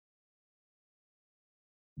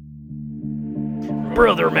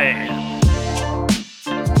brother man.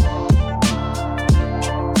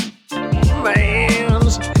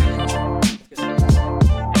 Mans.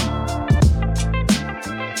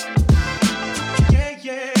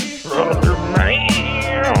 Brother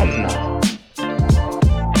man.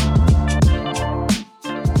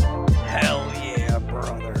 Hell yeah,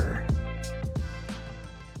 brother.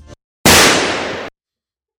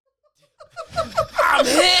 I'm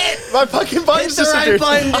hit. My fucking buttons Hit the right disappeared.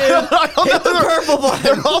 button, dude. I don't Hit the know. purple button.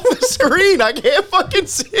 They're off the screen. I can't fucking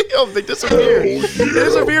see them. They disappeared. They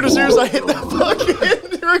disappeared as soon as I hit the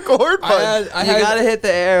fucking record button. You gotta hit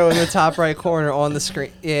the arrow in the top right corner on the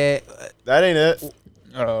screen. Yeah. That ain't it.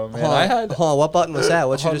 Oh man, Hold on. What button was that?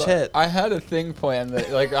 What you just hit? I had a thing planned that,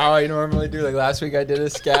 like how I normally do. Like last week, I did a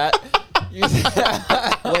scat.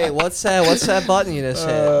 Wait, what's that? What's that button you just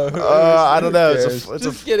hit? I don't know.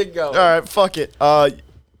 Just get it going. All right, fuck it.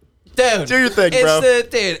 Dude, do your thing, it's bro.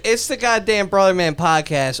 It's the goddamn Brother Man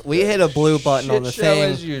podcast. We hit a blue button on the Shit show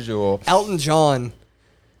thing. as usual. Elton John,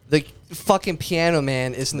 the fucking piano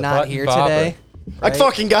man, is not button here bobber. today. I right?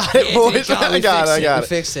 fucking got it, Yeah, boys. we I got We it.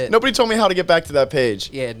 fixed it. Nobody told me how to get back to that page.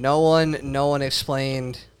 Yeah, no one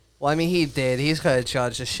explained. Well, I mean, he did. He's gonna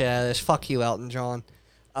judge the shit out of this. Fuck you, Elton John.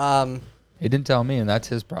 He didn't tell me, and that's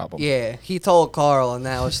his problem. Yeah, he told Carl, and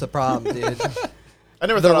that was the problem, dude. I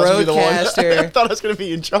never The thought I was gonna be the one. Roadcaster- I thought I was gonna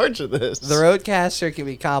be in charge of this. The Roadcaster can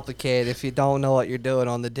be complicated if you don't know what you're doing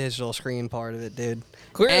on the digital screen part of it, dude.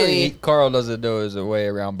 Clearly, Carl doesn't know his way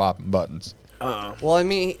around bopping buttons. Well, I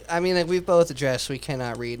mean, like we've both addressed, we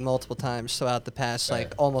cannot read multiple times throughout the past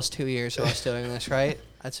like almost 2 years of us doing this, right?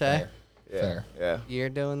 I'd say Fair. Yeah. you're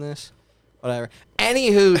doing this, whatever.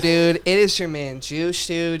 Anywho, dude, it is your man Juice,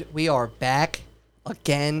 dude. We are back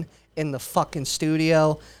again in the fucking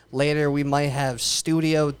studio. Later, we might have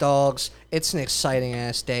studio dogs. It's an exciting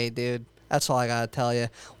ass day, dude. That's all I gotta tell you.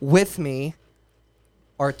 With me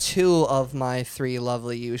are two of my three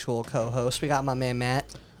lovely usual co-hosts. We got my man Matt.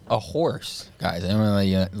 A horse, guys. I'm gonna let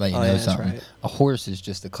you Oh, know yeah, that's something. right. A horse is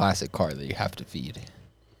just a classic car that you have to feed.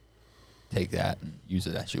 Take that and use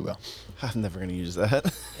it as you will. I'm never gonna use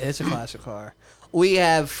that. It's a classic car. We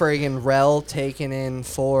have friggin' Rel taken in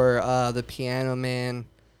for the piano man.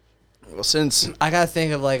 Well, since I gotta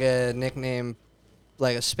think of like a nickname,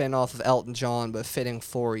 like a spin-off of Elton John, but fitting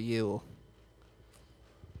for you.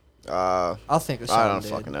 I'll think of something, I don't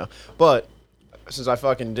dude. fucking know, but since I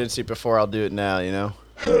fucking did see it before, I'll do it now. You know,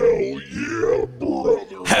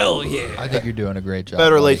 Hell yeah. I think you're doing a great job.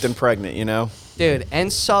 better buddy. late than pregnant. You know. Dude, and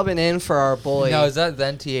subbing in for our boy. Now, is that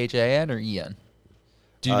then THAN or EN?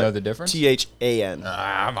 Do you know the difference? THAN.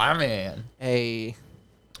 My man. Hey,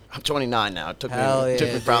 I'm 29 now. It took hell me, yeah, took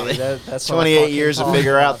me dude. probably That's what I'm 28 fucking years to talking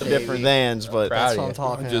figure out about, the baby. different vans, but Proud That's of what you. I'm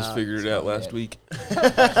talking I just about. figured it out last week.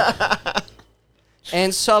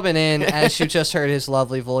 And subbing in, as you just heard his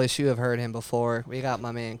lovely voice, you have heard him before. We got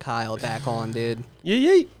my man Kyle back on, dude.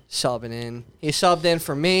 Yay. Subbing in. He subbed in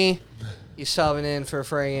for me. He's subbing in for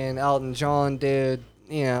friggin' Elton John, dude.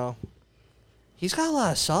 You know, he's got a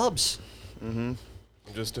lot of subs.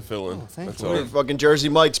 Just to fill in. Oh, thank That's you. all. we're fucking Jersey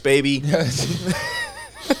Mike's, baby. I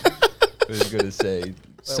was gonna say. Wait,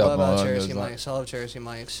 what something about along Jersey those lines. Mike's? I love Jersey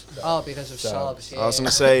Mike's. Oh, because of subs. Yeah. I was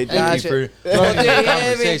gonna say, Gotcha. Thank you for Well, joining dude, the yeah, I mean-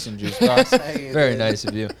 conversation, Juice Box. Thank you, Very dude. nice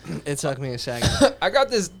of you. It took me a second. I got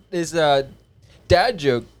this dad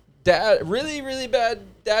joke, really bad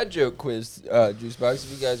dad joke quiz, Juice Box.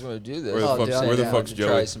 If you guys want to do this, Where the Oh, fuck's, dude, where the yeah. fuck's to try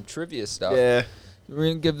Joey? some trivia stuff. yeah. We're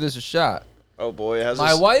gonna give this a shot. Oh boy, how's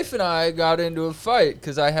My this? wife and I got into a fight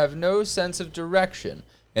because I have no sense of direction,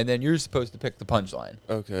 and then you're supposed to pick the punchline.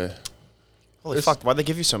 Okay. Holy fuck! Why'd they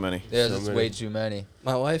give you so many? There's So it's many. way too many.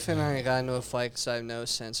 My wife and I got into a fight because I have no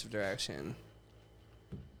sense of direction.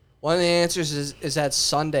 One of the answers is at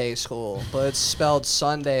Sunday school, but it's spelled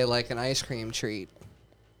Sunday like an ice cream treat.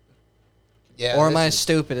 Yeah. Or am I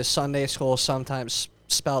stupid? Is Sunday school sometimes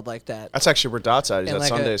spelled like that? That's actually where Dot's at. He's And at like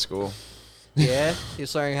Sunday a- school. Yeah?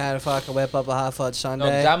 He's learning how to fucking whip up a hot fudge No,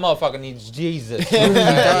 Sunday. that motherfucker needs Jesus. He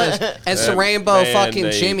does. And some That rainbow man fucking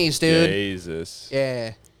named jimmies, dude. Jesus.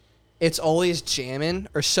 Yeah. It's always jamming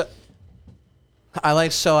or so. I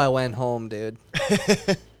like so I went home, dude.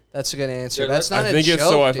 That's a good answer. Dude, That's not I a think joke, it's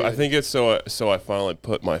so. I dude. think it's so I finally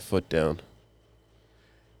put my foot down.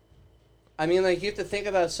 I mean, like, you have to think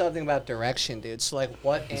about something about direction, dude. So, like,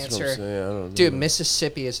 what That's answer? what I'm saying. I don't know. Dude,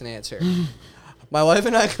 Mississippi is an answer. My wife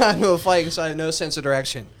and I got into a fight because I had no sense of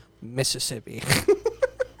direction. Mississippi.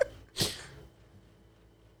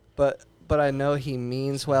 but I know he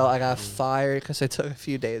means well. I got fired because I took a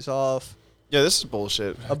few days off. Yeah, this is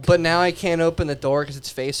bullshit. But now I can't open the door because it's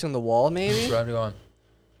facing the wall, maybe? Run on.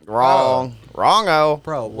 Wrong. Wrong-o.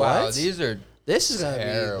 Bro, what? Wow, these are This is gonna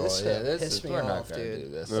Terrible. be. This is Yeah, gonna this piss is- me we're not off, gonna dude. do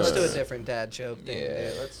this. Let's do a different dad joke thing, Yeah,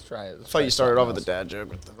 dude. let's try it. I thought you started off with the dad joke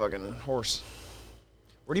with the fucking horse.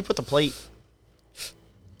 Where do you put the plate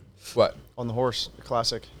What? on the horse? The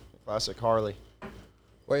classic Harley.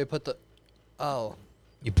 Where you put the? Oh,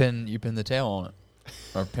 You pin the tail on it,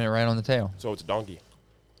 or pin it right on the tail. So it's a donkey.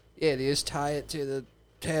 yeah. You just tie it to the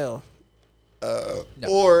tail, No.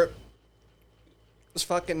 or just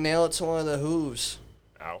fucking nail it to one of the hooves.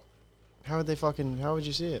 Ow. How would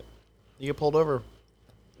you see it? You get pulled over.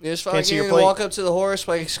 You just Can't see your fucking plate. walk up to the horse,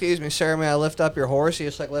 like, excuse me, sir, may I lift up your horse? You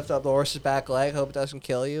just like lift up the horse's back leg, hope it doesn't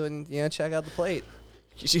kill you, and check out the plate.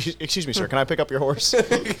 Excuse me, sir. Can I pick up your horse?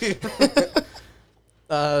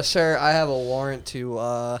 Sir, I have a warrant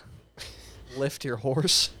to lift your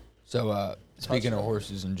horse. So, speaking of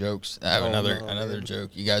horses and jokes, I have Oh, another no,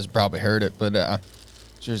 joke. You guys probably heard it, but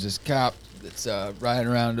there's this cop that's riding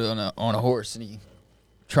around on a horse, and he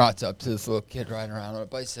trots up to this little kid riding around on a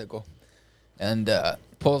bicycle, and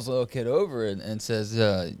pulls the little kid over and says,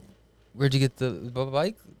 "Where'd you get the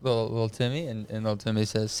bike, little Timmy?" And little Timmy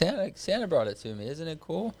says, "Santa brought it to me. Isn't it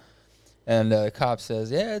cool?" And the cop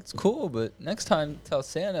says, "Yeah, it's cool, but next time tell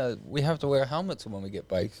Santa we have to wear helmets when we get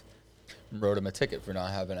bikes." And wrote him a ticket for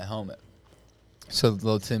not having a helmet. So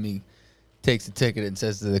little Timmy takes the ticket and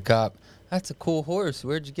says to the cop, "That's a cool horse.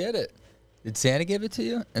 Where'd you get it? Did Santa give it to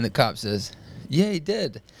you?" And the cop says, "Yeah, he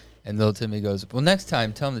did." And little Timmy goes, "Well, next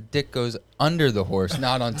time tell him the dick goes under the horse,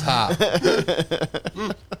 not on top."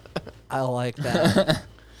 I like that.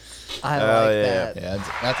 I Oh, like yeah. that. Yeah,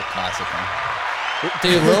 that's a classic one.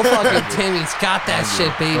 Dude, little fucking Timmy's got that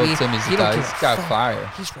shit, baby. Little Timmy's He don't give he's a got fuck.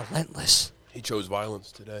 fire. He's relentless. He chose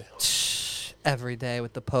violence today. Every day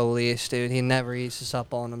with the police, dude. He never eases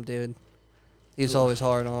up on them, dude. He's always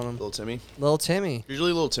hard on them. Little Timmy. Little Timmy.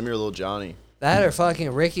 Usually little Timmy or little Johnny. That or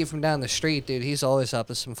fucking Ricky from down the street, dude. He's always up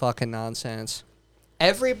to some fucking nonsense.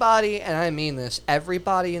 Everybody, and I mean this,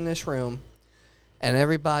 everybody in this room and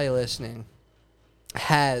everybody listening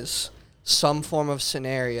has some form of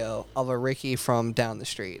scenario of a Ricky from down the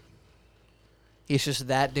street. He's just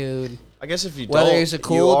that dude. I guess if you Whether don't, he's a you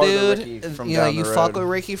cool are the Ricky dude, from you know, down you the fuck road. with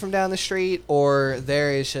Ricky from down the street, or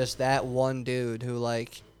there is just that one dude who,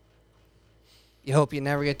 like, you hope you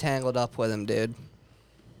never get tangled up with him, dude.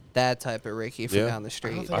 That type of Ricky from Yeah. down the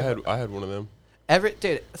street. I had one of them. Dude,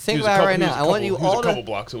 think He was a about it couple- right he now. was a I want couple- you he was all a couple to.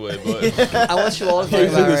 blocks away, but I want you all to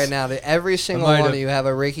think about it right now. That every single might one have of you have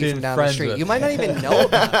a Ricky been from down the friends street. with. You might not even know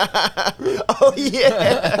about it. Oh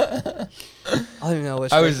yeah. I don't even know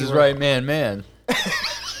which. I was Ricky his we're- right man.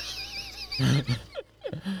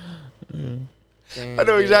 Damn, I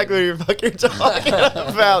know dude. exactly what you're fucking talking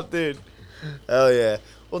about, dude. Hell yeah.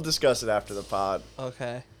 We'll discuss it after the pod.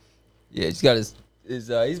 Okay. Yeah, he's got his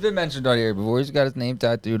he's been mentioned on here before. He's got his name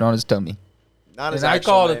tattooed on his tummy. Not his And I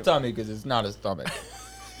actual call it a name. tummy because it's not his stomach.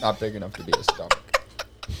 Not big enough to be a stomach.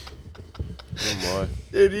 oh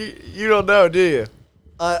Dude, you don't know, do you?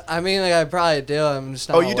 I mean, like, I probably do. I'm just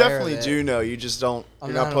not. Oh, you aware definitely of it. do know. You just don't. I'm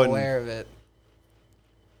You're not putting. aware of it.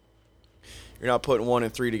 You're not putting 1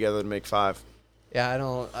 and 3 together to make 5. Yeah, I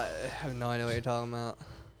don't. I have no idea what you're talking about.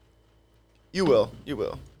 You will. You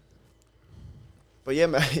will. But yeah,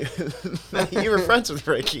 man, you were friends with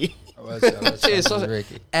Ricky. I was Dude, friends so- with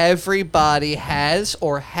Ricky. Everybody has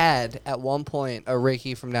or had at one point a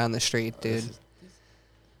Ricky from down the street, dude.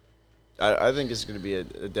 I think it's going to be a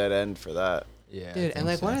dead end for that. Yeah, Dude, and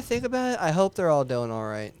like when I think about it, I hope they're all doing all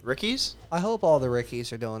right. Ricky's? I hope all the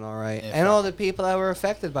Rickies are doing all right, Yeah, and all the people that were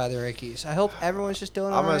affected by the Rickies. I hope everyone's just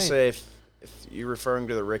doing all I'm right. going to say if you're referring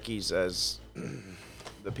to the Rickies as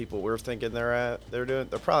the people we're thinking they're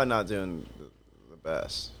probably not doing the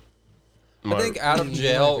best. I think out of You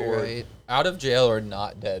jail might be or right. out of jail or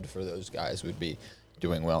not dead for those guys would be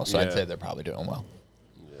doing well. So I'd Yeah. say they're probably doing well.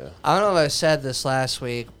 I don't know if I said this last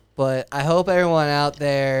week, but I hope everyone out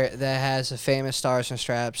there that has a famous Stars and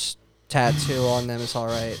Straps tattoo on them is all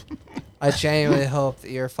right. I genuinely hope that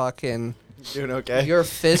you're fucking. Doing okay?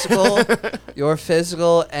 Your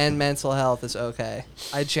physical and mental health is okay.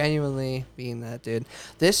 I genuinely mean that, dude.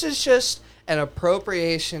 This is just an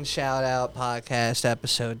appropriation shout out podcast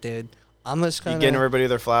episode, dude. I'm just You gonna. getting everybody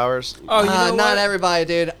their flowers? Oh, not everybody,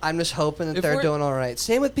 dude. I'm just hoping that If they're we're- doing all right.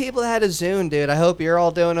 Same with people that had a Zune, dude. I hope you're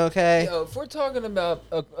all doing okay. Yo, if we're talking about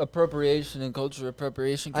appropriation and culture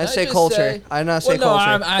appropriation, can I say just culture. say- I did not say Well, no,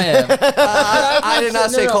 culture. I am. I did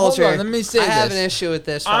not say No, hold culture. on, let me say I have this. an issue with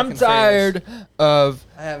this. I'm fucking phrase. tired of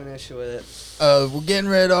I have an issue with it. we're getting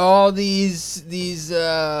rid of all these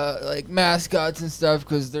like mascots and stuff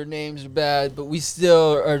because their names are bad, but we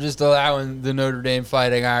still are just allowing the Notre Dame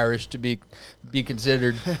Fighting Irish to be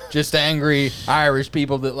considered just angry Irish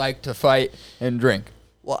people that like to fight and drink.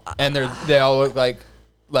 Well, and they all look like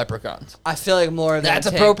leprechauns. I feel like more of them That's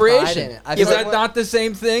take pride in appropriation. it. I Is feel that like not the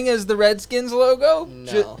same thing as the Redskins logo?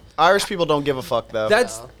 No. Irish people don't give a fuck though.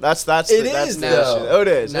 That's that's It that's is, the though. issue. Oh, it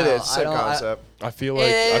is. It No, is. Sick I don't- concept. I feel It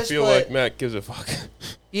like is, but- Matt gives a fuck.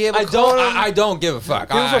 Yeah, but I don't give a fuck.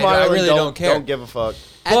 People from I Ireland really don't care. Don't give a fuck.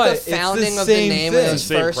 at but the it's the founding of the same name when thing. it It's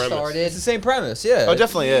the same first premise. started. It's the same premise, yeah. Oh, it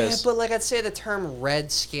definitely Yeah, is. but like I'd say the term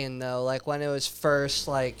redskin though, like when it was first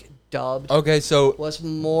like dubbed, Okay, so was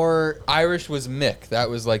more. Irish was Mick. That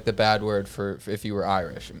was like the bad word for if you were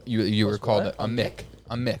Irish. You were called what? a A Mick.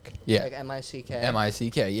 A Mick. Yeah. Like M-I-C-K.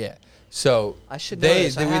 M-I-C-K, yeah. So I should know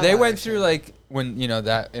this. I have they went Irish through in. like when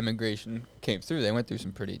that immigration came through, they went through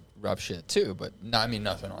some pretty rough shit too. But nothing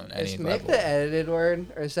on any Is Mick level. the edited word,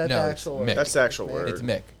 or is that No, the it's actual Mick. word? That's the actual word. It's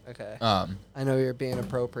Mick. Okay. I know you're being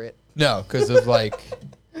appropriate. No, because of like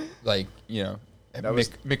That was-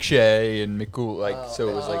 McShay and McCool, like so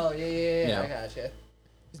it was like Oh yeah, you know. I gotcha.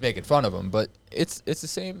 he's making fun of him, but it's the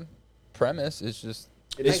same premise. It's just.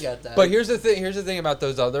 I get that. But here's the thing. Here's the thing about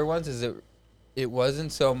those other ones is it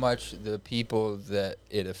wasn't so much the people that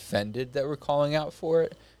it offended that were calling out for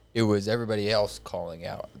it. It was everybody else calling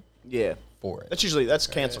out Yeah. for it. That's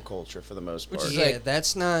cancel culture for the most part. is yeah, like-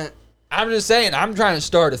 that's not. I'm just saying. I'm trying to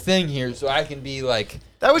start a thing here so I can be like.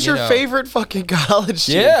 That was you your know. favorite fucking college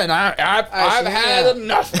team. Yeah, and I've so had yeah.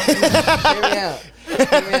 enough. Hear me out.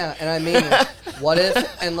 Hear me out. And I mean it. What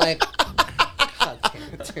if, and like, God damn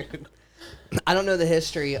it, dude. I don't know the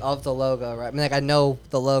history of the logo, right? I mean, like, I know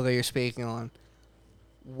the logo you're speaking on.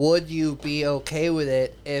 Would you be okay with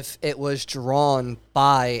it if it was drawn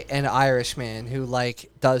by an Irishman who, like,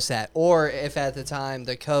 does that? Or if at the time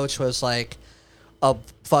the coach was, like, a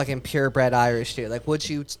fucking purebred Irish dude? Like, would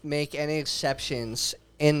you make any exceptions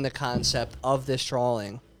in the concept of this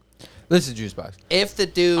drawing Listen, Juicebox. if the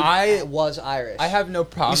dude I- was Irish? I have no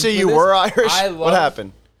problem. You say with you this. were Irish? I What love-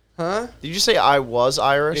 happened? Huh? Did you say I was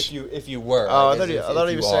Irish? If you were. Oh, I like, thought as he, if- I thought if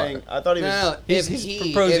he was you saying. are. I thought he was. No, He's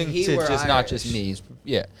proposing if he to were just not just Irish. me.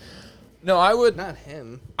 Yeah. No, I would. Not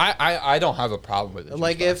him. I don't have a problem with it.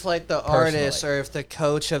 Like Juicebox. if like the artist Personally. or if the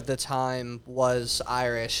coach of the time was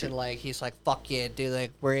Irish and like he's like fuck yeah dude,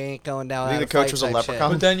 like we ain't going down. You think without the coach was a fight type shit.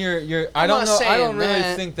 leprechaun? But then you're. I I'm don't not know. I saying don't really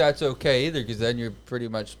that. think that's okay either, because then you're pretty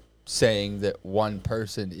much saying that one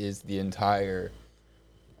person is the entire,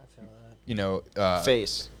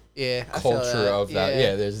 Face. Yeah, I feel culture that. of that.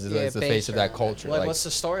 Yeah, there's the face based of that around it. culture. Like, Like, what's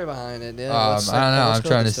the story behind it? Yeah, I what's, don't know. let's I'm go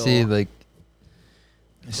trying to this see all. like.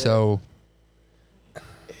 So.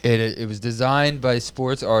 It was designed by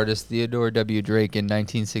sports artist Theodore W. Drake in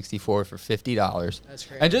 1964 for $50. That's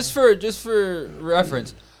great. And just for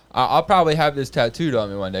reference, I'll probably have this tattooed on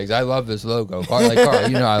me one day because I love this logo. Carl,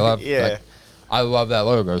 I love. Yeah. Like, I love that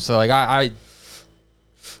logo. So like I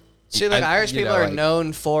See, like Irish you people know, are like-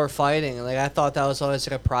 known for fighting. and, Like I thought that was always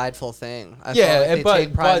like a prideful thing. I yeah, felt like they but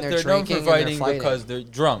take pride in their they're known drinking for and their fighting because they're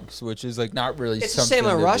drunks, which is like not really. It's the something same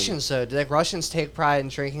with that we- Russians, though. Like Russians take pride in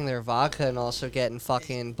drinking their vodka and also getting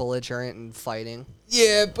fucking belligerent and fighting.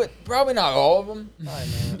 Yeah, but probably not all of them.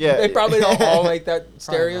 Yeah. They probably don't all like that not.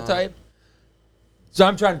 stereotype. So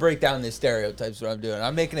I'm trying to break down these stereotypes. What I'm doing,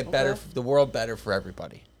 I'm making it better, Okay. the world better for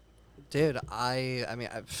everybody. Dude, I mean,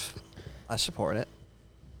 I support it.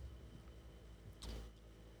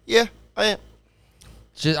 Yeah. I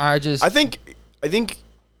I think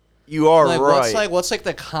you are Like, right. what's like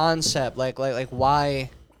the concept? Like why?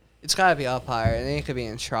 It's gotta be up higher, and then it could be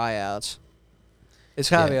in tryouts. It's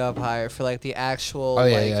gotta be up higher for like the actual Oh,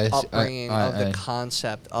 yeah, like yeah, I see- upbringing I- of the I-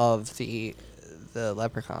 concept of the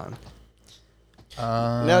leprechaun.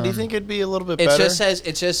 Now, do you think it'd be a little bit It better? just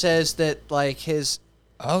says that like his.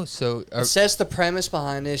 Oh, so It says the premise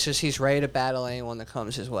behind it is just he's ready to battle anyone that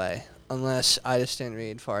comes his way. Unless I just didn't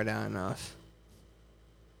read far down enough.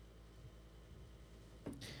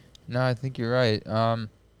 no, I think you're right.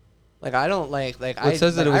 Like I don't like Well, I. it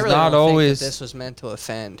says that like, it I was really not don't think that always- this was meant to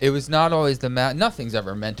offend. It was not always the Nothing's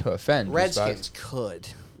ever meant to offend. just Redskins could.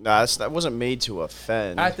 Nah, that wasn't made to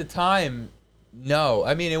offend. At the time, no.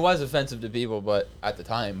 I mean, it was offensive to people, but at the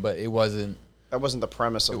time, but it wasn't. That wasn't the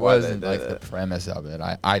premise of It why wasn't they like did the it. premise of it.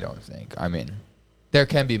 I don't think. I mean, there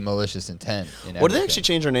can be malicious intent in What did they everything. actually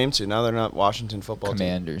change their name to? Now they're not Washington Football Team.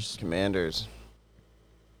 Commanders. Commanders.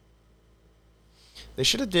 They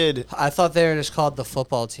should have did. I thought they were just called the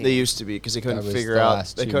football team. They used to be because they couldn't was figure the out.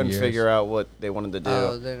 last They 2 couldn't years. figure out what they wanted to do.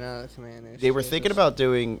 Oh, they're not the Commanders. They were thinking Jesus. about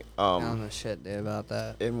doing. I don't know shit, dude, about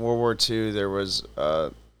that. In World War II, there was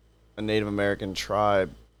a Native American tribe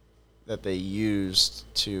that they used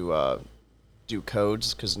to do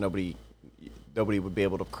codes because nobody would be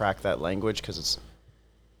able to crack that language because it's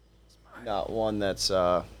not one that's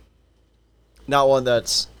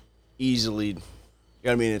easily You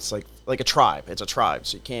know what I mean? It's like a tribe. It's a tribe,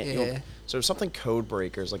 so you can't. You Yeah. don't, so something code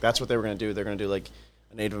breakers. Like that's what they were gonna do. They're gonna do like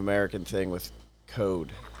a Native American thing with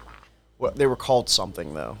code. What they were called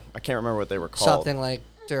something though. I can't remember what they were called. Something like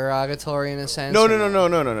derogatory in a sense. No, or no, no, no,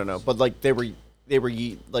 no, no, no, no. But like they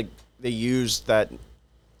like they used that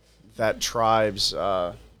tribe's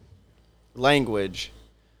language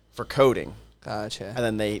for coding. Gotcha. And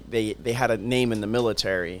then they had a name in the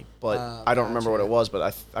military, but Oh, I don't remember what gotcha. it was.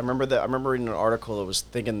 But I remember reading an article that was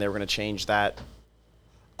thinking they were going to change that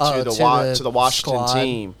Oh, to the Washington squad.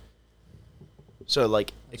 team. So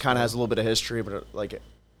like it kind of has a little bit of history, but like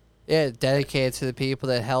Yeah, dedicated to the people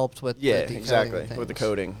that helped with yeah, the decoding exactly things. with the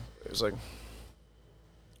coding. It was like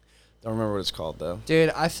don't remember what it's called though. Dude,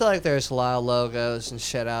 I feel like there's a lot of logos and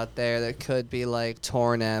shit out there that could be like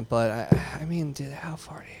torn at, but I mean, dude, how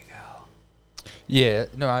far do you go? Yeah,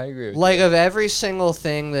 no, I agree with Like you. of every single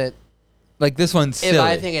thing that Like this one's silly. if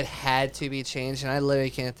I think it had to be changed, and I literally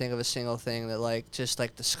can't think of a single thing that like just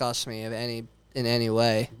like disgusts me in any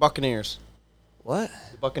way. Buccaneers, What?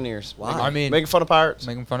 the Buccaneers. Why? I mean, Making fun of pirates.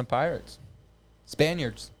 making fun of pirates,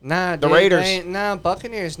 Spaniards. Nah, The dude, Raiders. Nah,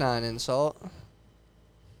 Buccaneers not an insult.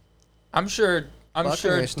 I'm sure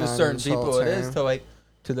Buccaneers to not an certain insult people it is term. to like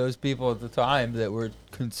to those people at the time that were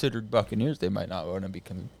considered Buccaneers. They might not want to be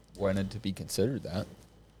wanted to be considered that.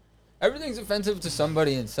 Everything's offensive to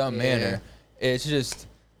somebody in some Yeah. manner. It's just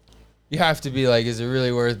you have to be like, is it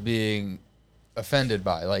really worth being offended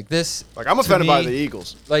by? Like this. Like I'm to offended by me- the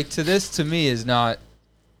Eagles. Like to me is not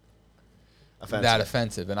Offensive. that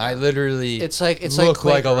offensive, and I literally It's like look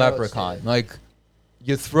like a Quaker Oats, leprechaun. dude. Like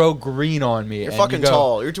you throw green on me. You're and fucking you go,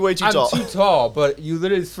 tall. You're way too I'm tall. too tall, but you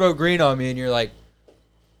literally throw green on me, and you're like,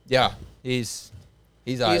 yeah, he's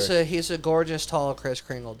Irish. He's a gorgeous tall Kris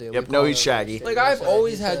Kringle dude. Yep, We no, call he's him- shaggy. Like I've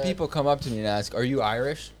always he's had a- people come up to me and ask, "Are you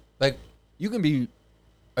Irish?" Like you can be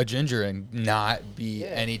a ginger and not be Yeah.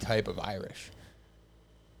 any type of Irish.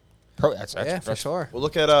 That's Yeah, for sure. Well,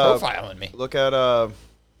 look at profiling me. look at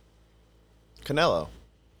Canelo.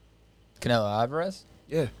 Canelo Alvarez.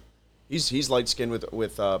 Yeah, he's light skinned with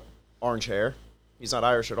orange hair. He's not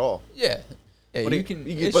Irish at all. Yeah, yeah. But you he- can.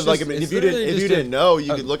 you it's but like, I just- mean, it's if you didn't literally just didn't know,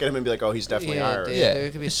 you a- could look at him and be like, oh, he's definitely Yeah, Irish. dude, Yeah,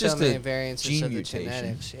 there could be it's so just many a variances gene of the mutation.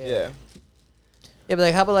 genetics. Yeah. Yeah, but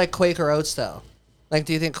like, how about like Quaker Oats though? Like,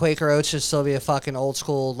 do you think Quaker Oats should still be a fucking old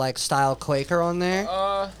school like style Quaker on there?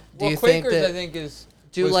 Do you think Quakers, that- I think is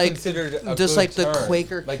do was like considered a just good like the term.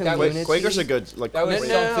 Quaker like that community? was Quaker's a good like. that was No,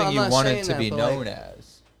 no, no, something I'm you not wanted saying to that, be but, known like-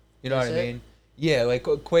 as. You know Is what I it? mean? Yeah, like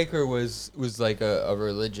Quaker was like a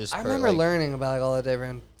religious. I per- remember like, learning about like all the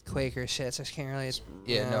different Quaker shits. I just can't really.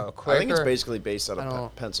 Yeah, no, I Quaker. think it's basically based out I of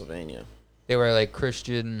don't- Pennsylvania. They were like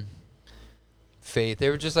Christian faith. They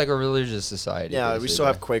were just like a religious society. Yeah, we basically. still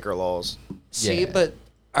have Quaker laws. See, Yeah. but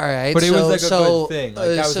all right. But it was so- like a so, good thing. Like,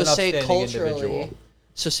 that was so an say upstanding culturally, individual.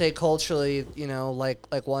 so say culturally, you know, like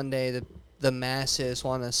one day the masses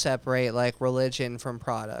want to separate like religion from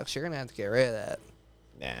products. You're gonna have to get rid of that.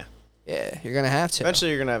 Nah. Yeah, you're gonna have to. Eventually,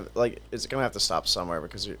 you're gonna have like it's gonna have to stop somewhere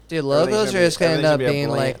because Dude, logos are just gonna end up being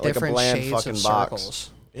like a different bland shades fucking of box. circles.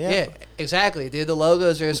 Yeah. Yeah, exactly, dude. The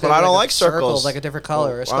logos are just But gonna I be don't like like a circle, circles. like a different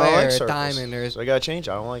color, a I don't square, like a circles. diamond, or So I gotta change.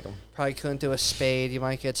 I don't like them. probably couldn't do a spade. You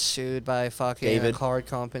might get sued by fucking a David. card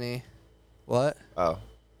company. What? Oh, I thought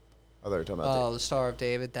you were talking about. Oh, the Star of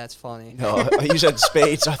David. That's funny. No, you said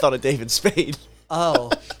spades. So I thought of David Spade. Oh,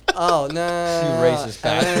 no. You no, racist no.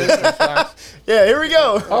 bastard. Yeah, here we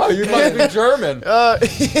go. Oh, you must be German.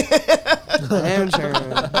 I am German.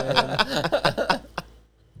 Dude.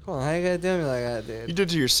 Come on, how you gonna do me like that, You dude? did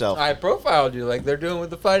to yourself. I profiled you like they're doing with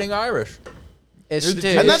the Fighting Irish. It's You're the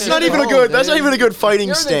dude, Jew- and that's it's not even a wrong, good. That's not dude. even a good fighting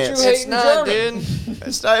You're the stance. Jew It's not, German. dude.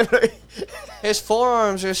 It's not even. His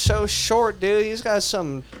forearms are so short, dude. He's got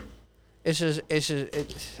some. It's just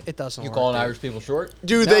it doesn't. You work, calling dude. Irish people short?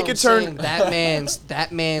 Dude, No, they I'm could saying turn.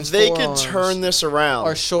 that man's. They could forearms turn this around.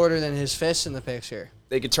 Are shorter than his fists in the picture.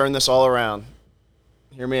 They could turn this all around.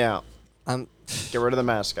 Hear me out. I'm. Get rid of the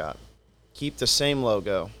mascot. Keep the same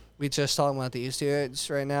logo. We just talking about these dudes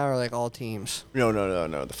right now, or like all teams? No.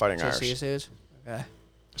 The Fighting Just Irish. these dudes. Okay.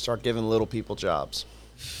 Start giving little people jobs.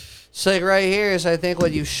 So like right here is I think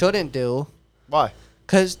what you shouldn't do. Why?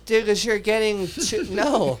 Cause you're getting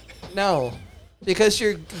no. Because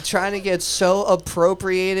you're trying to get so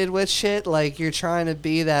appropriated with shit, like you're trying to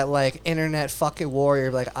be that like internet fucking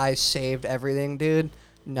warrior, like I saved everything, dude.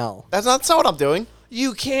 No. That's not what I'm doing.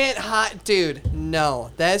 You can't dude,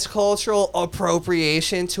 no. That's cultural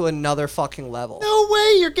appropriation to another fucking level. No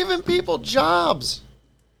way. You're giving people jobs.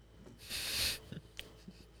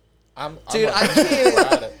 Dude, I Go at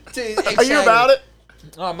can't. it. Dude, Are you about it?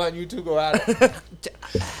 I'm letting you two go at it.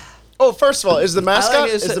 Oh, first of all, is the mascot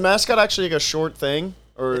it's is the mascot actually like a short thing?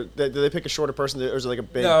 Or do they pick a shorter person, or is it like a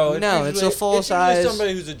big? No, it's usually- a full usually size-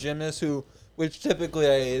 somebody who's a gymnast which typically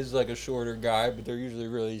is like a shorter guy, but they're usually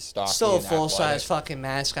really stocky. Still a and full size athletic. fucking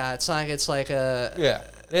mascot. It's not like it's like a. Yeah,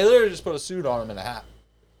 they literally just put a suit on him and a hat.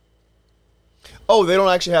 Oh, they don't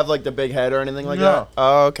actually have like the big head or anything like No. that.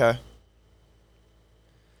 Oh, okay.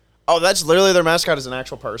 Oh, that's literally their mascot is an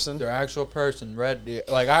actual person. Their actual person, Red Deer.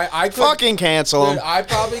 Like I could, Fucking cancel dude, them. I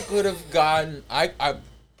probably could have gotten. I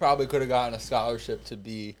probably could have gotten a scholarship to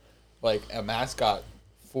be like a mascot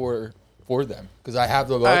for them because I have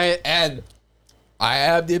the look Alright. and I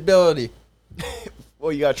have the ability.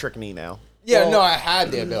 Well, you got to trick me now. Yeah, Well, no, I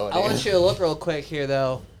had the ability. I want you to look real quick here,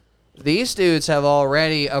 though. These dudes have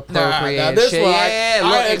already appropriated this shit. one, Yeah, I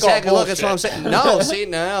look, ain't exactly. call Look, that's what I'm saying. No, see,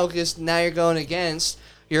 no, because now you're going against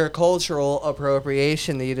your cultural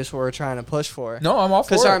appropriation that you just were trying to push for. No, I'm all for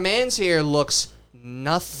Because it. our man's here looks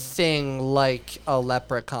nothing like a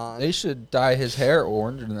leprechaun. They should dye his hair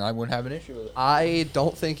orange, and I wouldn't have an issue with it. I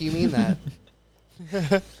don't think you mean that.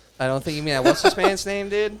 I don't think you mean that. What's this man's name,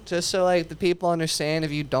 dude? Just so like the people understand.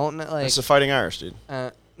 If you don't know, like, It's the Fighting Irish, dude.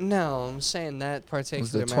 no, I'm saying that particular.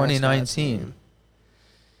 the mascot's 2019. name.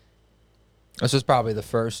 This was probably the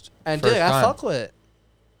first. And first dude, I time. fuck with it.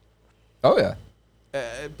 Oh yeah.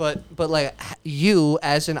 But like you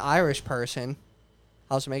as an Irish person,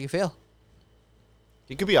 how's it make you feel?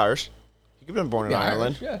 He could be Irish. He could have been born in Yeah,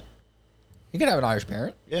 Ireland. Irish, yeah. You can have an Irish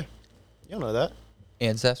parent, Yeah. You don't know that.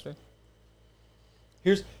 ancestor.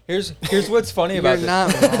 Here's what's funny You're about this.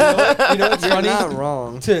 not wrong. You know what's You're funny? not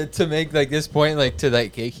wrong. To make like this point, like to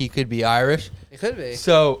like he could be Irish. It could be.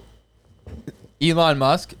 So Elon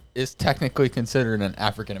Musk is technically considered an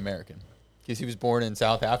African American because he was born in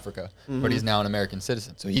South Africa, but he's now an American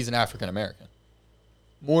citizen. So he's an African American,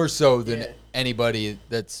 more so than Yeah. anybody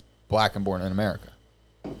that's black and born in America.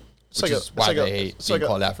 It's Which like a- is it's why like a- they hate it's being like a-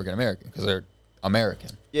 called African American because they're American.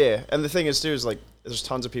 Yeah, and the thing is, too, is like there's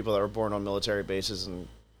tons of people that were born on military bases in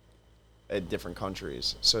different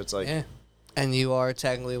countries. So it's like, Yeah. And you are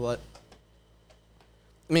technically what?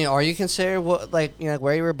 I mean, are you considered what, like, you know,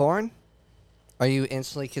 where you were born? Are you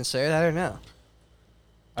instantly considered that or no?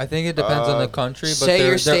 I think it depends on the country. But Say they're- you're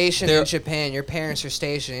they're- stationed they're- in Japan. Your parents are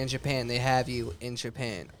stationed in Japan. They have you in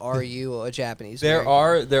Japan. Are you a Japanese There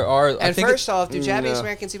American? are. I And think first off, do Japanese no.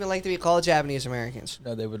 Americans even like to be called Japanese Americans?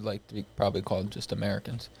 no, they would like to be probably called just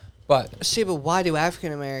Americans, but See, but why do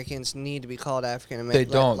African Americans need to be called African American?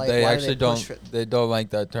 they don't. they why do actually push don't. for- They don't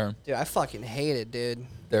like that term. Dude, I fucking hate it, dude.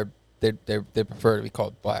 They prefer to be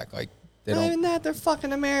called black. Like they Not don't. even that, they're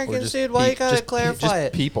fucking Americans, just dude. Why you gotta just clarify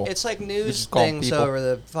it? people. It's like They news just call 'em things people. over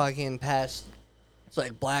the fucking past. It's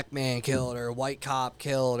like black man killed or white cop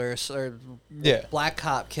killed or Yeah. black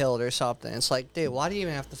cop killed or something. It's like, dude, why do you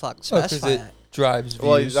even have to fucking Because specify it that? drives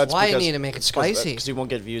well, views. that's Why you because, need to make it it's 'cause- spicy? Because you won't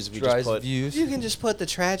get views if you drives just put. views. You can just put the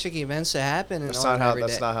tragic events that happen and That's on not how- every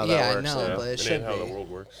that's day. not how that yeah, works, I know, yeah. but it It should ain't how the be. world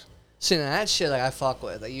works. See, now that shit like I fuck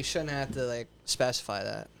with. Like you shouldn't have to like specify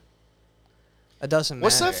that. It doesn't matter.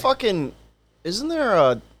 What's that fucking? Isn't there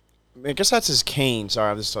a? I guess that's his cane. Sorry,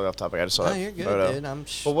 I'm just totally off topic. I just saw Oh, that you're good, photo. dude.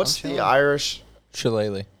 But what's I'm the chilling. Irish?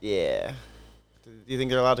 Shillelagh. Yeah. Do you think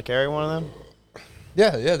they're allowed to carry one of them?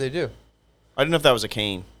 Yeah, they do. I didn't know if that was a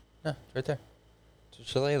cane. Yeah, right there. It's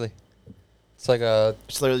a shillelagh. It's like a.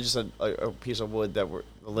 It's literally just a piece of wood that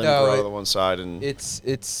the limb No, grow it- to the one side and. It's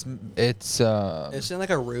Isn't it like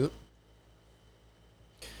a root?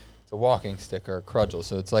 It's a walking stick or a cudgel,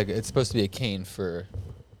 so it's supposed to be a cane for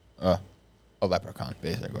a leprechaun,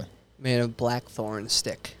 basically. Made of blackthorn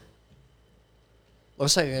stick.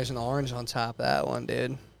 Looks like there's an orange on top of that one,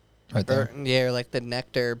 dude. Right there. Yeah, or like the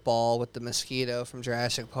nectar ball with the mosquito from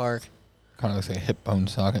Jurassic Park. Kind of looks like a hip bone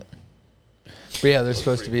socket. But yeah, they're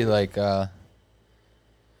supposed to be like You know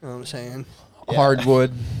what I'm saying? Yeah.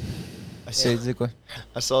 hardwood, I saw, basically.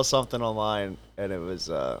 I saw something online and it was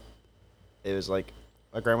like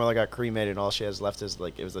my grandmother got cremated and all she has left is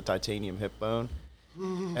like it was the titanium hip bone.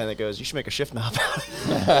 And it goes, you should make a shift knob.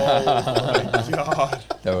 God.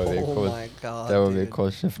 That would be a Oh cool. my god. That would be a dude. cool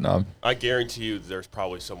shift knob. I guarantee you there's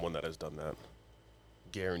probably someone that has done that.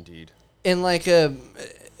 Guaranteed. In like an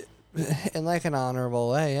honorable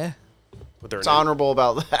way, yeah. But they're It's honorable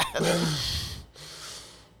about that.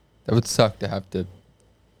 That would suck to have to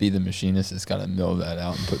be the machinist that's got to mill that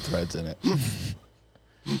out and put threads in it.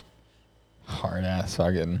 Hard ass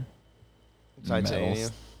fucking Titanium.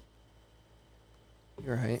 metals.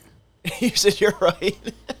 You're right. You said you're right.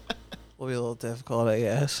 Will be a little difficult, I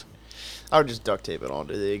guess. I would just duct tape it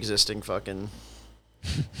onto the existing fucking.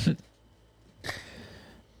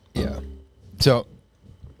 Yeah. So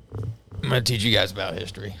I'm gonna teach you guys about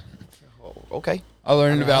history. Oh, okay. I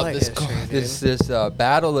learned I about like this history, dude. this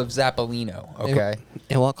Battle of Zappolino. Okay.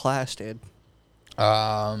 In what class, dude?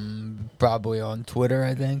 Probably on Twitter,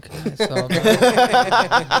 I think. I saw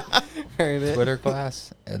about Heard it. Twitter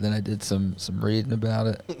class, and then I did some reading about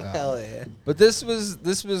it. Hell yeah. But this was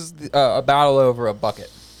a battle over a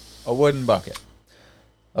bucket, a wooden bucket,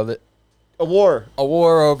 A war. a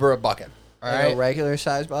war over a bucket. All Like right, a regular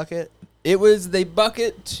size bucket? it was they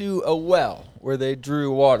bucket to a well where they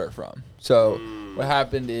drew water from. So what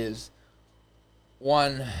happened is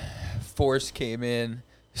one force came in,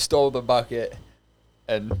 stole the bucket,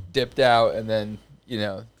 and dipped out, and then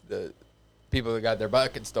the people that got their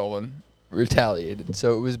bucket stolen retaliated.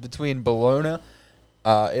 So it was between Bologna,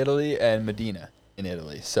 Italy, and Medina in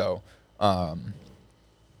Italy. So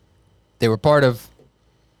they were part of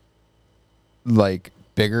like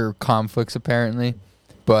bigger conflicts apparently,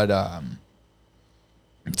 but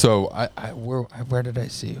so where did I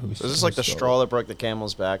see who's? So is this like the straw that broke the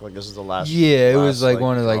camel's back? Like this is the last. Yeah, it was last, like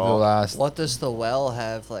one of like the straw? last. What does the well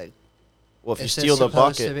have, like... Well, if you Is it steal the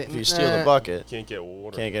supposed to bucket, be- if you steal the Nah. bucket, Can't get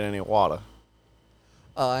water. can't get any water.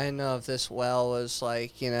 I didn't know if this well was,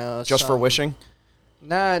 like, Just for some- wishing.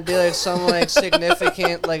 Nah, dude, like some, like,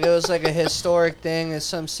 significant... Like, it was, like, a historic thing. It's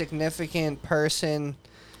some significant person...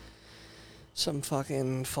 Some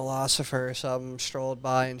fucking philosopher or something strolled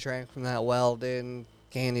by and drank from that well, dude, and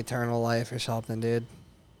gained eternal life or something, dude.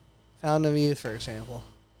 Fountain of Youth, for example.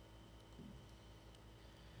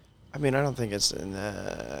 I mean, I don't think it's in.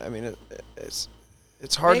 I mean, it's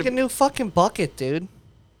hard Make to. a new fucking bucket, dude.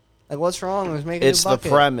 Like, what's wrong with making It's a new the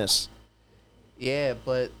bucket? premise. Yeah,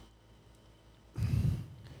 but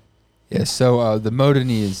Yeah, so the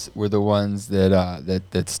Modenese were the ones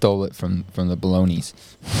that stole it from the Bolognes.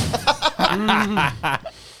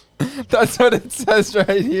 That's what it says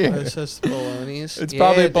right here. it's just bolognese. It's Yeah,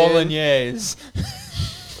 probably dude. bolognese.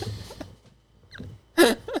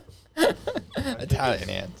 Italian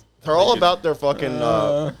hands. They're all about their fucking.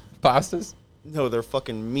 Pastas? No, they're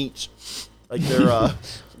fucking meats. Like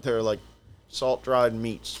they're like salt dried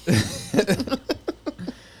meats.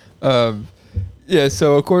 Yeah,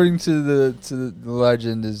 so according to the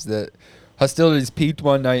legend is that hostilities peaked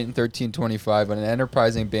one night in 1325 when an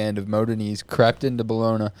enterprising band of Modenese crept into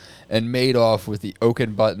Bologna and made off with the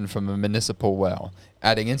oaken button from a municipal well.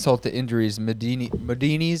 Adding insult to injuries,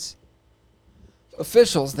 Modenese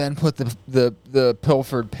officials then put the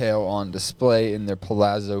pilfered pail on display in their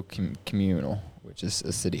Palazzo Communal, which is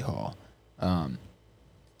a city hall. And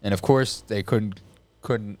of course, they couldn't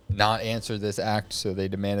not answer this act, so they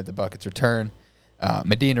demanded the bucket's return.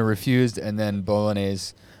 Medina refused, and then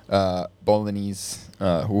Bolognese,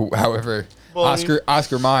 however,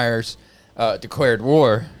 Oscar Myers declared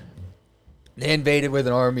war. They invaded with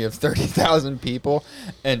an army of 30,000 people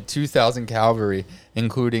and 2,000 cavalry,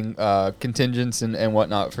 including contingents and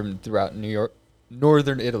whatnot from throughout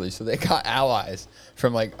northern Italy. So they got allies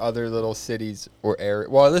from like other little cities or area.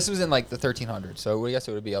 Well, this was in like the 1300s, so I guess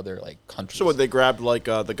it would be other like countries. So what they grabbed like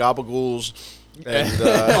the gabagools and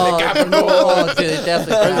Oh, dude, they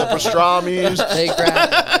definitely and the grabbed it. pastrami's They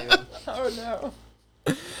grabbed it, dude. Oh no!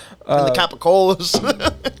 and the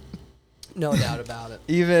capicolas. No doubt about it.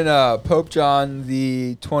 Even Pope John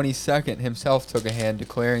the 22nd himself took a hand,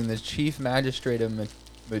 declaring the chief magistrate of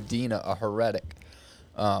Medina a heretic.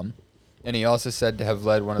 And he also said to have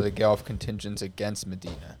led one of the Guelph contingents against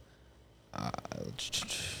Medina.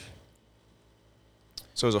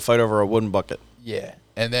 So it was a fight over a wooden bucket. Yeah.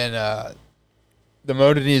 And then the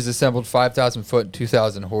Modenese assembled 5,000 foot and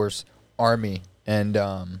 2,000 horse army. And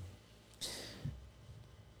Did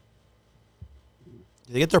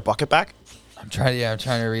they get their bucket back? I'm trying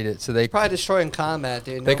to read it. So they Probably destroyed in combat,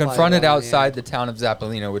 dude. They Nobody confronted won, outside the town of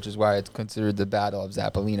Zappolino, which is why it's considered the Battle of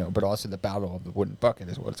Zappolino, but also the Battle of the Wooden Bucket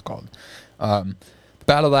is what it's called. The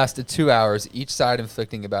battle lasted 2 hours, each side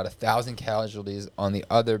inflicting about 1,000 casualties on the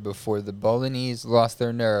other before the Bolognese lost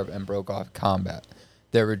their nerve and broke off combat.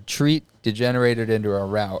 Their retreat degenerated into a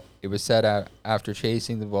rout. It was set out after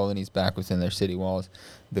chasing the Bolognese back within their city walls.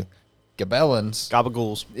 The Gabellans,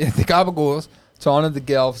 Gabagools. the Gabagols, taunted the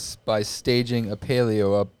Guelphs by staging a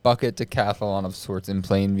paleo, a bucket decathlon of sorts, in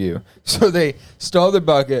plain view. So they stole their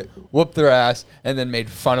bucket, whooped their ass, and then made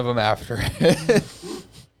fun of them after. That's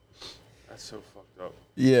so fucked up.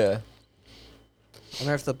 Yeah. I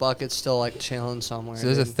wonder if the bucket's still like chilling somewhere. So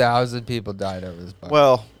there's dude. 1,000 people died over this bucket.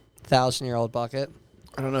 Well, 1,000-year-old bucket.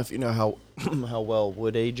 I don't know if you know how how well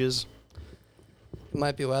wood ages. It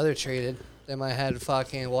might be weather treated. They might have had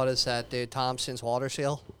fucking, what is that, dude? Thompson's water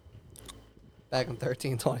seal? Back in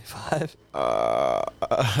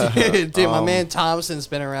 1325. Dude, my man Thompson's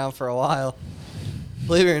been around for a while.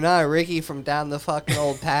 Believe it or not, Ricky from down the fucking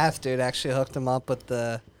old path, dude, actually hooked him up with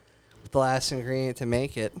the last ingredient to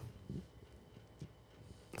make it.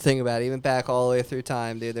 Think about it, even back all the way through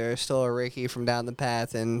time, dude. There's still a Ricky from down the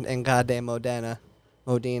path and goddamn Modena.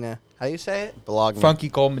 How do you say it? Blog me. Funky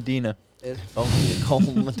Cole Medina. Funky Cole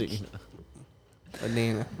Medina.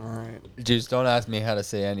 Modena. All right. Just don't ask me how to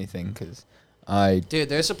say anything, because I... Dude,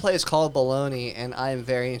 there's a place called Bologna, and I am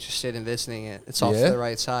very interested in visiting it. It's off to Yeah? the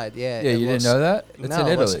right side. Yeah. Yeah, it you looks- didn't know that? It's No, in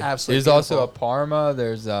it looks Italy. absolutely There's also a beautiful. Parma.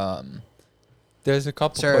 There's a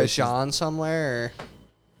couple Is there a places. Jean somewhere? Or?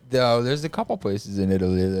 No, there's a couple places in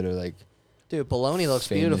Italy that are like Dude, Bologna looks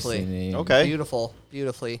famously beautifully. named. Okay.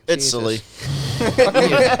 Beautifully. Italy. Jesus.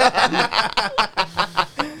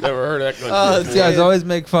 Never heard of that country. Oh, These guys dude. always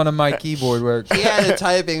make fun of my keyboard work. He had a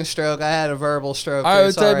typing stroke. I had a verbal stroke. I dude. have a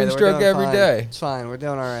It's all right. typing We're stroke doing every fine. day. It's fine. We're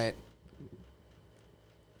doing all right.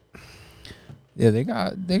 Yeah, they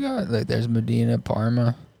got like there's Medina,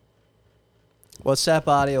 Parma. What's that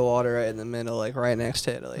body of water right in the middle, like right next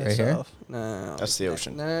to Italy Right here? itself? No. That's the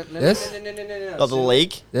ocean. No. This? No. Oh, the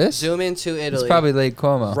lake? This? Zoom into Italy. It's probably Lake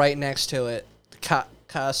Como. right next to it.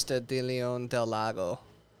 Costa di Leon del Lago.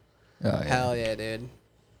 Oh, yeah. Hell yeah, dude.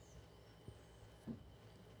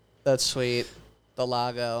 That's sweet. The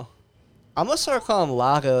Lago. I'm gonna start calling them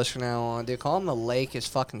Lagos from now on, dude. Calling them a lake is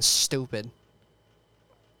fucking stupid.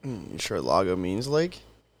 You sure Lago means lake?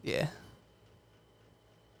 Yeah.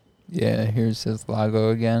 Yeah, here's says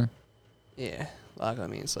Lago again. Yeah. Lago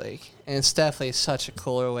means lake. And it's definitely such a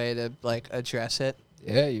cooler way to, like, address it.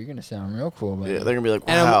 Yeah, you're gonna sound real cool, man. Yeah, they're gonna be like,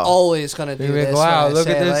 And I'm wow. always gonna do You're like, this. wow, when I look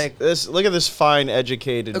at say, this. Like, Look at this fine,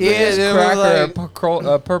 educated Look at Yeah, this dude, we're cracker like-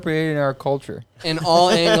 appropriating our culture. in all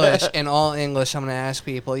English, I'm gonna ask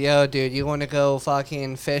people, yo, dude, you want to go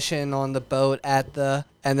fucking fishing on the boat at the,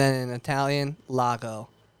 and then in Italian, lago,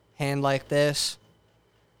 hand like this.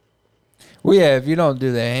 Well, yeah, if you don't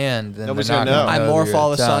do the hand, then Nobody's they're not gonna know. I know morph you're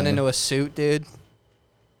all of a sudden Italian. into a suit, dude.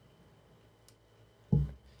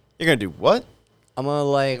 You're gonna do what? I'm gonna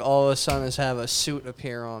like all of a sudden just have a suit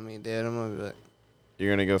appear on me, dude. I'm gonna be like,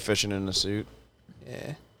 You're gonna go fishing in a suit,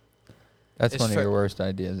 yeah. That's It's one of for- your worst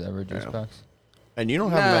ideas ever, Juice Yeah. Box. and you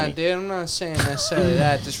don't have Nah, many. dude, I'm not saying necessarily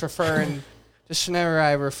that. Just whenever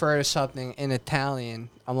I refer to something in Italian,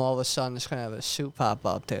 I'm all of a sudden just gonna have a suit pop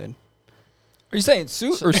up, dude. Are you saying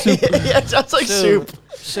suit or soup? Yeah, it sounds like soup.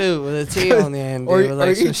 Suit with a T on the end, dude. or with, are like,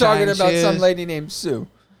 you some talking shiny about some shoes. lady named Sue?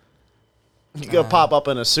 You go pop up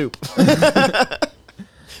in a soup.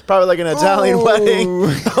 Probably like an Italian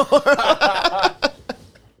wedding,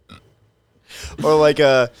 or like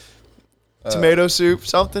a tomato soup,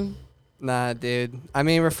 something. Nah, dude. I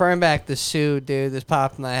mean, referring back to Sue, dude, this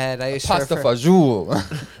popped in my head. I used Pasta to refer,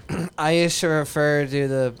 fagioli. I used to refer to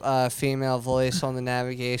the female voice on the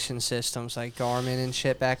navigation systems like Garmin and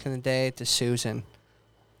shit back in the day to Susan.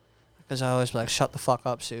 Because I always be like, shut the fuck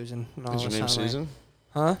up, Susan. And all Is her of a name sudden, like, Susan?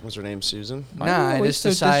 Huh? Was her name Susan? Why are you Nah, I always just so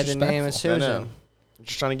decided to name it disrespectful? I know. Susan. I'm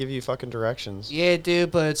just trying to give you fucking directions. Yeah,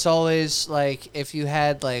 dude, but it's always like if you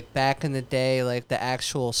had like back in the day, like the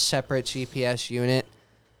actual separate GPS unit.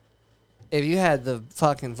 If you had the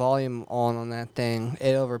fucking volume on that thing,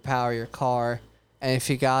 it overpower your car. And if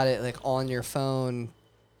you got it like on your phone,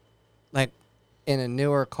 like in a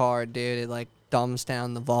newer car, dude, it like dumbs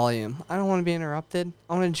down the volume. I don't want to be interrupted.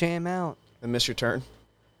 I want to jam out. And miss your turn.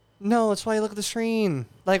 No, that's why you look at the screen,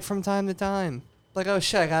 like from time to time. Like, oh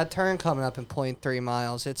shit, I got a turn coming up in 0.3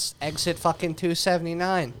 miles. It's exit fucking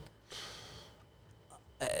 279.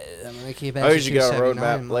 I'm gonna keep exit I usually got a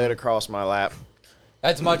 279, roadmap laid across my lap.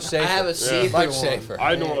 That's much safer. I have a see-through Much one. safer.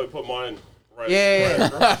 I normally put mine right.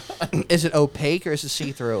 Yeah. Is it opaque or is it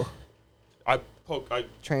see-through? I poke. I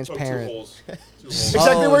Transparent. Poke 2 holes. 2 holes.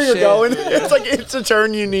 Exactly Oh, where you're shit. going. It's like it's a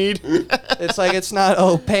turn you need. It's like it's not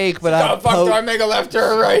opaque, but How I the fuck do I make a left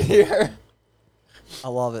turn right here? I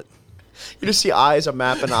love it. You just see eyes, a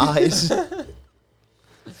map, and eyes.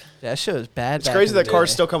 That shit was bad. It's back crazy in the that cars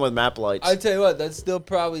day. still come with map lights. I tell you what, that's still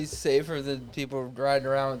probably safer than people riding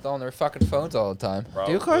around with on their fucking phones all the time.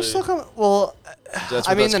 Do cars still Probably. come? Well, That's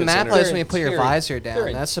I what mean, that's the map considered. lights when you put your They're in visor they're down.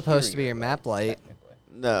 in That's supposed to be your theory, map light.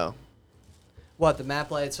 No, What, the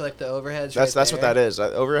map lights are like the overheads? that's what that is.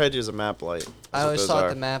 Overhead is a map light. That's I what always those thought are.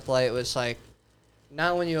 the map light was like,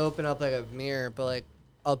 not when you open up like a mirror, but like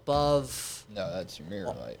above. No, that's your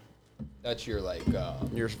mirror light. That's your like.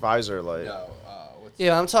 Your visor light. No. What's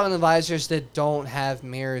Yeah, I'm talking the visors that don't have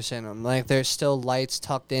mirrors in them. Like there's still lights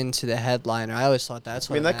tucked into the headliner. I always thought that's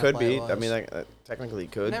I what. mean, a that map could light be. Was. I mean, that technically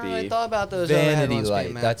could Never be. really thought about those overhead Vanity ones being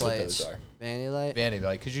light, map that's what lights. those are. Vanity light. vanity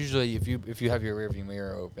light? Because usually, if you have your rearview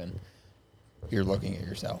mirror open, you're looking at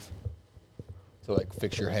yourself. So like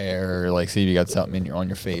fix your hair, or like see if you got something on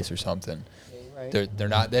your face or something. Right. They're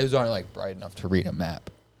not. Those aren't like bright enough to read a map.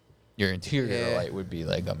 Your interior Yeah. light would be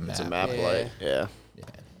like a map. It's a map Yeah. light. Yeah. Yeah.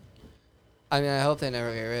 I mean, I hope they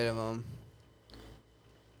never get rid of them.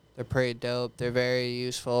 They're pretty dope. They're very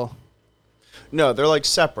useful. No, they're like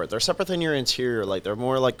separate. They're separate than your interior light. They're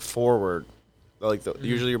more like forward. Like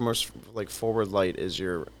usually your most like forward light is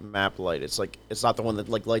your map light. It's like it's not the one that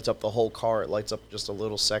like lights up the whole car. It lights up just a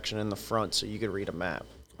little section in the front so you can read a map.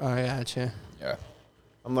 Oh, I gotcha. Yeah.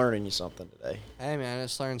 I'm learning you something today. Hey, man, I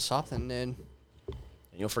just learned something, dude. And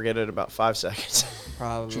you'll forget it in about 5 seconds.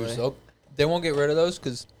 Probably. True. So they won't get rid of those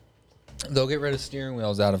because they'll get rid of steering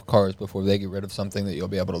wheels out of cars before they get rid of something that you'll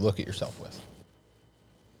be able to look at yourself with.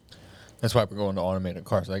 That's why we're going to automated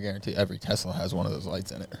cars. I guarantee every Tesla has one of those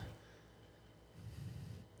lights in it.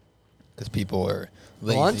 Because people are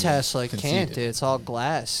lazy. One Tesla and can't, conceited. dude. It's all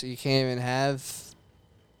glass. You can't even have.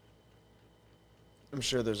 I'm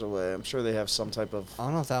sure there's a way. I'm sure they have some type of I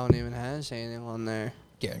don't know if that one even has anything on there.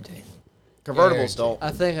 Guarantee. convertibles. Don't.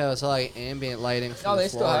 I think it was like ambient lighting. From No, the they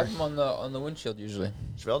still floor. have them on the windshield usually.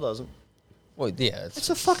 Chevelle doesn't. Well, yeah. It's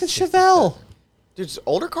a fucking Chevelle. Dude,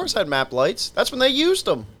 older cars had map lights. That's when they used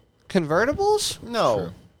them. Convertibles? No,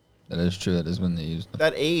 True. That is true. That is when they used them.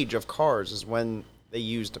 that age of cars is when they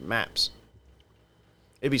used maps.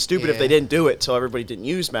 It'd be stupid if Yeah. they didn't do it till everybody didn't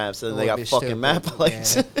use maps, and It then they would got be fucking stupid. map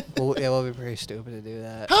lights. Yeah. Well, it would be pretty stupid to do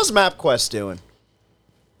that. How's MapQuest doing?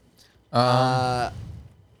 Uh,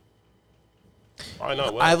 I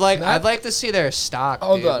know. I'd like Map- to see their stock.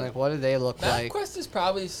 Hold dude. on. Like, what do they look like? MapQuest is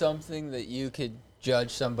probably something that you could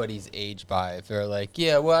judge somebody's age by. If they're like,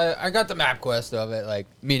 yeah, well, I got the MapQuest of it, like,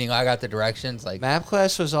 meaning I got the directions. Like,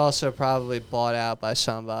 MapQuest was also probably bought out by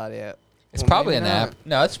somebody. it's Well, probably maybe an not. app.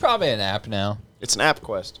 No, it's probably an app now. It's an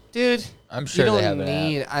AppQuest. Dude. I'm sure you they don't have an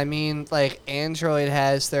need. app. I mean, like Android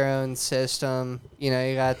has their own system. You know,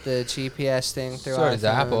 you got the GPS thing through. So does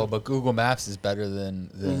iPhone. Apple, but Google Maps is better than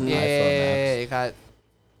Yeah, iPhone Maps. you got.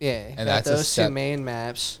 Yeah, you And got that's a those two step- main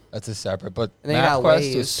maps. That's a separate, but And they got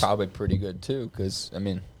MapQuest was Waze. probably pretty good too, because I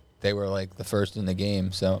mean, they were like the first in the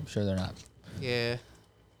game, so I'm sure they're not Yeah.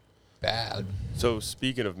 bad. So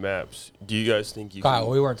speaking of maps, do you guys think you Kyle,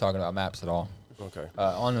 can? we weren't talking about maps at all. Okay.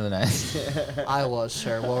 On to the next. I was,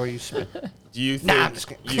 sir. What were you saying? Do you think Nah, I'm just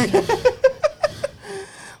you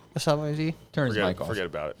What's up, Izzy? Turn his forget, mic off. forget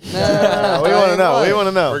about it? No, we want to know. We want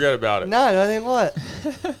to know. Forget about it. No, I think what?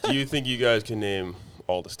 Do you think you guys can name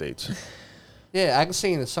all the states? Yeah, I can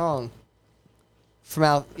sing the song.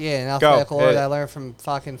 From in Go. alphabetical order Hit it. that I learned from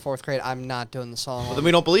fucking 4th grade. I'm not doing the song. Well, then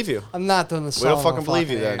we don't believe you. I'm not doing the song. don't fucking on believe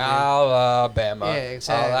you air, then. dude. Alabama, Yeah,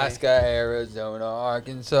 exactly. Alaska, Arizona,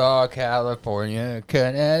 Arkansas, California,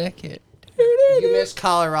 Connecticut, You missed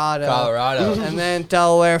Colorado. Colorado. And then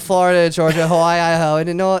Delaware, Florida, Georgia, Hawaii,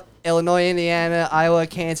 Idaho, Illinois, Indiana, Iowa,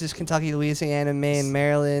 Kansas, Kentucky, Louisiana, Maine,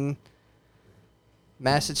 Maryland,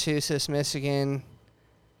 Massachusetts, Michigan,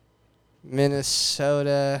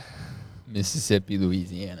 Minnesota. Mississippi,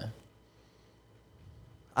 Louisiana.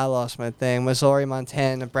 I lost my thing. Missouri,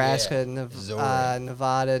 Montana, Nebraska, Yeah, Missouri.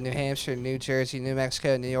 Nevada, New Hampshire, New Jersey, New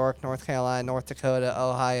Mexico, New York, North Carolina, North Dakota,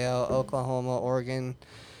 Ohio, Oklahoma, Oregon.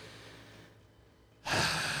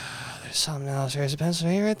 There's something else. Is it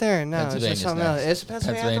Pennsylvania right there? No, it's Pennsylvania's just something else. next. Is it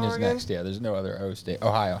Pennsylvania after Pennsylvania's Oregon? next. Yeah, there's no other O state.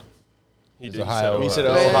 Ohio. He It's did. Ohio. He said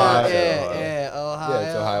Yeah, Ohio. yeah, Ohio. Yeah,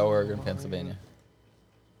 it's Ohio, Oregon, Pennsylvania.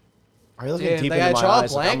 Are you looking Dude, deep they into gotta my draw a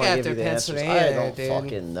eyes? Like, I'm blank gonna give after you the answers. Pennsylvania I there, don't dude.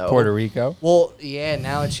 fucking know. Puerto Rico. Well, yeah,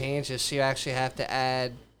 now it changes. So you actually have to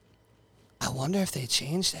add. I wonder if they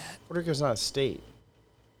changed that. Puerto Rico's not a state.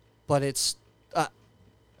 But it's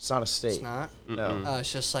It's not a state. it's not. No.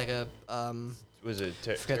 It's just like a Was it?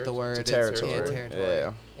 forget the word. It's a territory. Yeah, territory.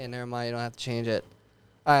 Yeah. Yeah, never mind. You don't have to change it.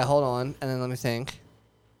 All right, hold on, and then let me think.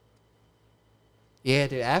 Yeah,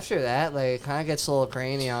 dude. After that, like, it kind of gets a little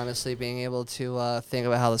grainy, honestly, being able to think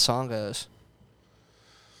about how the song goes.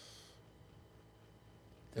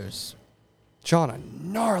 There's. Drawing a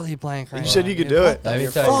gnarly blank right You now. said you could dude. do it. Let me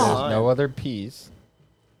You're tell you, fucking there's lying. no other P's.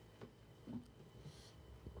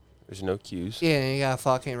 There's no Q's. Yeah, and you got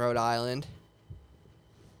fucking Rhode Island.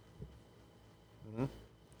 Mhm.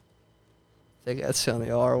 I think that's the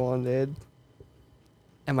only R one, dude.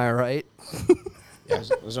 Am I right?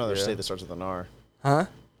 There's no other Yeah. state that starts with an R. Huh?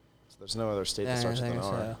 There's no other state Yeah, that I starts with an think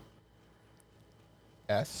R.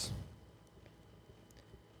 so. S.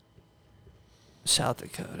 South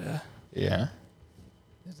Dakota. Yeah.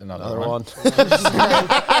 There's Another one.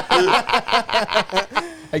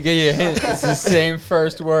 I give you a hint. It's the same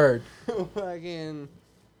first word. Fucking.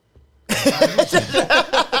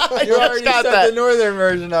 You already got said that. the northern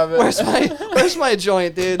version of it. Where's my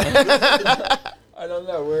joint, dude? I don't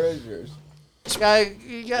know. Where is yours? You got the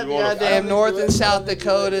You wanna- goddamn North and South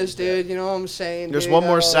Dakotas, dude. You know what I'm saying? There's dude? one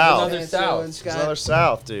more Got all south. the Another south. influence, There's got- another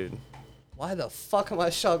south, dude. Why the fuck am I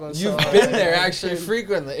struggling so You've hard? been there actually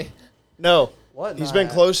frequently. No. What? He's Not been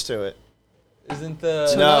at? close to it. Isn't the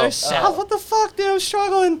To No. another south? What the fuck, dude? I'm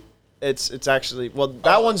struggling. It's actually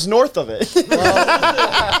that one's north of it.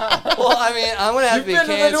 Well, I mean, I'm gonna have You've to be been to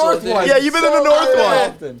the canceled. north dude. one. Yeah, you've been in the north one.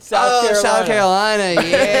 Often. South Carolina. South Carolina.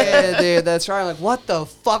 Yeah, dude. That's right. I'm like, what the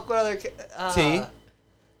fuck? What other? T?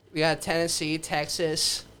 We got Tennessee,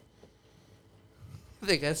 Texas. I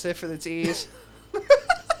think that's it for the T's.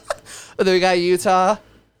 And then we got Utah.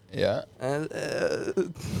 Yeah. Uh,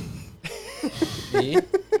 V.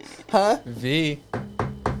 huh? V.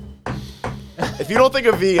 If you don't think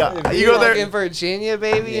of V, you go Like in there. Virginia,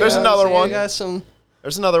 baby. There's you know another what I'm saying? one. We got some.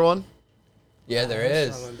 There's another one. Yeah, there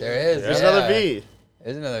is. There is. There's yeah. another V.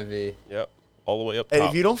 There's another V. Yep. All the way up And top.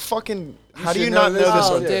 if you don't fucking, how do should you know not this know this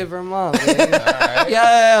Oh, one? dude, Vermont. Baby. All right.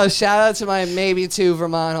 Yeah, shout out to my maybe 2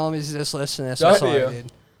 Vermont homies just listening to this. I'm W. sorry,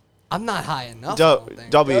 dude. I'm not high enough. I don't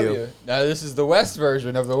think. W. Now this is the West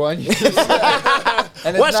version of the one you just said.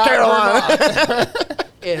 And it's West not Carolina. Vermont.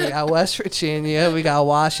 Yeah, we got West Virginia, we got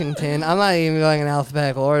Washington. I'm not even going in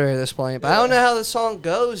alphabetical order at this point, but I don't know how the song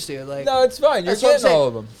goes, dude. Like, No, it's fine. You're That's what I'm getting all saying.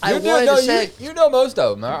 of them. I You do wanted know, to say- you know most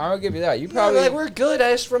of them. I'll give you that. You probably like we're good.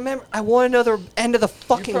 I just remember. I want to know the end of the you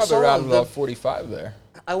fucking probably song. rattled off 45 there.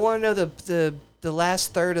 I want to know the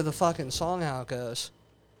last third of the fucking song how it goes.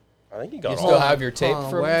 I think you You got still all. have your tape Hold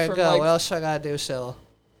on, from where it from go? like What else I gotta do still?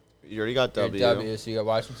 You already got your W. W. So you got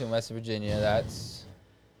Washington, West Virginia. That's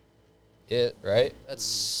it, right?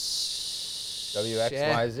 That's W X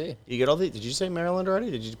yeah. Y Z. You get all the? Did you say Maryland already?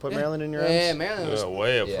 Did you put Maryland in your Yeah, ends? Maryland was.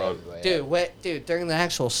 Way up Yeah, front. yeah. Dude, wait, dude, during the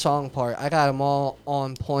actual song part, I got them all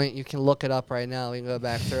on point. You can look it up right now. We can go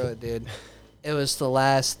back through it, dude. It was the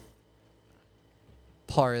last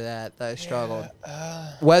part of that I struggled.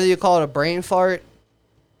 Whether you call it a brain fart,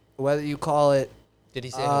 whether you call it, Did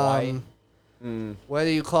he say Hawaii? whether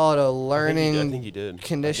you call it a I learning think you did.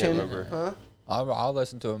 condition, I can't remember. huh? I'll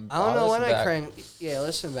listen to him. I don't know when listen I back. crank. Yeah,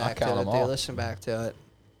 listen back to count it, them dude. all. Listen back to it.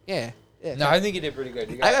 Yeah, yeah. No, I think you did pretty good.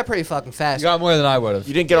 You I got pretty fucking fast. you got more than I would have.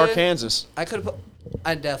 You didn't get Dude. Arkansas. I could have.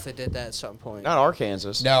 I definitely did that at some point. Not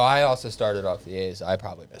Arkansas. No, I also started off the A's. I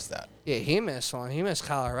probably missed that. Yeah, he missed one. He missed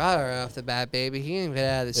Colorado right off the bat, baby. He didn't even get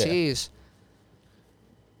out of the Yeah. C's.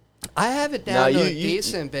 I have it No, down to you- a you-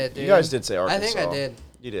 decent bit, dude. You guys did say I Arkansas. think I did.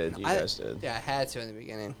 You did. You guys did. Yeah, I had to in the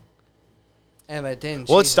beginning. And if I didn't.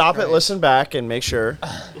 Well, let's Jesus stop it. Christ. Listen back and make sure.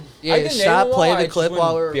 Yeah, I can name stop them all, playing I the just clip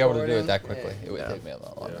while wouldn't we're be able to do recording. it that quickly. Yeah. It would take me a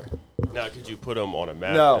lot longer. Now, could you put them on a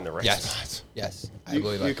map No. and the right Yes. spots? Yes, I You,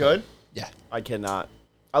 believe I you could? Yeah. I cannot.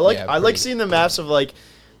 I like Yeah, I like pretty- seeing the maps of like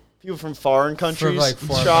people from foreign countries like,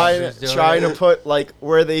 foreign trying countries doing trying it. to put like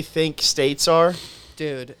where they think states are.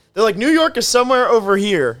 Dude, They're like New York is somewhere over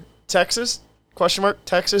here. Texas? Question mark.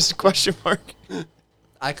 Texas? Question mark.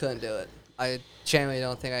 I couldn't do it. I genuinely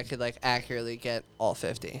don't think I could like accurately get all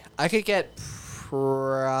 50. I could get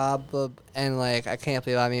probably, and like I can't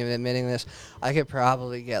believe I'm even admitting this. I could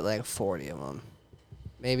probably get like 40 of them,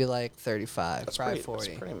 maybe like 35, That's probably pretty, 40.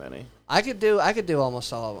 That's pretty many. I could do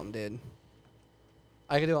almost all of them, dude.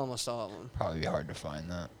 I could do almost all of them. Probably be hard to find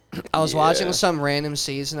that. I was Yeah. watching some random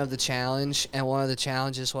season of the challenge, and one of the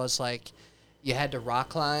challenges was like you had to rock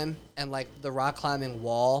climb, and like the rock climbing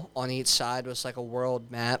wall on each side was like a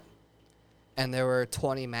world map, and there were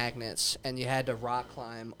 20 magnets, and you had to rock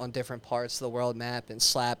climb on different parts of the world map and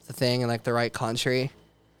slap the thing in like the right country.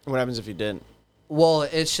 What happens if you didn't? Well,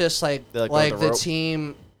 it's just like They, like, go with the the rope?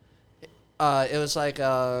 team. It was like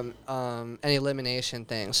an elimination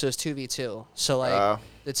thing, so it was 2v2. So like Oh.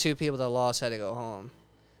 the two people that lost had to go home,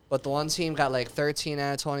 but the one team got like 13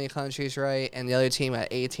 out of 20 countries right, and the other team got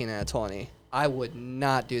 18 out of 20. I would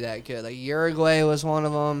not do that good. Like Uruguay was one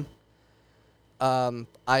of them. I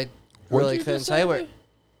What'd really you couldn't just tell you say where. to me?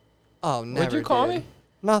 Oh, never. What'd you call dude. me?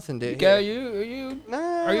 Nothing, dude. Yeah, Here. Nah,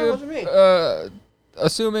 are it you wasn't me.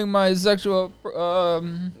 assuming my sexual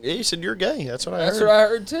Yeah, you said you're gay. That's what I that's heard. what I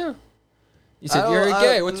heard too. You said you're a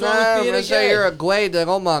gay. What's wrong with being a say gay? you're a gay. Like,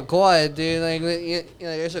 oh my god, dude. Like, you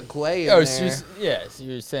know, there's a gay in Oh, there. so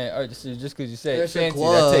you're saying, oh, so just because you say There's it a fancy,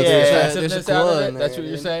 glove. that takes Yeah, the yeah, there's a offensiveness out of glove it? in That's there, what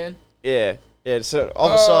you're dude. saying? Yeah. Yeah. So all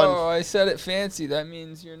of a sudden, Oh, I said it fancy. That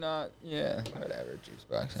means you're not. Yeah, whatever. Juice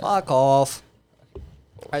box. Fuck off.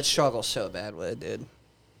 I'd struggle so bad with it, dude.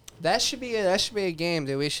 That should be a game,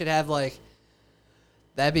 dude. We should have like.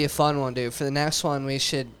 That'd be a fun one, dude. For the next one, we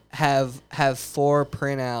should have 4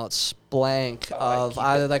 printouts blank of keep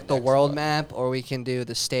either it like the next world one. map or we can do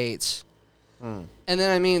the states. And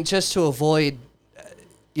then I mean, just to avoid,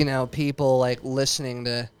 people like listening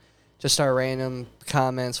to just our random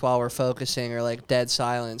comments while we're focusing or like dead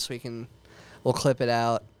silence, we'll clip it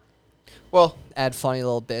out, well, add funny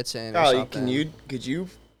little bits in. Or Golly, something.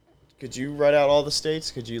 Could you write out all the states?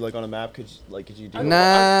 Could you like on a map? Could you do?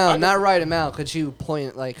 No, not write them out. Could you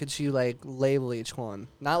could you like label each one?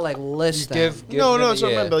 Not like list them. No, that's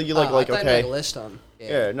what I meant. But you Oh, I thought you okay. meant list them.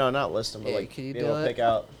 Yeah, no, not list them, but Yeah, like can you be do able to it? pick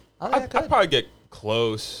out. Oh, yeah, I I'd could. probably get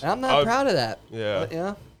close. And I'm not proud of that. Yeah. But,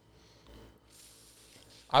 yeah.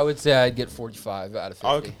 I would say I'd get 45 out of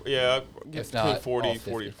 50. Yeah, I'd get If between not, 40, all 50.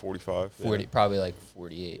 40 to 45. Yeah. 40, probably like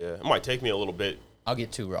 48. Yeah, it might take me a little bit. I'll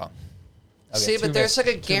get 2 wrong. I'll See, get but two there's miss- like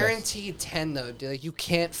a 2 miss. guaranteed 10 though, dude. Like, you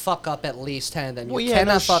can't fuck up at least 10. Then you Well, yeah,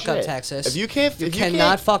 cannot no fuck up shit. Texas. If you can't, you if you cannot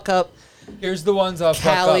can't, fuck up Here's the ones I'll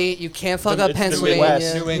Cali. fuck up. You can't fuck The- up it's the Pennsylvania,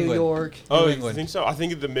 Midwest. New New England. York. Oh, you England. think so? I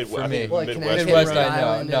think the Midwest. For I think me. the Like, Midwest. Connecticut, Midwest, Rhode I know.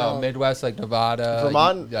 Island, No, no. Midwest like Nevada,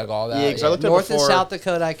 Vermont, like all that. yeah, 'cause I looked at North and before. South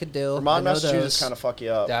Dakota, I could do. Vermont, I know Massachusetts those. kind of fuck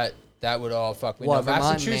you up. That would all fuck me. What, No, Vermont,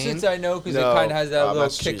 Massachusetts, Maine? I know because No, it kind of has that little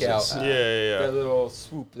kick out. Massachusetts. Yeah. That little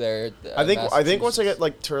swoop there. I think once I Massachusetts. get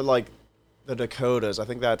like to like the Dakotas, I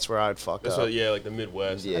think that's where I'd fuck That's up. what, yeah, like the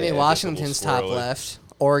Midwest. Yeah. I Yeah, mean, it Washington's top left.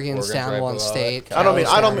 Oregon's Oregon's down right one below it. state. I don't mean- California's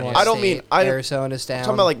I don't down mean- one I don't mean- state, I- Arizona's down. I'm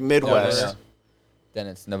talking about like No, Midwest. no. Then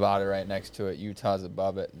it's Nevada right next to it. Utah's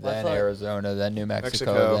above it. I Then thought- Arizona. Then New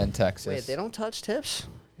Mexico. Mexico. Then Texas. Wait, they don't touch tips?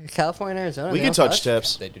 California, Arizona. We they can don't touch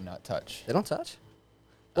tips. They do not touch. They don't touch.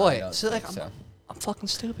 I Boy, don't so like think so. I'm fucking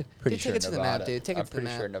stupid. Pretty Dude, sure take it to the Nevada. map, dude. Take I'm it to the pretty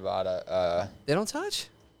map. sure Nevada. They don't touch.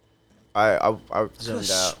 I I zoomed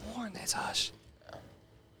could've out. sworn they touch.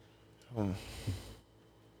 Hmm.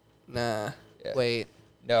 Nah. Yeah. Wait.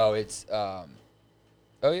 No, it's. Oh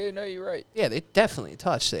yeah, no, you're right. Yeah, they definitely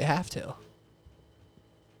touch. They have to. Of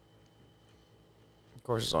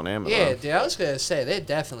course, it's on Amazon. Yeah, dude. I was gonna say they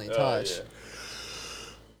definitely touch.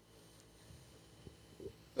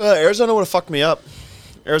 Arizona would have fucked me up.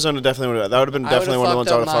 Arizona definitely would have. That would have been I would've definitely one of the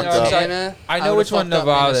ones I would fucked have up fucked up. Montana. I I know would've which one fucked up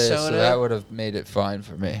Nevada is, so Minnesota. that would have made it fine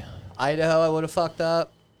for me. Idaho, I would have fucked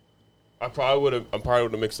up. I probably would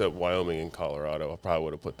have mixed up Wyoming and Colorado. I probably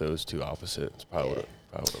would have put those two opposites. Probably would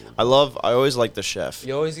I always like the chef.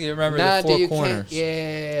 You always remember Nah, the four dude, you corners. can't.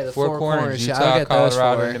 Yeah, the Four four corners, corners. Utah, I'll get those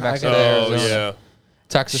Colorado, four. New I Mexico. get Oh those. yeah.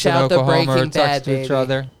 Texas Shout and the Oklahoma Breaking are text Bad, to each baby.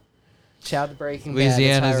 other. Shout to Breaking Louisiana's Bad.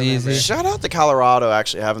 that's how I remember easy. it. Shout out to Colorado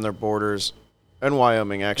actually having their borders and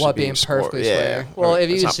Wyoming actually What, being perfectly square? Well, if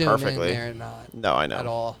it's you not zoom perfectly. in there, not No, I know. at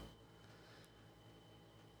all.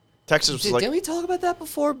 Texas was like Didn't we talk about that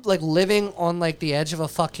before? Like living on like the edge of a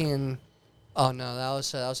fucking. Oh no, that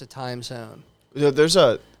was a time zone. there's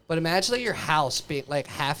a But imagine like your house being like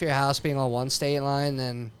half your house being on one state line,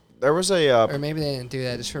 then there was a or maybe they didn't do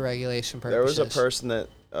that just for regulation purposes. there was a person that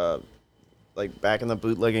like back in the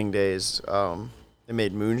bootlegging days they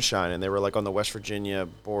made moonshine and they were like on the West Virginia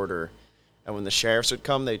border, and when the sheriffs would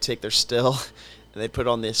come they'd take their still and they'd put it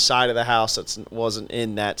on the side of the house that wasn't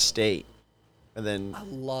in that state, and then I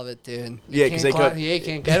love it, dude. Yeah, 'cause they could- Yeah, you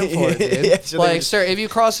can't get them for it, dude. Yeah, so they like, just- sir, if you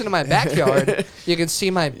cross into my backyard, you can see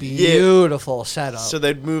my beautiful setup. so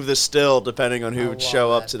they'd move the still depending on I who would love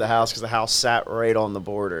show up that, to the house because the house sat right on the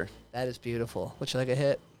border. That is beautiful. Would you like a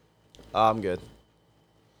hit? I'm good.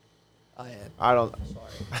 I am. I don't.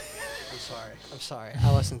 I'm sorry.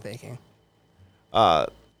 I wasn't thinking.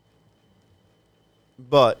 But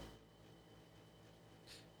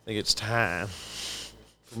I think it's time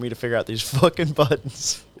for me to figure out these fucking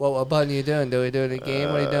buttons. What button are you doing? Do we do it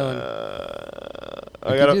again? What are you doing?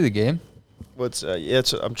 I You gotta. do the game. What's yeah?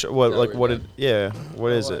 It's I'm sure. What No, like we're what? done. Yeah.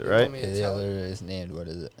 What is What, it? you Right? want me to The tell other you? is named. What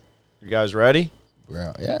is it? You guys ready?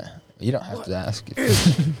 Bro, yeah. You don't have to ask.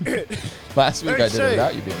 Last week I did it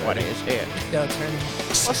without you being ready. it? Yo, turn.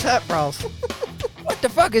 What's that, bro? What the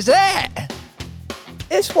fuck is that?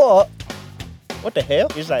 It's what? What the hell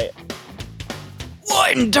is that?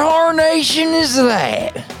 What in tarnation is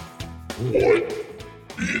that?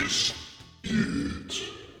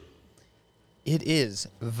 It is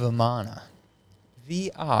Vimana.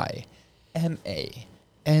 Vimana.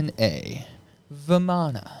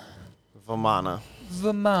 Vimana. Vamana.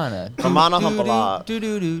 Vimana. Vimana Humpala.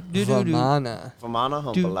 Vamana. Vamana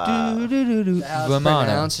Humpala. How it's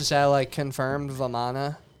pronounced? Is that like confirmed?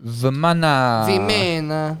 Vamana. Vimana.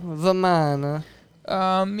 Vimana. Vamana.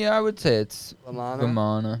 Yeah, I would say it's Vimana.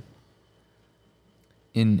 Vimana.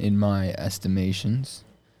 In my estimations.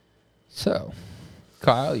 So,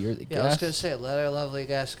 Kyle, you're the Yeah, I was guest. gonna say, let our lovely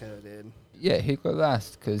guest go, dude. Yeah, he go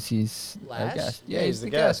last because he's Last? a guest. Yeah, he's the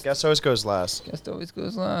guest. Guest always goes last. Guest always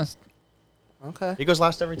goes last. Okay. He goes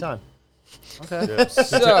last every time. Okay. Yeah.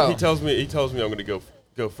 So- he tells me I'm gonna go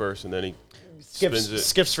first, and then he spins it.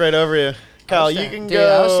 Skips right over you. Kyle, you can Dude,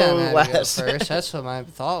 I was telling go that to go last. first. That's what my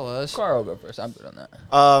thought was. Carl will go first. I'm good on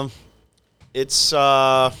that. It's you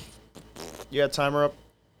got timer up?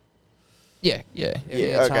 Yeah. Yeah,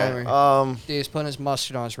 Yeah. timer. Okay. Dude, he's putting his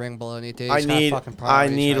mustard on his ring bologna, dude. I He's got need. fucking I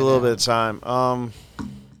priorities need right a little now. bit of time.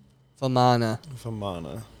 Vamana.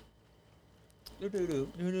 Vamana.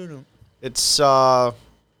 No. It's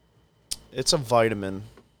a vitamin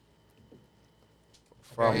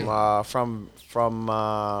Okay.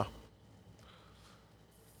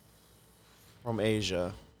 from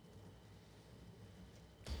Asia.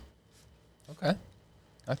 Okay.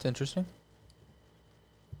 That's interesting.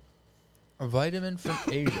 A vitamin from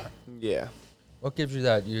Asia. Yeah. What gives you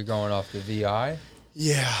that? You're going off the VI?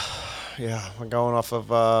 Yeah. I'm going off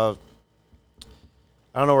of. I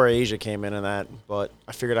don't know where Asia came in that, but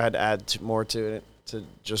I figured I had to add more to it to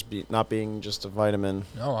just be not being just a vitamin.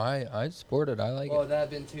 No, I support it. I like Well, it. would that have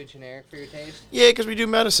been too generic for your taste? Yeah, because we do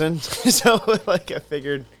medicine, so like I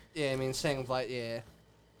figured. Yeah, I mean, saying yeah.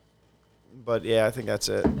 But yeah, I think that's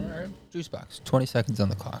it. All right. Juice box. 20 seconds on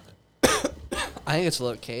the clock. I think it's a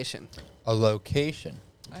location. A location.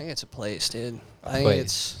 I think it's a place, dude. A I think place.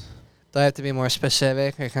 it's. Do I have to be more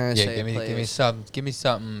specific or kind of Yeah, say give a me place? give me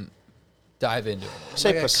something. Dive into it.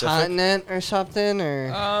 Say like Pacific. a continent or something, or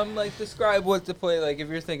Like describe what the place. Like if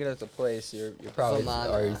you're thinking of the place, you're probably Vamana.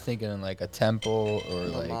 are you thinking in like a temple or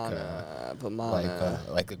Vamana.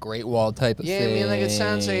 like a Great Wall type of Yeah, thing? I mean, like it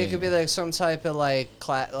sounds like it could be like some type of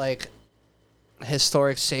like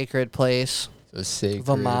historic sacred place. so sacred,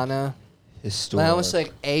 Vamana. historic. I almost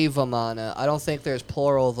like a Vamana. I don't think there's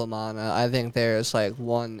plural Vamana. I think there's like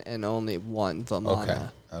one and only one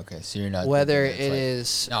Vamana. Okay, so you're not Whether thinking it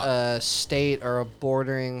it's is No. a state or a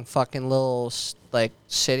bordering fucking little like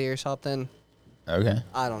city or something. like, okay,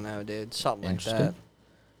 I don't know, dude. Something like Interesting. that.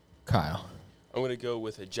 Kyle, I'm gonna go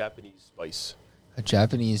with a Japanese spice. a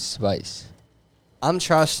Japanese spice. I'm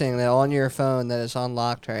trusting that on your phone that is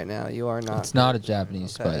unlocked right now. You are not. It's not a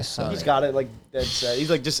Japanese Okay, spice. So He's got it like dead set.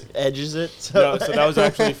 He's like just edges it. So No, so that was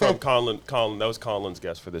actually from Colin. That was Colin's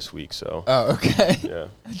guess for this week. So Oh, okay. yeah,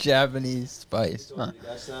 A Japanese spice. Huh.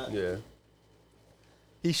 yeah.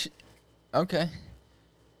 He should. Okay.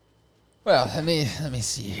 Well, let me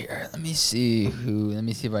see here. Let me see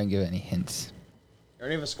if I can give any hints. Are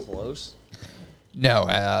any of us close? No,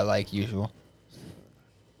 like usual.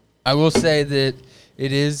 I will say that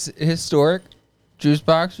it is historic. Juice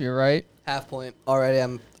box, you're right. Half point. Already,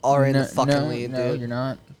 I'm already in the fucking lead, no, dude. you're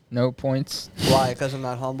not. No points. Why? Because I'm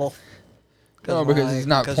not humble. No, because it's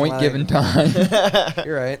not 'cause point my- given time.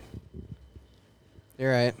 You're right.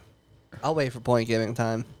 You're right. I'll wait for point giving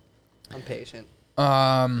time. I'm patient.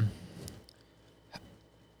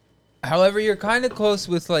 However, you're kind of close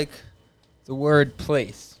with like the word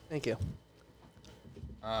place. Thank you.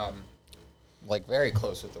 Like very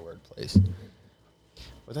close with the word place.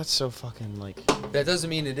 But that's so fucking like. That doesn't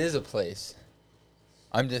mean it is a place.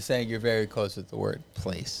 I'm just saying you're very close with the word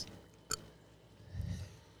place.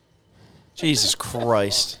 Jesus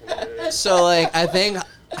Christ. So like, I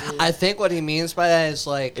think what he means by that is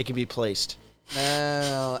like, It can be placed.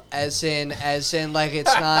 no, as in like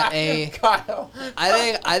it's not a. Kyle.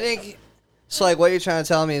 I think. So like, what you're trying to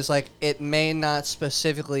tell me is like it may not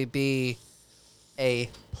specifically be a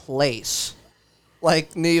place.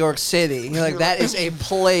 Like New York City, you're like that is a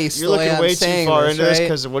place. You're the way looking I'm way too saying far into this right?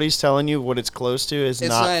 because what he's telling you, what it's close to, is It's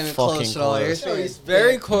not, not even fucking close at all. You're close. saying- He's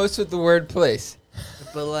very close with the word place.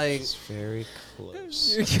 But like, It's very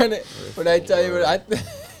close. You're gonna. When I tell you what I.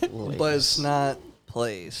 but it's not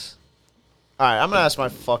place. All right, I'm gonna ask my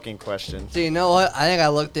fucking question. So you know what? I think I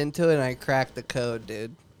looked into it and I cracked the code,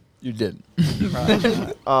 dude. You didn't. Probably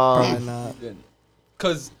not. Probably not.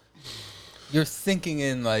 Because you're thinking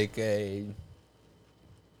in like a.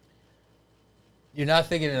 You're not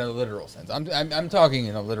thinking in a literal sense. I'm talking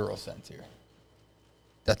in a literal sense here.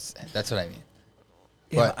 That's what I mean.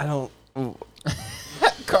 Yeah, But- I don't.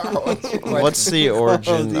 Carl, what's your What's the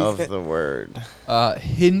origin Oh, of the word?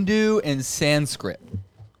 Hindu and Sanskrit.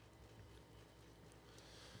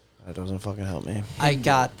 That doesn't fucking help me. I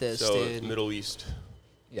got this, So dude. Middle East.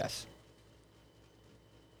 Yes.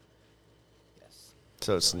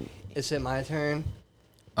 So it's Is it my turn?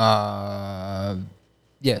 Yeah.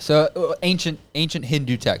 So ancient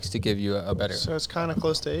Hindu text to give you a better so it's kind of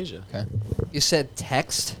close to Asia. okay. You said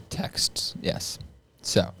text. Texts. Yes.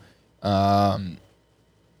 So,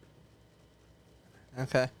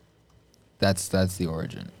 Okay. that's the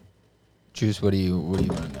origin. Juice. What do you want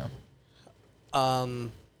to know?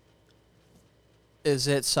 Is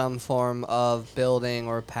it some form of building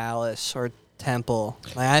or palace or temple?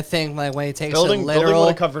 Like I think, like when he takes Building it would literal.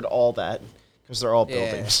 have covered all that because they're all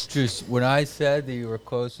Yeah. buildings. Juice. When I said that you were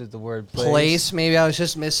close with the word place, maybe I was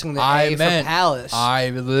just missing the I A meant for palace. I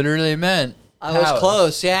literally meant. I was palace.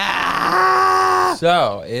 close. Yeah.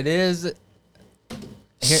 So it is.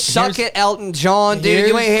 Suck it, Elton John, dude.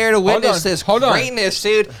 You ain't here to witness this greatness,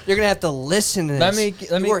 dude. You're gonna have to listen to this. Let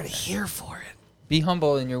me- You weren't here for it. Be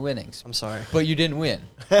humble in your winnings. I'm sorry. But you didn't win.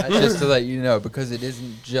 Just to let you know, because it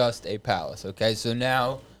isn't just a palace. Okay, so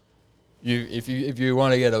now, if you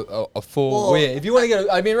want to get a full win, if you want to get,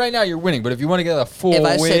 I mean, right now you're winning, but if you want to get a full If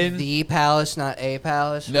I win, said the palace, not a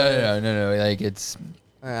palace. no, like it's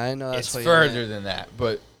I know that's it's what further you meant. than that.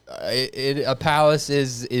 But a palace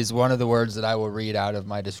is one of the words that I will read out of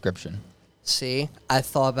my description. See, I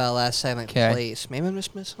thought about last segment. 'Kay. Place. Maybe I'm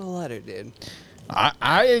just missing a letter, dude.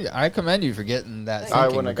 I commend you for getting that I thinking,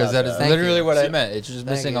 wouldn't have because got that is that. literally Thank what you. I meant. It's just Thank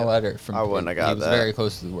missing a you. letter from. I wouldn't have got He was that. very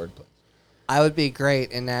close to the wordplay. I would be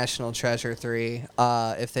great in National Treasure 3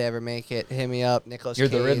 if they ever make it. Hit me up, Nicholas You're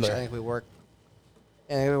Cage. the Riddler. I think we work.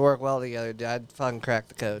 Yeah, we work well together, dude. I'd fucking crack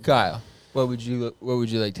the code. Kyle, what would you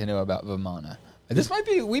like to know about Vimana?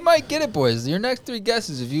 We might get it, boys. Your next 3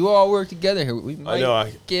 guesses, if you all work together here, we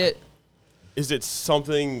might get. Is it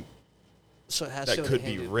something So it has that to could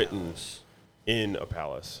be Hindu written palace. in a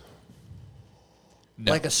palace?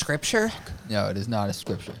 No. Like a scripture? No, it is not a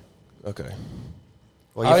scripture. Okay.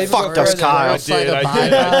 Well, I'll you even go fucked us, further. Kyle. It's like a I Bible.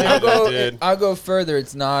 did. I I'll did. I'll go further.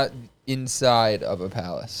 It's not inside of a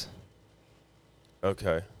palace.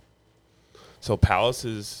 Okay. So palace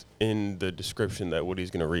is in the description that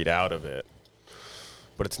Woody's going to read out of it,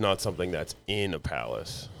 but it's not something that's in a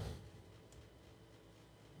palace.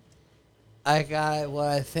 I got what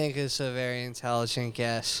I think is a very intelligent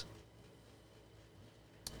guess.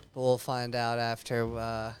 But we'll find out after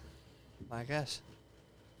my guess.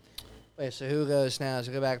 Wait, so who goes now? Does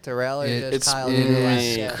it go back to Rel or does it's Kyle me. do the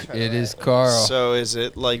last guess right It away? is Carl. So is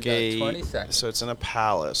it like You got 20 seconds. So it's in a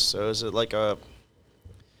palace. So is it like a?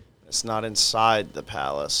 It's not inside the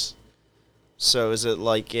palace. So is it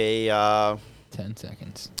like a? 10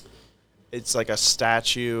 seconds. It's like a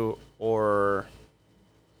statue or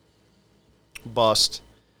bust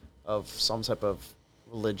of some type of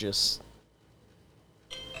religious.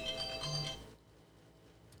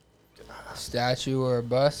 Statue or a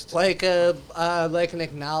bust? Like an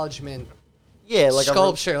acknowledgement Yeah, like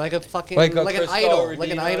sculpture, like a fucking Like a like an Cristo idol, like an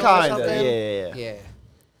Redeemer? idol or Kinda, something. yeah.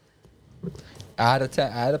 Yeah.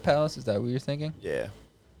 At a palace? Is that what you're thinking? Yeah.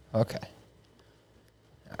 Okay.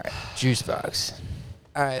 All right. Juice box.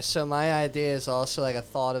 All right, so my idea is also like a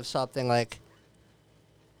thought of something like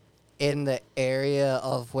in the area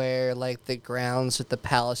of where like the grounds that the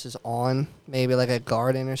palace is on, maybe like a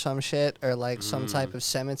garden or some shit, or like some type of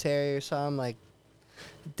cemetery or something like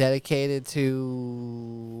dedicated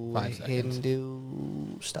to 5 seconds.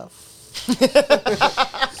 Hindu stuff. So you're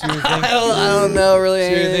thinking, I don't know really. so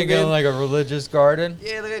you're anything, thinking dude. like a religious garden?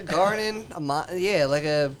 Yeah, like a garden. Yeah, like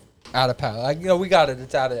a. Out of palace. Like, we got it.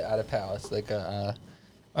 It's out of palace. Like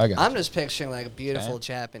I got I'm you. just picturing like a beautiful Okay.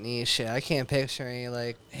 Japanese shit. I can't picture any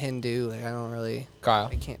like Hindu. Like I don't really. Kyle.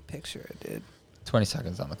 I can't picture it, dude. 20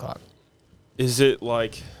 seconds on the clock. Is it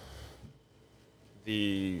like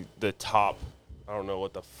the top? I don't know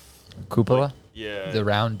what the. Cupola? Yeah. The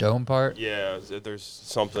round dome part? Yeah. There's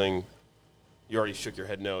something. You already shook your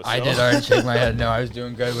head no. I so- did already shake my head. No, I was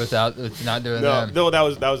doing good with not doing No, them. no, that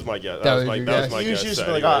was my guess. That That was was my your that was guess? my You guess. just so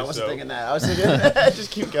be like, anyway, oh, I wasn't so- thinking that. I was thinking,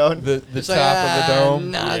 just keep going. The It's top like, of the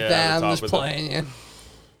dome. Not Yeah, that. the I'm top just of the- playing you.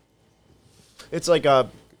 It's like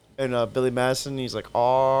in Billy Madison, he's like,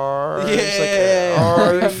 "Are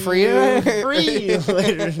Yeah. are Free you tonight?" free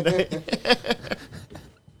later tonight?"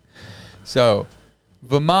 So,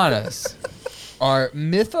 Vimanas are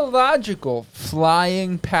mythological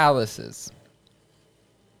flying palaces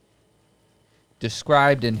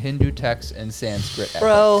described in Hindu texts and Sanskrit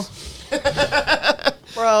Bro.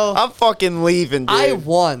 epics. Bro. I'm fucking leaving, dude. I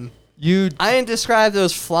won. You I didn't describe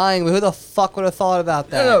those flying, but who the fuck would have thought about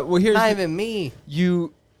that? No, well, here's Not the- even me.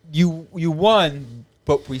 you won,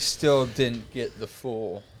 but we still didn't get the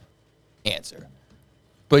full answer.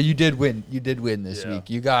 But you did win. You did win this Yeah. week.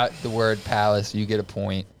 You got the word palace. You get a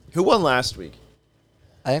point. Who won last week?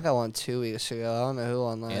 I think I won 2 weeks ago. I don't know who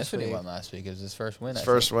won last Anthony week. won last week. It was his first win. His I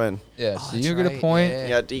first think. win. Yeah, Oh, so that's you get a right, point. yeah. He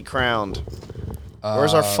got decrowned.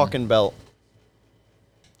 Where's our fucking belt?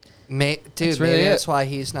 Dude, That's really maybe it. that's why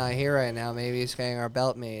he's not here right now. Maybe he's getting our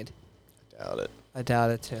belt made. Doubt it. I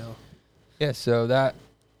doubt it too. Yeah, so that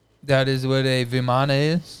is what a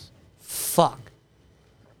Vimana is. Fuck.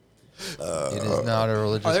 It is not a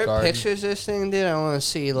religious Are there garden. pictures of this thing, dude? I want to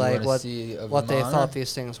see like wanna what see a what they Vimana? thought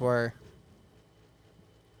these things were.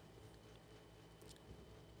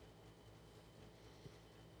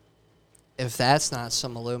 If that's not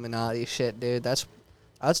some Illuminati shit, dude, that's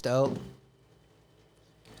dope.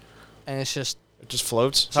 And it's just It just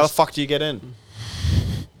floats. How the fuck do you get in?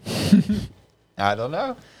 I don't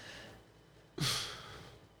know.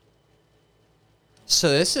 So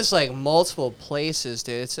this is like multiple places,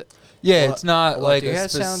 dude. It's Yeah, what- it's not what, like do you a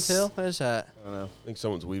have sound too? What is that? I don't know. I think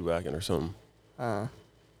someone's weed whacking or something.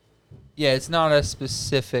 Yeah, it's not a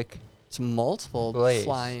specific. It's multiple Place.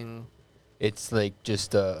 flying. It's like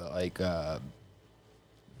just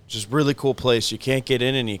Just really cool place. You can't get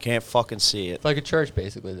in and you can't fucking see it. it's like a church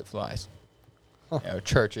basically that flies. You know, a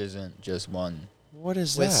church isn't just one. What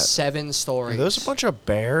is With that? 7 Are stories. those a bunch of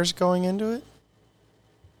bears going into it?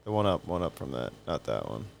 The one up from that. Not that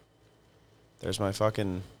one. There's my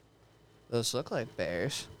fucking... Those look like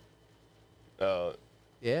bears. Uh,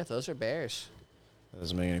 Yeah, those are bears. That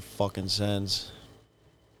doesn't make any fucking sense.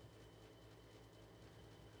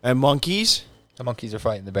 And monkeys? The monkeys are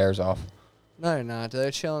fighting the bears off. No, they're not.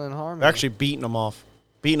 They're chilling in harmony. They're actually beating them off.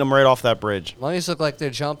 Beating them right off that bridge. Monkeys look like they're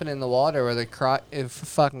jumping in the water where the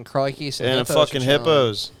fucking crikeys and And hippos fucking are chilling.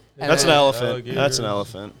 hippos. And That's an then- elephant. That's an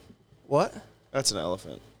Alligators. elephant. What? That's an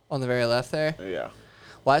elephant. On the very left there? Yeah.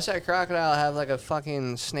 Why does that crocodile have like a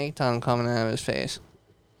fucking snake tongue coming out of his face?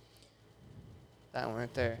 That one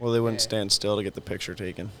right there. Well, they wouldn't Yeah. stand still to get the picture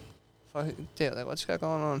taken. Fuck, dude, like, what's got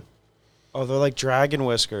going on? Oh, they're like dragon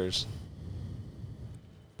whiskers.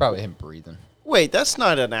 Probably him breathing. Wait, that's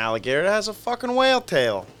not an alligator. It has a fucking whale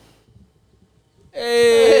tail.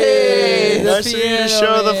 Hey, Nice of you to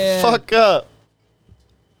show the fuck up.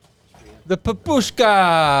 The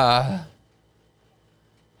papushka.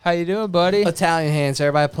 How you doing, buddy? Italian hands.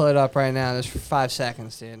 Everybody pull it up right now. Just for 5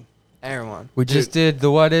 seconds, dude. Everyone. We just did the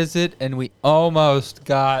what is it, and we almost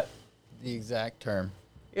got the exact term.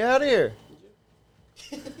 Get out of here.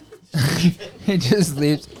 He just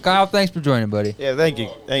leaves. Kyle, thanks for joining, buddy. Yeah, thank you.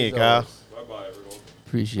 Thank you, Kyle. bye-bye, everyone.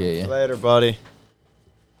 Appreciate you. Later, buddy.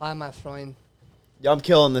 Bye, my friend. Yeah, I'm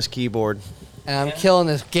killing this keyboard. And I'm killing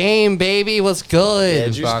this game, baby. What's good? Yeah,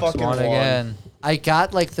 Juice Fox fucking won won. again. I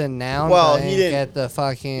got like the noun, Well, but I he didn't didn't- get the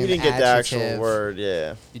fucking You didn't get the actual adjective. word,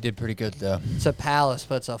 yeah. You did pretty good though. It's a palace,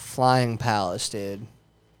 but it's a flying palace, dude.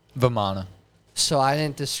 Vamana. So I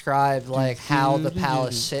didn't describe like how the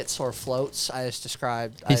palace sits or floats. I just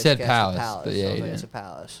described. He I just said guessed palace, the palace. but yeah, so I he was like, it's a didn't.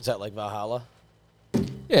 palace. Is that like Valhalla?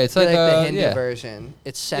 Yeah, it's Like, like, the Hindu yeah. version.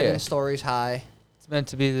 It's 7 Yeah. stories high. It's meant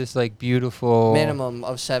to be this like beautiful Minimum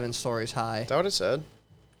of 7 stories high. Is that what it said?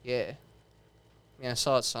 Yeah. Yeah, I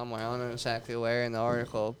saw it somewhere. I don't know exactly where in the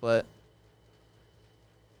article, but.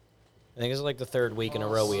 I think it's like the third week in a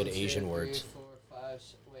row we had Asian words.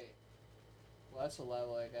 Wait. Well, that's a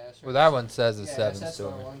level, I guess. Well, that one says a Yeah, seven that's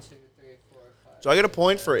story. 1, 2, 3, 4, 5. So I get a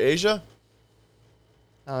point for Asia?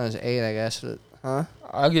 Oh, it's 8, I guess. But, huh?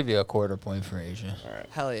 I'll give you a quarter point for Asia.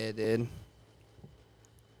 Hell yeah, dude.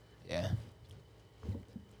 Yeah.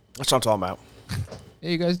 That's what I'm talking about. Yeah,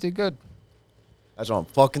 you guys did good. That's what I'm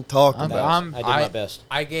fucking talking I'm- about. I did my best.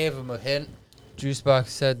 I gave him a hint. Juicebox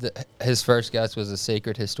said that his first guess was a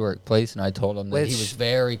sacred historic place, and I told him that he Which- was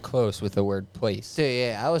very close with the word place. Dude,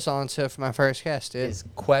 yeah, I was on to it for my first guess, dude. His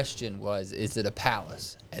question was, is it a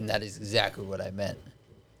palace? And that is exactly what I meant.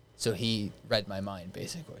 So he read my mind,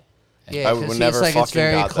 basically. Yeah, I because would he's never like, it's fucking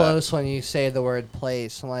very got that. close when you say the word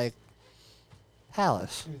place. I'm like,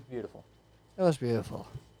 palace. It was beautiful. It was beautiful.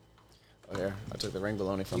 Oh, here. I took the ring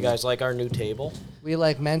baloney from You guys like our new table? We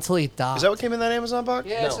like mentally docked. Is that what came in that Amazon box?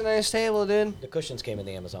 Yeah, it's a No. nice table, dude. The cushions came in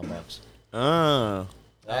the Amazon box. Oh.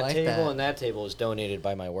 That like table that. and that table was donated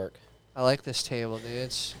by my work. I like this table, dude.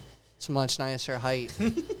 It's much nicer height.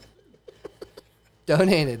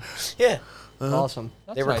 Donated. Yeah. Awesome.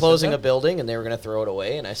 They were closing a building and they were going to throw it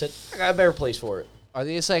away, and I said, I got a better place for it. Are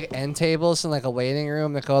these like end tables in like a waiting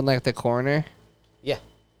room that go in like the corner? Yeah.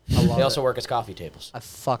 I love They also it. work as coffee tables. I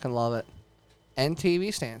fucking love it. And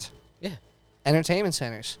TV stands. Yeah. Entertainment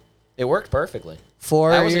centers. It worked perfectly.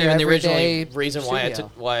 For That wasn't your even the original everyday reason why I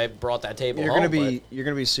studio. why I brought that table You're home.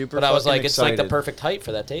 gonna be super. but I was fucking like, it's like the excited. perfect height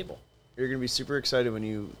for that table. You're gonna be super excited when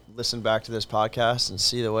you listen back to this podcast and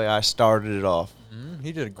see the way I started it off.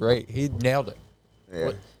 He did great. He nailed it. Yeah.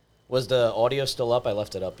 What- Was the audio still up? I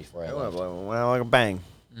left it up before I It left. went like a bang.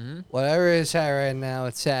 Whatever it's at right now,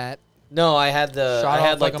 it's at. No, I had Shot I off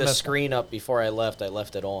had like like a the missile. screen up before I left. I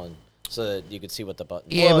left it on so that you could see what the button.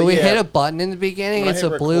 Yeah, Well, but we yeah. hit a button in the beginning. When I It's a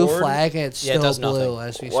hit blue record- flag, and it's Yeah, it still does blue nothing.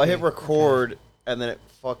 as we Well, I speak. hit record and then it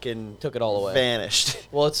fucking Took it all away. vanished.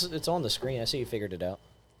 Well, it's on the screen. I see you figured it out.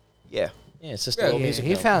 Yeah. Yeah, it's just Yeah, a little Yeah, music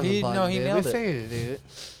he note. found the He- button, no, he dude. nailed We it. figured it, dude.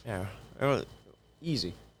 Yeah. It was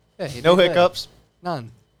easy. Yeah, he No did good. hiccups.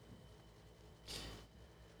 None.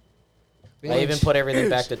 I even put everything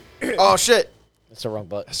back to. Oh shit. That's the wrong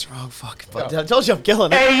button. That's the wrong fucking button. I told you I'm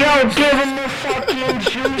killing it. Yeah,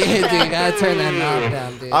 dude, you gotta turn that knob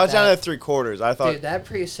down, dude. I was down That- at 3/4. I thought Dude, that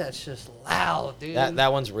preset's just loud, dude.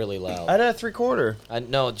 That one's really loud. I had it at 3/4.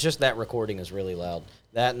 No, just that recording is really loud.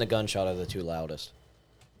 That and the gunshot are the two loudest.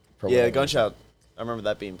 For Yeah, whatever gunshot. I remember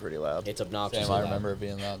that being pretty loud. reason. It's obnoxious. Same, I remember it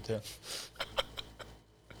being loud too.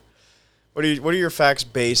 What are your facts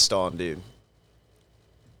based on, dude?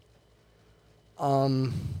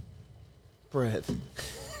 Bread.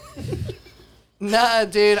 Nah,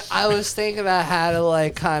 dude, I was thinking about how to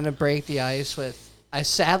like kind of break the ice with. I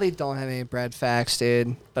sadly don't have any bread facts,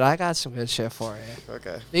 dude, but I got some good shit for you.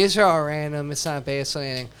 Okay. These are all random. It's not based on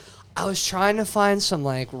anything. I was trying to find some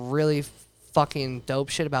like really fucking dope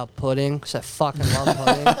shit about pudding because I fucking love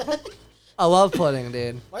pudding. I love pudding,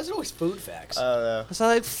 dude. Why is it always food facts? Cause I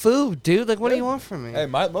like food, dude. Like, what do you want from me? Hey,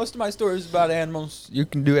 most of my stories about animals. You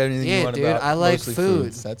can do anything Yeah, you want dude, about. I like mostly food.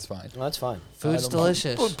 foods. That's fine. Well, that's fine. Food's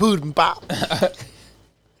delicious. Boot and bop.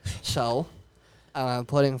 So,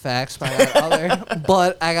 pudding facts, but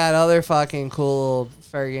I got other fucking cool,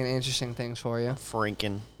 friggin' interesting things for you.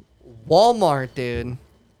 Franken. Walmart, dude,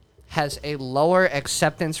 has a lower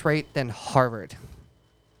acceptance rate than Harvard.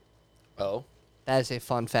 Oh. That is a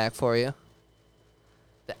fun fact for you.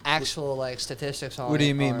 The actual like statistics on What do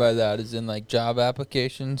you it mean are- by that? Is in like job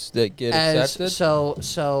applications that get as accepted?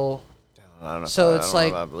 so I don't know. So I it's don't know like-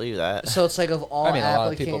 if I believe that. so it's like of all I mean, a lot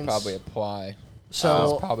of applicants. people probably apply.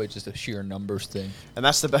 So it's probably just a sheer numbers thing. And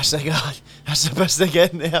that's the best they got. That's the best they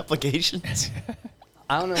get in the applications.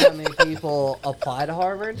 I don't know how many people apply to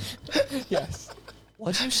Harvard. Yes.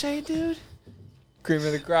 What'd you say, dude? Cream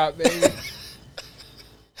of the crop, baby.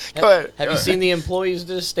 Go ahead. Have you seen the employees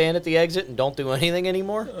just stand at the exit and don't do anything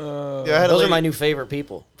anymore? Yeah, I had a Those lady- are my new favorite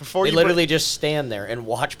people. Before They you literally just stand there and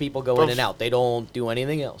watch people go in Bef- and out. They don't do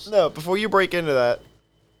anything else. No, before you break into that,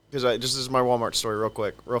 because this is my Walmart story, real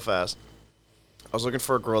quick, real fast. I was looking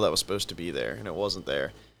for a girl that was supposed to be there, and it wasn't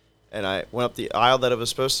there. And I went up the aisle that it was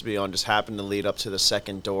supposed to be on, just happened to lead up to the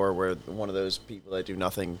second door where one of those people that do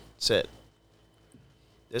nothing sit.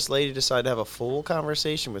 This lady decided to have a full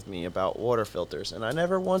conversation with me about water filters, and I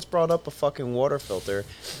never once brought up a fucking water filter.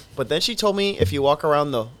 But then she told me if you walk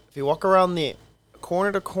around the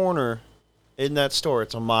corner to corner in that store,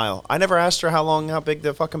 it's a mile. I never asked her how big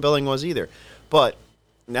the fucking building was either. But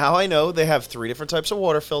now I know they have 3 different types of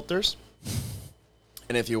water filters.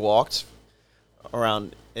 And if you walked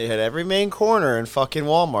around, it had every main corner in fucking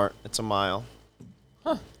Walmart. It's a mile.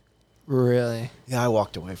 Really? Yeah, I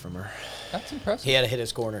walked away from her. That's impressive. He had to hit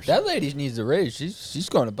his corners. That lady needs a raise. She's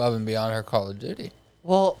going above and beyond her Call of Duty.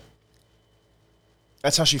 Well,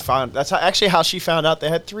 That's how she found out they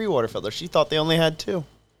had 3 water filters. She thought they only had 2.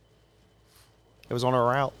 It was on her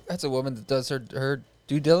route. That's a woman that does her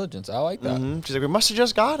due diligence. I like that. She's like, we must have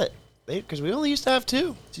just got it. Because we only used to have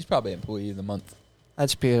 2. She's probably employee of the month.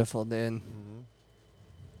 that's beautiful, dude.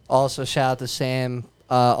 Also, shout out to Sam.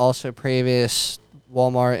 Also, previous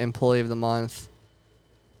Walmart Employee of the Month.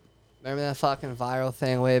 Remember that fucking viral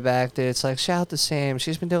thing way back, dude? It's like, shout out to Sam.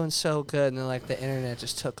 She's been doing so good. And then, like, the internet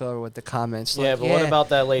just took over with the comments. Yeah, like, but what about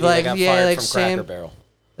that lady that got fired from Cracker Barrel?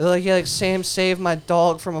 They're like, yeah, like, Sam saved my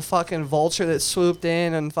dog from a fucking vulture that swooped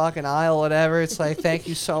in and fucking aisle, whatever. It's like, thank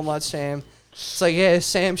you so much, Sam. It's like, yeah,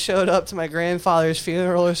 Sam showed up to my grandfather's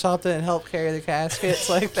funeral or something and helped carry the casket. It's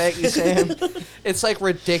like, thank you, Sam. It's like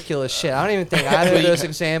ridiculous shit. I don't even think either of those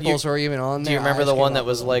examples were even on there. Do you remember I the just one came that up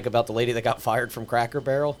was with like about the lady that got fired from Cracker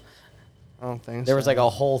Barrel? I don't think There was so. like a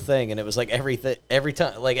whole thing, and it was like every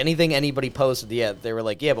time, like anything anybody posted, yeah, they were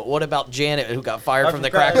like, yeah, but what about Janet who got fired from the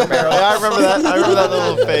Cracker Barrel? Yeah, I remember that. I remember that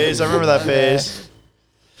little phase. I remember that phase.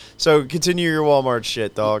 So continue your Walmart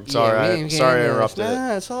shit, dog. Sorry, Yeah, we didn't get sorry I into this. interrupted it.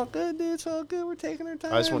 Nah, it's all good, dude. It's all good. We're taking our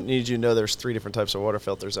time. I just need you to know there's 3 different types of water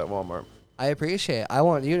filters at Walmart. I appreciate it. I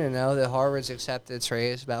want you to know that Harvard's acceptance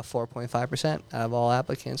rate is about 4.5%. Out of all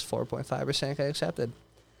applicants, 4.5% get accepted.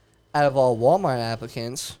 Out of all Walmart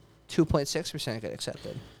applicants, 2.6% get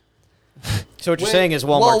accepted. So what you're saying is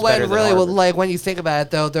Walmart's better than Harvard. like when you think about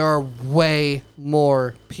it, though, there are way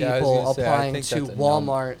more Yeah, I was people gonna say, I applying think to that's a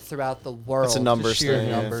Walmart throughout the world. It's a numbers sheer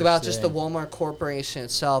thing. numbers. Throughout just the thing. Walmart corporation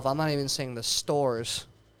itself. I'm not even saying the stores.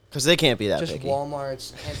 Because they can't be that Just picky.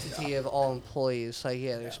 Walmart's entity of all employees. Like,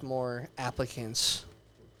 yeah, there's more applicants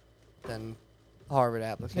than Harvard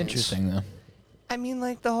applicants. Interesting though. I mean,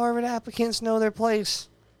 like, the Harvard applicants know their place.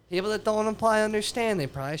 People that don't apply understand. They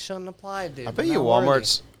probably shouldn't apply, dude. I They're bet you not worthy.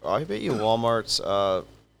 Walmart's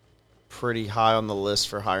pretty high on the list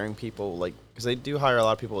for hiring people, like, because they do hire a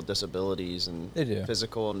lot of people with disabilities and They do.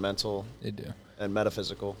 physical and mental They do. and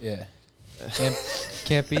metaphysical. Yeah.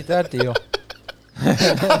 Can't beat that deal.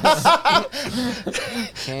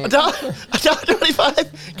 Can't-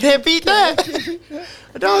 $1.25 can't beat that.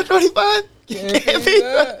 $1.25 can't beat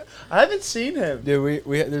that. I haven't seen him. Dude,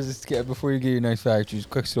 we there's this kid, before you get your next fact, just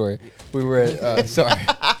quick story. We were at sorry.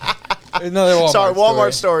 Another Walmart Sorry, Walmart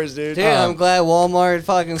story. stories, dude. Dude, I'm glad Walmart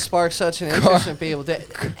fucking sparked such an interest in people. Dude,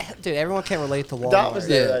 everyone can relate to Walmart. That was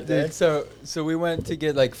there Yeah, that day. dude. So we went to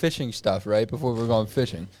get like fishing stuff right before we were going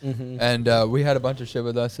fishing, Mm-hmm. and we had a bunch of shit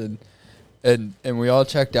with us, and we all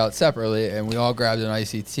checked out separately, and we all grabbed an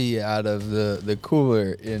ICT out of the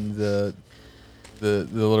cooler in the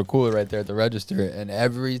little cooler right there at the register, and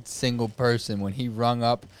every single person when he rung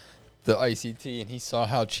up the ICT and he saw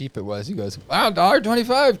how cheap it was, he goes, "Wow,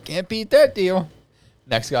 $1.25, can't beat that deal."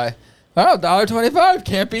 Next guy, "Wow, $1.25,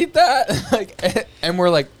 can't beat that." Like, and we're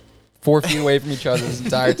like 4 feet away from each other this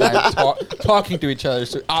entire time, talking to each other.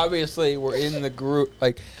 So obviously we're in the group.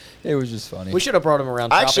 Like, it was just funny. We should have brought him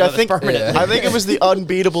around. Actually, I shopping with us think permanently. I think it was the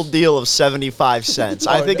unbeatable deal of 75 cents.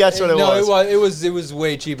 I think that's what it was. No, it was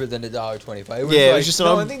way cheaper than $1.25. Yeah, it was just an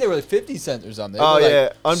I think they were like 50 cents or something. They Oh were, like, yeah,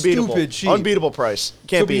 unbeatable, Stupid cheap. unbeatable price.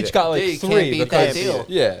 Can't So we beat each it. got like Dude, you 3 can't beat that because deal.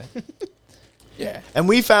 yeah, yeah. And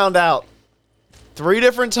we found out 3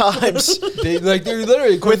 different times. They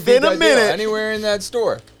literally couldn't Within beat a that deal minute. anywhere in that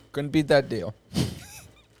store. Couldn't beat that deal.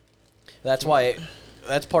 That's why.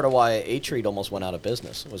 That's part of why A Treat almost went out of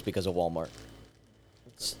business, was because of Walmart.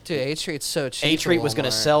 Dude, A Treat's so cheap. A for Treat was going to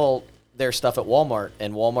Walmart. sell their stuff at Walmart,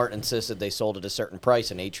 and Walmart insisted they sold at a certain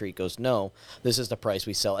price, and A Treat goes, "No, this is the price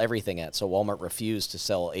we sell everything at." So Walmart refused to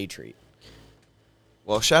sell A Treat.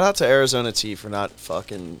 Well, shout out to Arizona Tea for not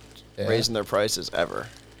fucking Yeah. raising their prices ever.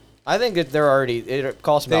 I think that they're already. It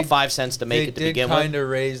cost them about They- 5 cents to make it to They did begin kind with. of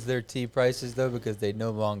raise their tea prices though because they no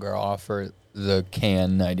longer offer the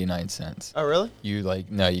can 99 cents. Oh, really? You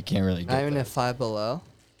no, you can't really get Not even that. at Five Below.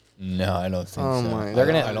 No, I don't think Oh so. my They're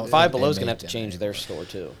God. I gonna don't Five think they Below's gonna make have to them change their anymore. store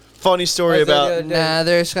too. Funny story What's that about. the other Nah,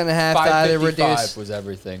 they're just gonna have to either $5.55 reduce. was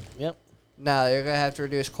everything. Yep. No, they're gonna have to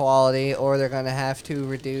reduce quality, or they're gonna have to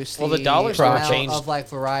reduce Well, the dollar store store changed- of like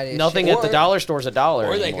variety. of Nothing shit. at the dollar store's a dollar.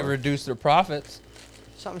 Or they anymore. can reduce their profits.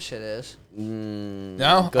 Some shit is.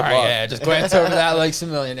 No? Good All right, luck. yeah, just glance over that like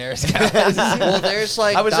some millionaires, guys. Well, there's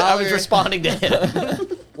like I was dollar, responding to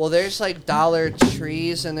him. Well, there's like Dollar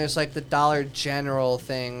Trees and there's like the Dollar General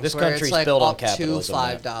things. This where country's it's like built on up to capitalism,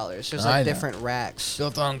 man. $5. There's I like know. different racks.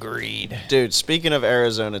 Built on greed. Dude, speaking of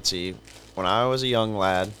Arizona Tea, when I was a young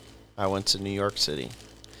lad, I went to New York City.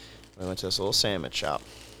 We went to this little sandwich shop.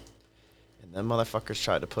 And them motherfuckers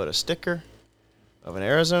tried to put a sticker of an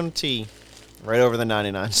Arizona Tea right over the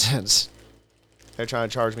 99 cents. They're trying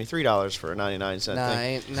to charge me $3 for a 99-cent thing.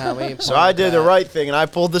 We ain't So pulling I did the that. right thing, and I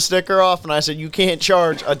pulled the sticker off, and I said, "You can't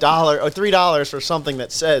charge $1 or $3 for something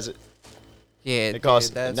that says it. Yeah, It costs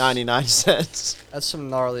dude, that's 99 cents." That's some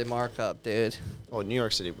gnarly markup, dude. Oh, New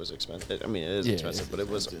York City was expensive. I mean, it is Yeah, expensive, it's but it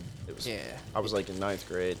was. Yeah, I was like in 9th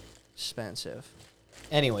grade. expensive.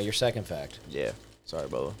 Anyway, your second fact. Yeah. Sorry,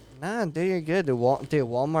 Bubba. Nah, dude, you're good. Dude,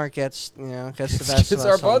 Walmart gets the best It's of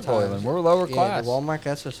our us blood sometimes. boiling. We're lower Yeah, class. dude, Walmart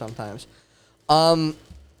gets us sometimes.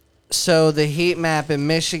 So the heat map in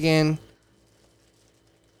Michigan.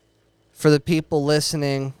 For the people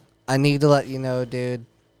listening, I need to let you know, dude,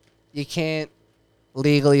 you can't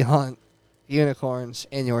legally hunt unicorns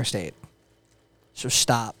in your state. So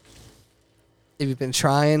stop. If you've been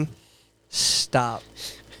trying, stop.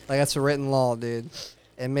 Like, that's a written law, dude.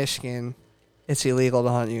 In Michigan, it's illegal to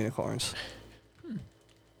hunt unicorns.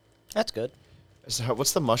 That's good.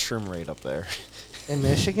 What's the mushroom rate up there? In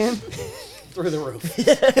Michigan? Through the roof.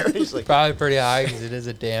 He's like, Probably pretty high because it is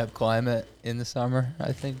a damp climate in the summer,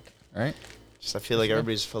 I think. Right? I feel like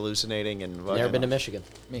everybody's hallucinating and. Never been to Michigan.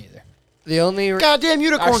 Me either. The only... Goddamn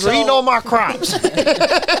unicorns are I eating saw- all my crops.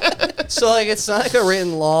 So, like, it's not like a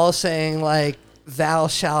written law saying, like, thou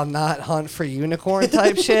shalt not hunt for unicorn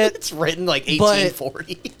type shit. It's written like But-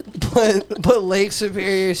 1840. But Lake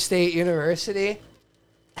Superior State University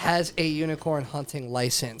has a unicorn hunting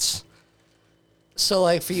license. So,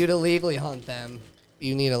 like, for you to legally hunt them,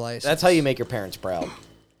 you need a license. That's how you make your parents proud.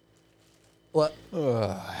 What?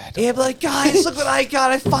 Yeah, but like, guys, look what I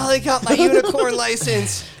got. I finally got my unicorn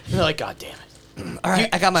license. They're like, God damn it. All right,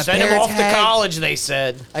 I got my Send bear him off tag. to college, they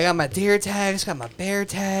said. I got my deer tags. Got my bear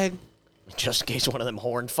tag. Just in case one of them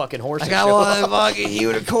horned fucking horses I got show one up. of them fucking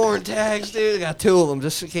unicorn tags, dude. I got 2 of them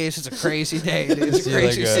just in case it's a crazy day, dude. It's a See,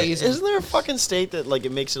 crazy like, season. Isn't there a fucking state that like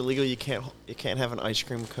it makes it illegal? You can't have an ice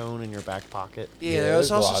cream cone in your back pocket. Yeah, Yeah, there was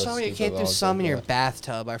there's a also lot of some you stupid can't do laws some like in your that.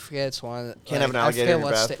 bathtub. I forget it's one. Of the, Can't have an I alligator forget in your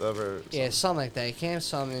what bathtub or Yeah, something like that. You can't have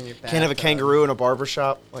something in your bathtub. can't have a kangaroo in a barber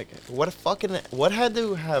shop. Like what had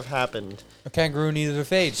to have happened? A kangaroo needed a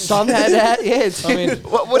fade. Some had that. Yeah, I mean,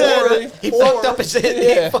 What had He fucked up his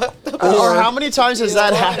Yeah. he fucked up Or how many times has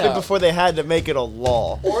that Yeah. happened before they had to make it a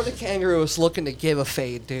law? Or the kangaroo was looking to give a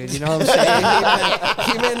fade, dude. You know what I'm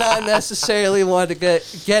saying? He may not necessarily want to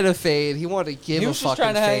get a fade. He wanted to give He a was fucking just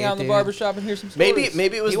trying to hang fade, out in the dude. barbershop and hear some stories.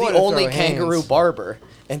 Maybe it was He the wanted to only throw kangaroo hands. barber,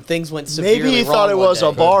 and things went severely Maybe he wrong thought it one was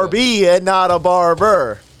a day. Barbie and not a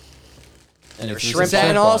barber. And there were Is shrimp Is that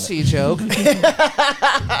an Shrimp on it. Aussie joke?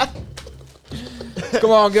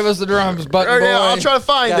 Come on, give us the drums, button boy. Okay, I'll try to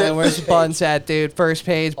find Yeah, it. where's the buttons at, dude? First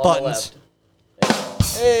page, On the buttons.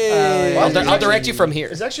 left. Hey. I'll direct you from here.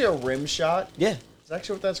 It's actually a rim shot. Yeah, Is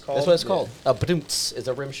actually what that's called? that's what it's called. A badoomts is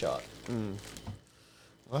a rim shot.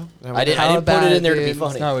 Well, I didn't How put about it in it, there to be dude?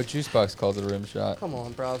 funny. That's not what Juicebox calls a rim shot. Come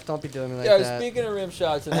on, bro. Don't be doing me like Yo, that. speaking of rim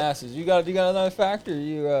shots and asses, you got another factor?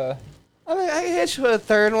 I mean, I can hit you with a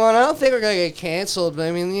third one. I don't think we're gonna get canceled, but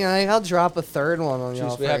I mean, you know, I'll drop a third one on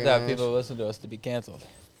y'all. Juice, we have to have friggin' people ass. who listen to us to be canceled.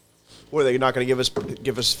 What are they not going to give us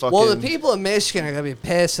fucking? Well, the people in Michigan are gonna be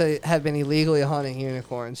pissed that have been illegally hunting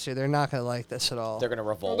unicorns, dude. They're not gonna like this at all. They're gonna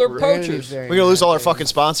revolt. they're They're gonna be poachers. very We're gonna lose mad, all our dude. fucking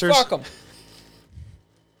sponsors. Fuck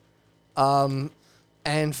them.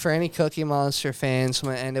 And for any Cookie Monster fans, I'm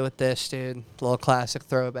gonna end it with this, dude. A little classic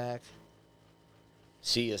throwback.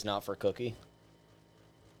 C is not for cookie.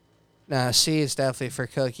 Nah, C is definitely for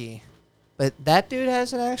Cookie, but that dude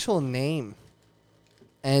has an actual name,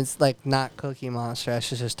 and it's like not Cookie Monster. That's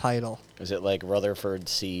just his title. Is it like Rutherford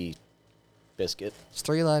C. Biscuit? It's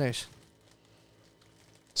 3 letters.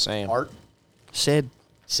 Same. Art? Sid.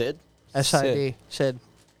 Sid? S-I-D. Sid.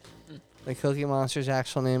 The Cookie Monster's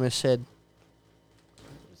actual name is Sid.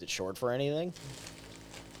 Is it short for anything?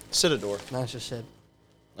 Citador. No, it's just Sid.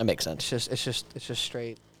 That makes sense. It's just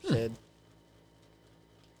straight Sid.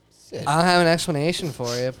 Sid. I don't have an explanation for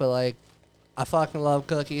it, but like, I fucking love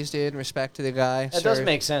cookies, dude. Respect to the guy. That does Sir.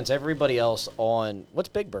 make sense. Everybody else on what's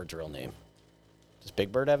Big Bird's real name? Does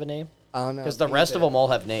Big Bird have a name? I don't know. Because the rest of them all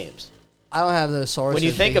have names. I don't have the sources. When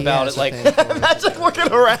you think but he about has it, a like- thing for it. That's like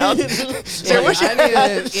looking around. Yeah,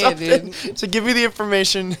 I need to, yeah, dude. So give me the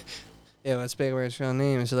information. Yeah, what's Big Bird's real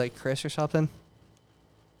name? Is it like Chris or something?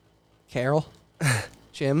 Carol?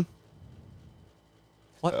 Jim?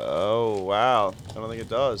 What? Oh wow! I don't think it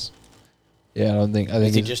does. Yeah, I think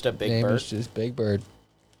he his just a big name bird? is just Big Bird.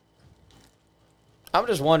 I'm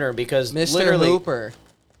just wondering because Mr. literally, Hooper.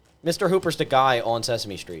 Mr. Hooper's the guy on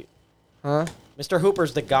Sesame Street. Huh? Mr.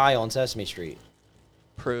 Hooper's the guy on Sesame Street.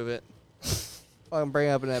 Prove it. Fucking bring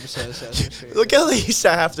up an episode of Sesame Street. Look how they used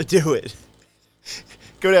to have to do it.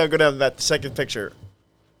 Go down that second picture.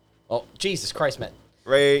 Oh, Jesus Christ, man.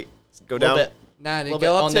 Right. Go Little down. bit. Nah, dude, Little go bit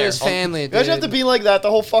up on to there. his family, You dude. guys have to be like that the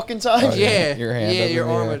whole fucking time. Oh, Yeah, Your hand yeah, up your in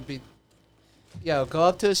the arm air. would be. Yo, go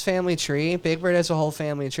up to his family tree. Big Bird has a whole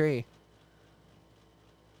family tree.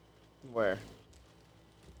 Where?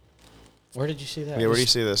 Where did you see that? Yeah, where do you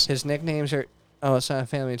see this? His nicknames are. Oh, it's not a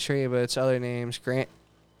family tree, but it's other names.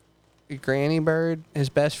 Granny Bird. His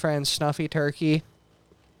best friend Snuffy Turkey.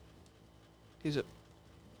 He's a.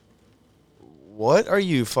 What are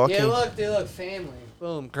you fucking? Yeah, look, dude, look, family.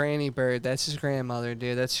 Boom, Granny Bird. That's his grandmother,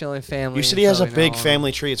 dude. That's the only family. You said he has a info we big know on.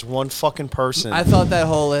 family tree. It's one fucking person. I thought that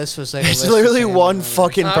whole list was like. a It's list of literally family one members.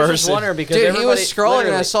 fucking I was just person. wondering because Dude, he was everybody- scrolling and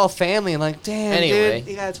I literally, saw family and like, damn, Anyway. dude,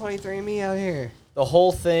 you got 23andMe out here. the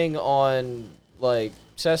whole thing on like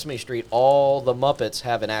Sesame Street, all the Muppets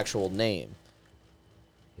have an actual name.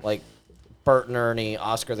 Like Bert and Ernie,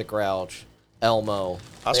 Oscar the Grouch, Elmo.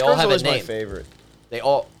 They all Oscar's have a always my name. favorite. They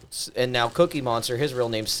all, and now Cookie Monster, his real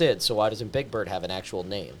name's Sid. So why doesn't Big Bird have an actual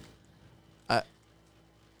name?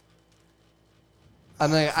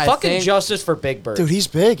 I'm like, I Fucking think, justice for Big Bird. Dude, he's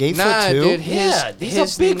big. 8'2". nah, dude, Yeah, he's a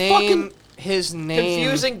his big name, his name,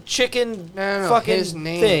 confusing chicken no, fucking his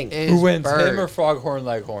name thing. is Who wins, Bird. him or Foghorn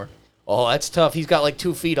Leghorn? Oh, that's tough. He's got like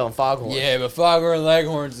 2 feet on Foghorn. Yeah, but Foghorn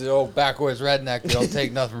Leghorn's the old backwoods redneck. They don't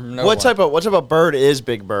take nothing from no What one. type of bird is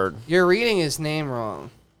Big Bird? You're reading his name wrong.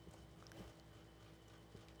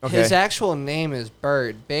 Okay. His actual name is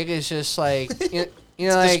Bird. Big is just like you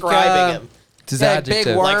know, like Describing him. It's his yeah, big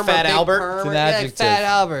adjective. worm, Like or Fat big Albert? perm, It's an or- yeah, like adjective. Fat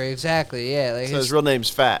Albert, exactly. Yeah, like So his real name's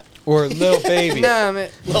Fat. Or little baby. no, I mean,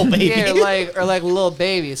 Little baby. Yeah, like little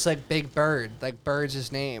baby. It's like Big Bird. Like Bird's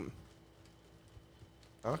his name.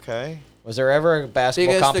 Okay. Was there ever a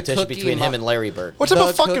basketball Because the competition Cookie between him and Larry Bird? What type The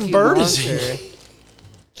of fucking Cookie bird is Monster. he?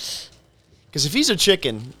 Because if he's a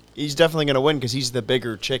chicken, he's definitely gonna win because he's the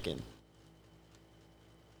bigger chicken.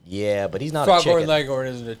 Yeah, but he's not a Foghorn chicken. Leghorn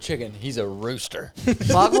isn't a chicken. He's a rooster.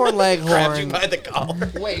 Foghorn Grabbed you Leghorn. by the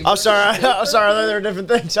collar. Wait, I'm sorry. I'm sorry. I thought they were different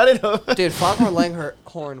things. I didn't know. dude, Foghorn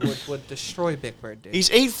Leghorn would destroy Big Bird, dude. He's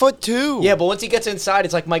 8'2". Yeah, but once he gets inside,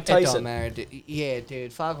 it's like Mike It don't Tyson. matter, dude. Yeah,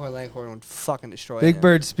 dude, Foghorn Leghorn would fucking destroy Big him.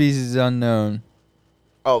 bird species unknown.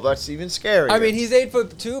 Oh, that's even scarier. I mean, he's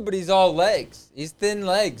 8'2", but he's all legs. He's thin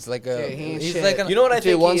legs, like a. Yeah, he ain't he's shit. like an. You know what I Dude,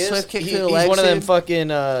 think one he is? swift kick He- to the he's legs, one of them dude. fucking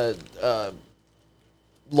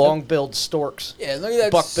long-billed storks. Yeah, look at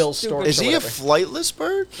that. Buck-bill stupid- stork. is he a whatever. flightless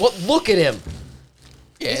bird? Well, look at him.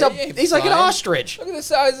 Yeah, He's like an fine. ostrich. Look at the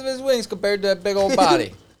size of his wings compared to that big old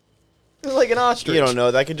body. He's like an ostrich. You don't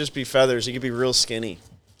know. That could just be feathers. He could be real skinny.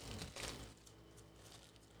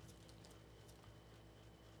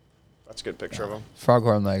 That's a good picture of him.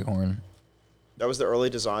 Foghorn Leghorn That was the early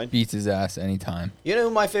design. beats his ass anytime. You know who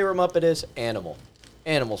my favorite Muppet is? Animal.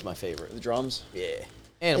 Animal's my favorite. The drums. Yeah.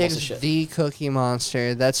 Animal's the It's shit. the Cookie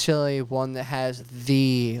Monster. That's the only one that has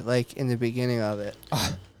the like in the beginning of it.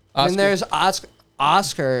 And there's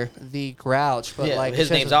Oscar the Grouch, but Yeah, like his it's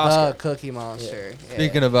just name's the Oscar. Cookie Monster. Yeah.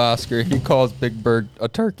 Speaking of Oscar, he calls Big Bird a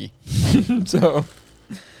turkey. so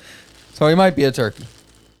he might be a turkey.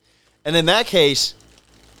 And in that case,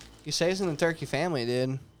 You say he's in the turkey family,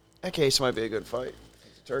 dude. it might be a good fight.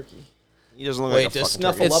 It's a turkey. He doesn't look Wait, like a does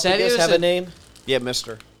fucking turkey. It said he Snuffleupagus was have a- a name? Yeah,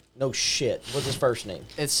 mister. No shit. What's his first name?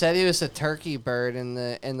 It said he was a turkey bird in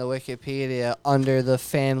the Wikipedia under the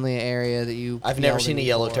family area that you. I've never yelled seen at a me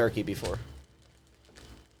yellow for. turkey before.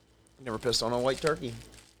 Never pissed on a white turkey.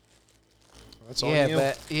 That's on Yeah, you.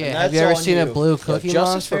 but And yeah. Have you that's ever on seen a you. blue Yo, Cookie justice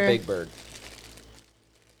Monster? for Big Bird.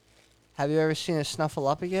 Have you ever seen a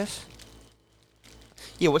Snuffleupagus?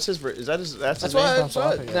 Yeah, what's his? Is that his? That's his That's name. why. That's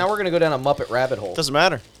why. Snuffleupagus. Now we're gonna go down a Muppet rabbit hole. Doesn't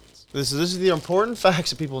matter. This is the important facts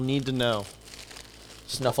that people need to know.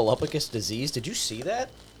 Snuffleupagus disease. Did you see that?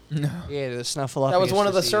 No. Yeah, the Snuffleupagus. That was one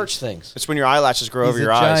of the disease. search things. It's when your eyelashes grow He's over a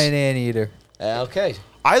your giant eyes. anteater. Okay.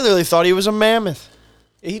 I literally thought he was a mammoth.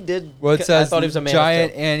 He did. Well, it I says thought he was a mammoth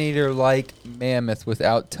giant too. anteater like mammoth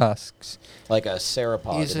without tusks. Like a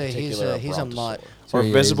sauropod. He's in a- he's particular, a- he's a mutt. So Or yeah,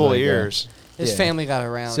 he's visible like a- ears. His Yeah. family got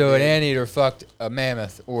around. So an dude. anteater fucked a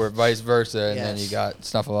mammoth, or vice versa, and then you Yes. got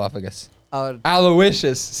Snuffleupagus. Oh,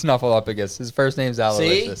 Aloysius Snuffleupagus. His first name's See,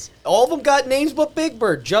 Aloysius. all of them got names but Big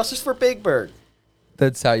Bird. Justice for Big Bird.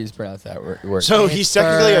 That's how you pronounce that word. So It's he's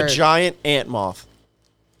technically a bird. giant ant moth.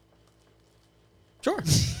 Sure.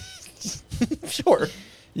 Sure.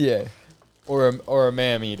 Yeah. Or a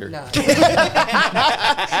mam eater. no.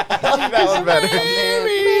 That one better.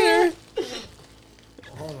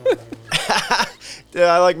 Yeah,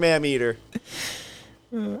 I like mam eater.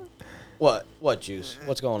 What? What juice?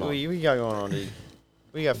 What's going on? What you got going on, dude?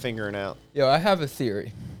 We got fingering out. Yo, I have a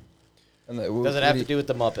theory. Does it have to do with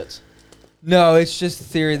the Muppets? No, it's just a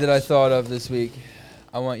theory that I thought of this week.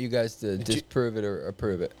 I want you guys to disprove it or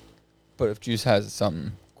approve it. But if Juice has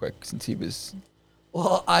something quick, since he was...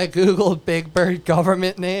 Well, I googled Big Bird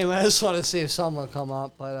government name. I just want to see if someone come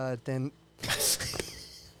up, but didn't.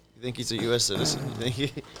 You think he's a U.S. citizen? You think he...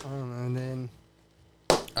 I don't know. And then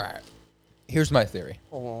All right. Here's my theory.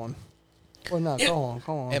 hold on. Well, no,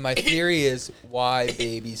 go on. And my theory is why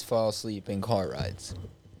babies fall asleep in car rides.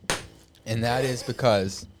 And that is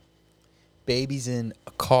because babies in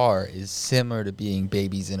a car is similar to being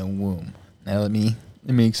babies in a womb. Now let me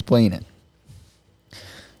explain it.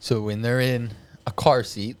 So when they're in a car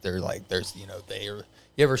seat, they're like, you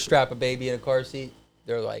ever strap a baby in a car seat?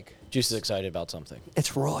 They're like Juice is excited about something.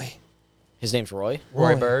 It's Roy. His name's Roy.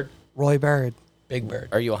 Roy Roy. Bird, Roy Bird. Big Bird.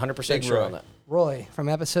 Are you 100% Big sure Roy. on that? Roy from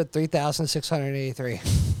episode 3683.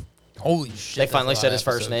 Holy shit! They that's finally a lot said of his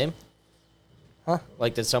first episodes. name. Huh?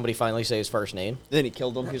 Like, did somebody finally say his first name? Then he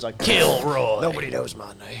killed him. He was like, Kill Roy. Nobody knows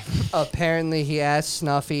my name. Apparently, he asked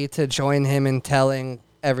Snuffy to join him in telling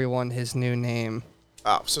everyone his new name.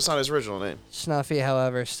 Oh, so it's not his original name. Snuffy,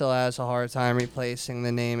 however, still has a hard time replacing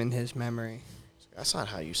the name in his memory. That's not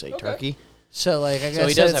how you say Okay. turkey. So, like, I So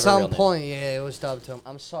he guess does at have a some real name. point, yeah, it was dubbed to him.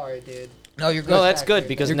 I'm sorry, dude. No, you're good. No, that's back good here.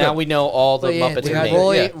 because You're now good. we know all the But yeah, Muppets we are had named.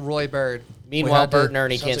 Roy, Yeah. Roy Bird. Meanwhile, had to- Bert and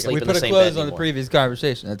Ernie sounds can't like sleep we in put the a same close bed on the anymore. previous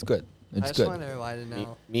conversation. That's good. I It's just good. wonder why to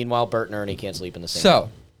know. Meanwhile, Bert and Ernie can't sleep in the same So,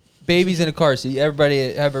 babies in a car seat. Everybody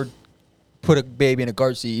ever put a baby in a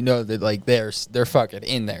car seat? You know that like they're fucking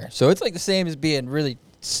in there. So it's like the same as being really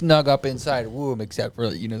snug up inside a womb, except for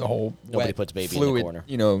the whole Nobody wet puts baby in the fluid, corner.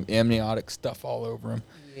 amniotic stuff all over them.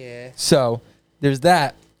 Yeah. So there's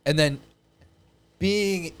that, and then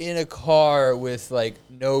being in a car with like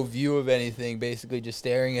no view of anything, basically just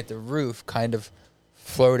staring at the roof, kind of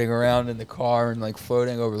floating around in the car and like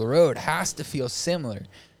floating over the road, has to feel similar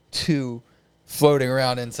to floating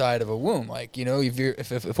around inside of a womb. Like,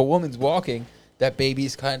 if a woman's walking, that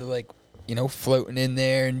baby's kind of like, floating in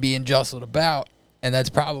there and being jostled about. And that's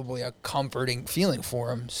probably a comforting feeling for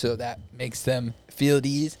them. So that makes them feel at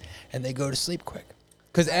ease and they go to sleep quick.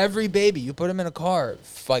 Because every baby, you put them in a car,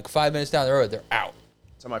 like 5 minutes down the road, they're out.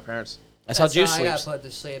 So my parents. That's how Juice I got sleeps. put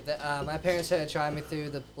to sleep. My parents had to try me through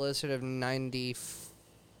the blizzard of 94.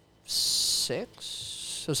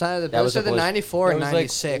 96. Was that That was the a 94 and It was like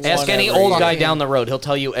 96? Ask any Whatever, old yeah. guy down the road. He'll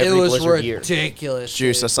tell you It every was Blizzard year. ridiculous.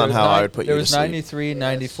 Juice, dude. that's not how I would put There you to was sleep. 93,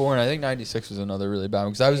 94, and I think 96 was another really bad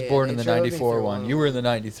one because I was Yeah, born they in the drove me 94 through one. one. You were in the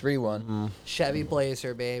 93 one. Chevy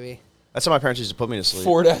Blazer, baby. That's how my parents used to put me to sleep.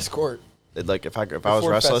 Ford Escort. Like if I was Ford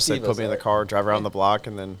restless, they'd Festiva, put me in the sorry. car, drive around the block,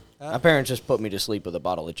 and then My parents just put me to sleep with a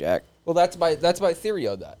bottle of Jack. Well, that's my theory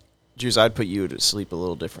of that. Juice, I'd put you to sleep a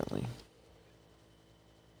little differently.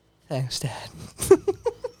 Thanks, Dad.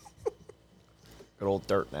 Good old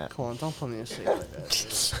dirt nap. Come on, don't put me to sleep like that,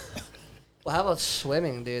 dude. Well, how about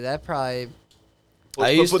swimming, dude? That probably...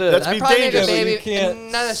 I used to. That's That be probably make a dangerous. but you baby... can't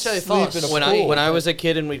Not necessarily sleep fall in a asleep. when I was a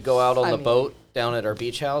kid and we'd go out on I the mean- boat down at our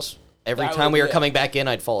beach house, every That time would we were be- coming back in,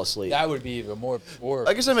 I'd fall asleep. That would be even more.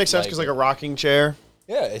 I guess that makes sense because like a rocking chair.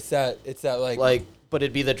 Yeah, it's that Like, but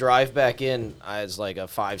it'd be the drive back in. As like a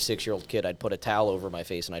 5-6-year-old kid, I'd put a towel over my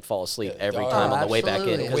face and I'd fall asleep Yeah, every dog. time on the way back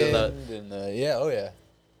in Absolutely. because of the. wind and yeah, oh yeah.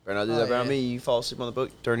 Better not do Oh, that around yeah. me. You fall asleep on the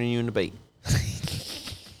boat, turning you into bait.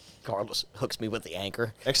 Carlos hooks me with the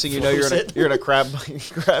anchor. Next thing you know, you're in a Floats it. you're in a crab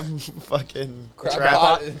fucking Crab trap.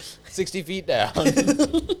 pot, 60 feet down.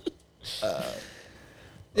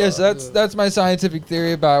 Yes, that's my scientific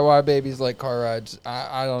theory about why babies like car rides.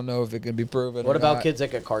 I don't know if it can be proven. What or about not. kids that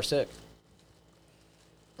get car sick?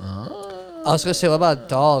 I was going to say, what about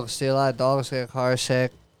dogs? Do a lot of dogs get car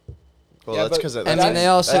sick? Well, Yeah, that's but- because I mean, they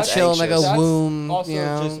also that's chill in like a anxious. womb, Also, you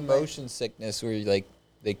know? just motion sickness where you like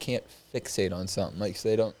they can't fixate on something. Like so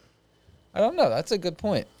they don't. I don't know. That's a good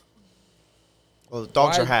point. Well,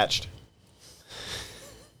 dogs Why- are hatched.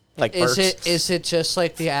 Like Is birds. it just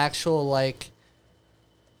like the actual like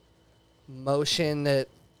motion that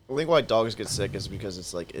I think why dogs get sick is because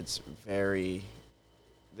it's very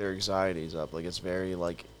their anxiety's up. Like it's very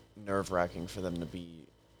like nerve wracking for them to be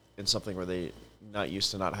in something where they not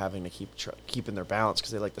used to not having to keeping their balance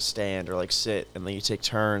because they like to stand or like sit and then you take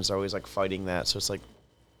turns. They're always like fighting that. So it's like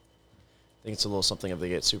I think it's a little something if they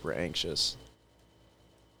get super anxious.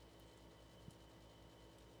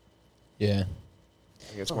 Yeah. I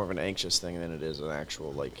think it's more of an anxious thing than it is an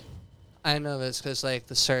actual like. I know it's because like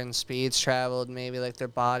the certain speeds traveled, maybe like their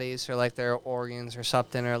bodies or like their organs or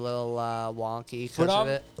something are a little wonky because But of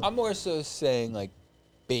it. I'm more so saying like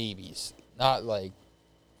babies, not like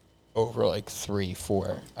over like 3,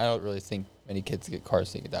 4. I don't really think many kids get car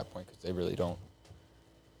sick at that point because they really don't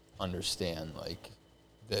understand like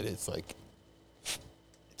that it's like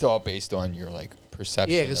it's all based on your like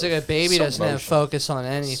perception. Yeah, because like of a baby some doesn't have motion. focus on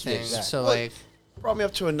anything. exactly. So Well, like, Brought me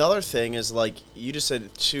up to another thing is like you just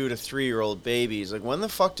said 2 to 3 year old babies. Like when the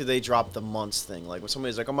fuck do they drop the months thing? Like when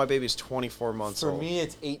somebody's like, "Oh, my baby's 24 months For old." me,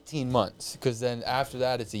 it's 18 months because then after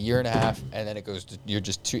that, it's a year and a half, and then it goes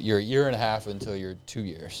to you're a year and a half until you're 2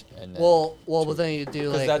 years. And then but then you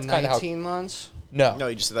do 'Cause like that's kinda how- 19 months. no, No,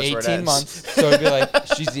 you just said that's where it 18 ends. months. So it'd be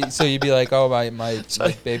like so you'd be like, oh my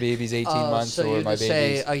baby's 18 months, so or you my just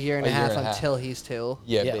baby's say a year and a half until he's 2.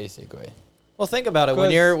 yeah, Yeah. basically. Well, think about it.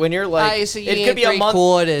 When 'Cause- you're like, so you it ain't could be a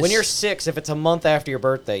 3/4. month. When you're 6, if it's a month after your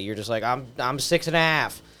birthday, you're just like, I'm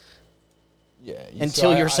 6.5. Yeah,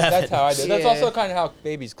 Until you're 7. That's how I do. That's Yeah. also kind of how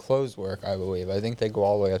babies' clothes work, I believe. I think they go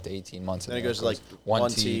all the way up to 18 months. Then and it goes like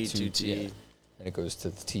 1 T, 2 T. yeah, and it goes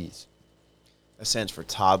to the T's. That stands for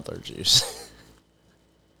toddler juice.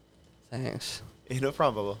 Thanks. Hey, no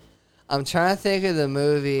problem, Bubba. I'm trying to think of the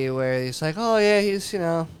movie where he's like, oh yeah, he's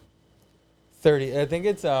 30. I think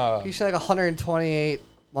it's he's like 128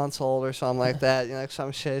 months old or something like that. You know, like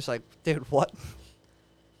some shit. It's like, dude, what?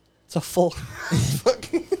 It's a full.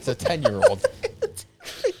 it's a 10-year-old.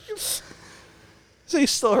 So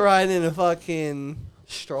he's still riding in a fucking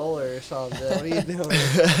stroller or something. What are you doing?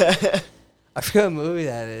 I forgot what movie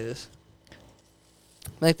that is.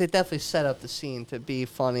 Like they definitely set up the scene to be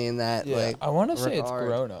funny in that. Yeah, Like I want to say it's regard.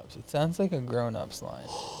 grown-ups. It sounds like a grown-ups line.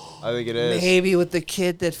 I think it is. Maybe with the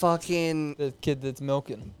kid that fucking The kid that's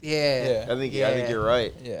milking. yeah. I think Yeah. you're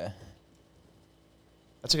right. Yeah.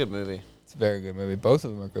 That's a good movie. It's a very good movie. Both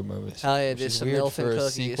of them are good movies. Hell yeah, which dude, is some weird MILF for and a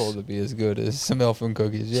cookies. sequel to be as good as some MILF and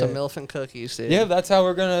cookies. Yeah. Some MILF and cookies, dude. Yeah, that's how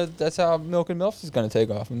Milk and MILFs is gonna take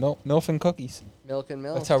off. MILF and cookies. Milk and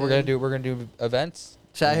milk. That's how we're gonna dude. do. We're gonna do events.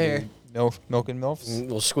 Is that We're here? gonna do Milk and MILFs.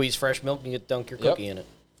 We'll squeeze fresh milk and you dunk your Yep. cookie in it.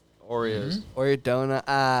 Oreos. Or your donut.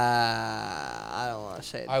 I don't want to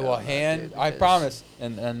say. I will donut, hand. dude, I because- promise.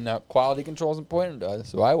 And quality control is important to us.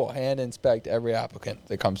 So I will hand inspect every applicant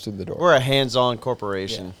that comes through the door. We're a hands-on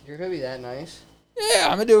corporation. You're gonna be that nice. Yeah,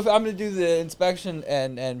 I'm gonna do the inspection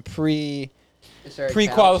and Is there a couch?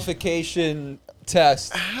 pre-qualification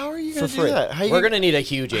test. How are you For going to do free. that? How We're gonna need a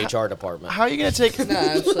huge HR department. How are you going to take No,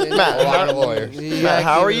 absolutely Matt, not. A lot of lawyers. You Matt, gotta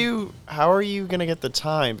how keep are it- you? How are you gonna get the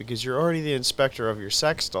time? Because you're already the inspector of your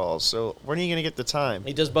sex dolls. So when are you gonna get the time?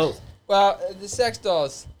 He does both. Well, the sex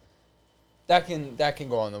dolls, that can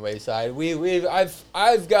go on the wayside.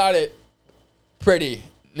 I've got it pretty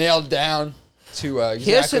nailed down to exactly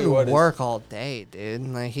He doesn't what is- work all day, dude.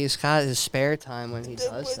 Like he's got his spare time when he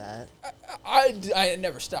does that. I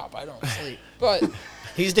never stop. I don't sleep. But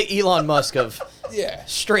He's the Elon Musk of yeah.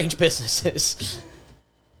 strange businesses.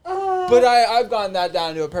 But I've gotten that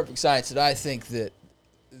down to a perfect science that I think that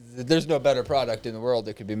there's no better product in the world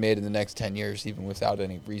that could be made in the next 10 years, even without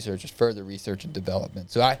any research, just further research and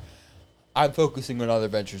development. So I'm focusing on other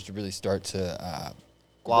ventures to really start to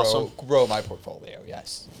Blossom. grow my portfolio,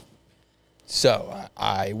 yes. So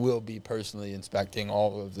I will be personally inspecting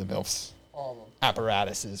all of the MILF's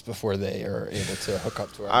apparatuses before they are able to hook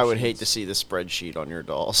up to our I would hate to machines. see the spreadsheet on your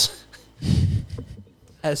dolls.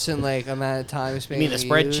 As in like amount of times being mean the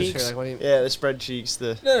spread used, cheeks? Or like, what do you Yeah, the spreadsheets.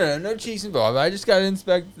 The No cheeks involved. I just got to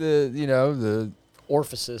inspect the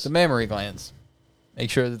Orifices. mammary glands. Make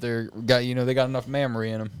sure that they got enough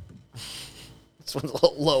mammary in them. This one's a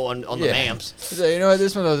little low on the mams. So you know what?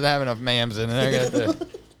 This one doesn't have enough mams in it. I got to.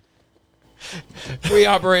 We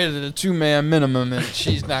operated at a 2-man minimum, and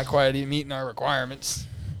she's not quite meeting our requirements.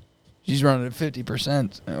 She's running at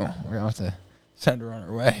 50%. So we're gonna have to send her on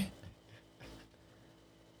her way.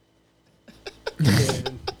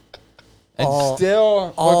 And All-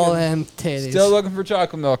 still all looking, them titties. still looking for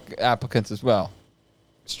chocolate milk applicants as well.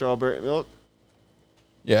 strawberry milk.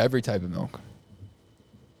 Yeah, every type of milk.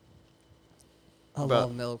 I about-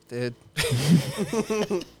 love milk, dude.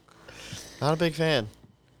 Not a big fan.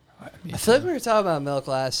 I feel like we were talking about milk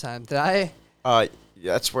last time. Did I?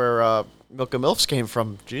 That's where Milk and Milfs came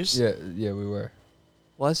from. Juice. Yeah, we were.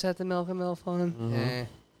 Was that the Milk and Milk one? Mhm. Yeah.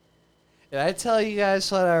 Did I tell you guys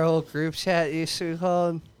what our whole group chat used to be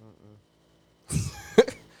called?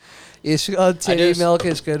 Used to be called Titty just- Milk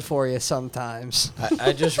is good for you sometimes.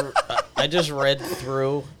 I just read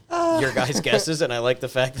through your guys' guesses, and I like the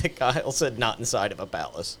fact that Kyle said not inside of a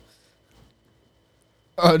palace.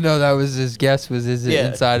 Oh no, that was his guess. Is it Yeah.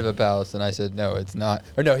 inside of a palace? And I said no, it's not.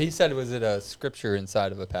 Or no, he said was it a scripture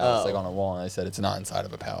inside of a palace, Oh. like on a wall? And I said it's not inside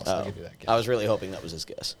of a palace. I'll Oh, give you that I guess. was really hoping that was his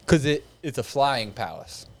guess. Because it's a flying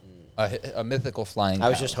palace, a mythical flying. I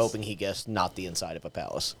was just palace. hoping he guessed not the inside of a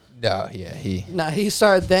palace. No, yeah, he. Now he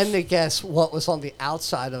started then to guess what was on the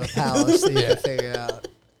outside of a palace that you could figure out.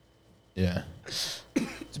 Yeah,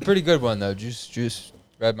 it's a pretty good one though. Juice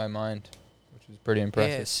read my mind, which was pretty Yeah,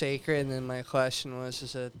 impressive. it's sacred. And then my question was,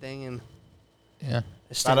 is it a thing? And Yeah, I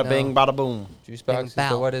just didn't Bada bing, know. bada boom. juice Bing, box. bow.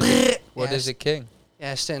 So what is it? What Yes. is it, King?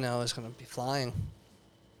 Yeah, I just didn't know it was gonna be flying.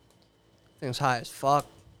 Thing's high as fuck.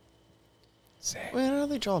 Wait, how are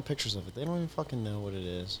they drawing pictures of it? They don't even fucking know what it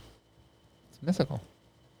is. It's mythical.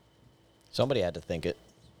 Somebody had to think it.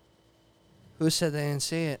 Who said they didn't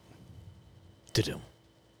see it? Da-dum.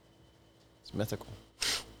 It's mythical.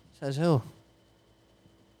 Says who?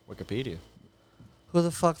 Wikipedia. Who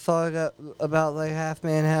the fuck thought about like half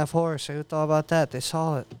man, half horse? Who thought about that? They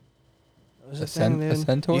saw it. It was a thing, A dude.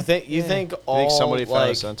 centaur. You think Yeah. think You all think somebody found a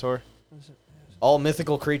like centaur? all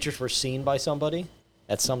mythical creatures were seen by somebody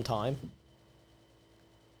at some time?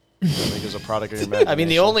 I think it was a product of your imagination. I mean,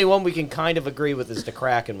 the only one we can kind of agree with is the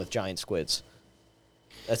Kraken with giant squids.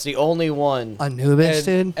 That's the only one. Anubis,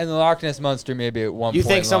 and, dude. and the Loch Ness monster maybe at one You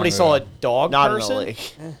point. think somebody long saw a ago. dog Not in person? a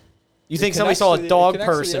lake. You think It somebody saw connects a to dog the- it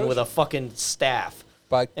connects to the person with a ocean. fucking staff?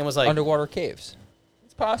 by and was like- underwater caves.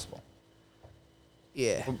 It's possible.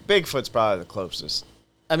 Yeah. Well, Bigfoot's probably the closest.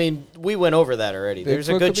 I mean, we went over that already. There's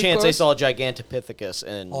a Bigfoot good could be chance they close. saw a Gigantopithecus,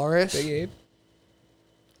 and Horus. Big Ape.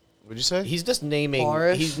 What'd you say? he's just naming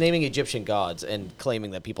Horus? he's naming Egyptian gods and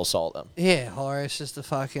claiming that people saw them. Yeah, Horus is the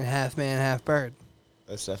fucking half man, half bird.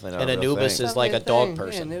 That's definitely not And a real Anubis thing. is like a Fucking dog thing.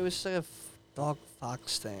 person. Yeah, and it was like a dog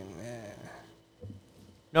fox thing. Yeah.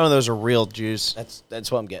 None of those are real Jews.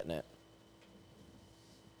 That's what I'm getting at.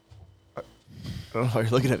 I don't know why you're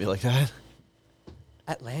looking at me like that.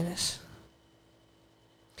 Atlantis.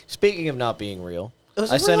 Speaking of not being real, It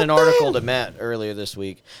was a I sent real an article thing. to Matt earlier this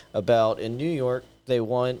week about in New York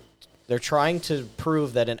they're trying to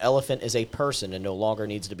prove that an elephant is a person and no longer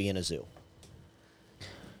needs to be in a zoo.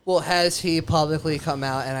 Well, has he publicly come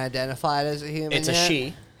out and identified as a human? It's a yet?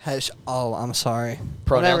 she. I'm sorry.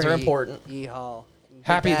 Pronouns Whatever, are important. Yeehaw.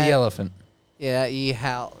 Happy the elephant. Yeah,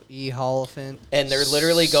 yeehaw elephant. And they're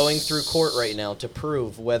literally going through court right now to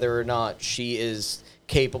prove whether or not she is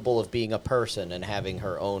capable of being a person and having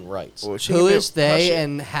her own rights. Well, she Who can be- is how they, she-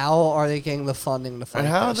 and how are they getting the funding to fight and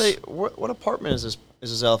how are this? they? What apartment is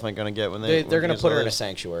this elephant gonna get when they? They're when going to he put her in a gets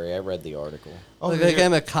sanctuary. I read the article. Oh, Like, they're they get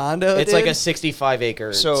him a condo. It's like a dude?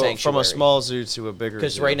 65-acre so sanctuary. from a small zoo to a bigger.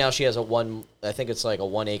 Because zoo. right now she has I think it's like a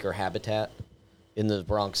 1-acre habitat in the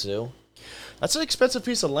Bronx Zoo. That's an expensive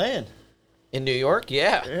piece of land. In New York,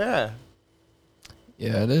 yeah. Yeah.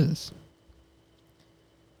 Yeah, it is.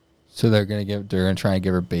 So they're gonna try and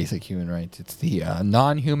give her basic human rights. It's the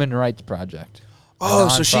Non-Human Rights Project. A Oh,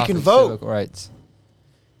 so she can nonprofit vote. civic rights.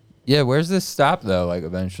 Yeah, where's this stop though? Like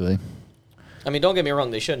eventually. I mean, don't get me wrong,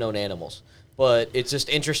 they shouldn't own animals. But it's just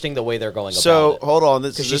interesting the way they're going So about it. hold on.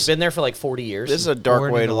 Because she's been there for like 40 years. This is a dark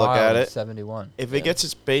Born way in to the look wild at in it. 71. If it gets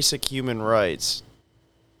its basic human rights,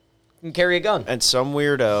 You can carry a gun. and some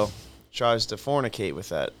weirdo tries to fornicate with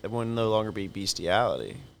that, it will no longer be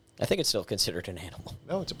bestiality. I think it's still considered an animal.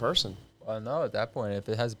 No, it's a person. Well, no, at that point, if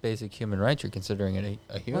it has basic human rights, you're considering it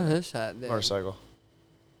a What human. is that? dude? Motorcycle.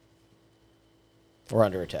 We're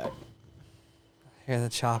under attack. Hear the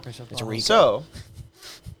choppers It's above. Rico. So,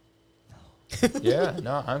 Yeah,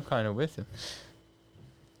 no, I'm kind of with him.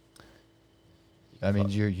 That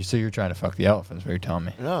means you're trying to fuck the elephants. What you're telling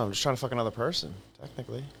me? no, I'm just trying to fuck another person,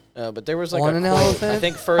 technically. But there was like Want a an quote. elephant? I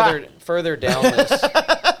think further down this,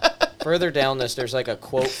 further down this, there's like a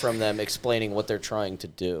quote from them explaining what they're trying to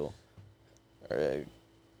do.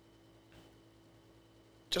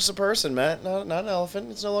 Just a person, Matt. Not an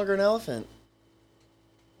elephant. It's no longer an elephant.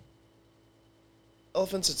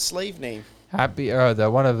 Elephant's its slave name. Happy,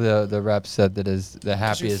 one of the reps said that is the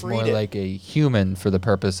happy you is more freed it. like a human for the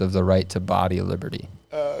purpose of the right to body liberty.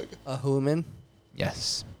 A human?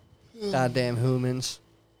 Yes. Goddamn humans.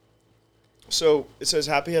 So it says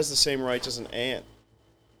happy has the same rights as an ant.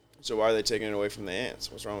 So why are they taking it away from the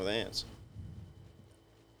ants? What's wrong with ants?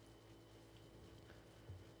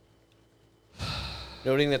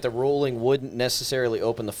 Noting that the ruling wouldn't necessarily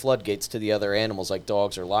open the floodgates to the other animals like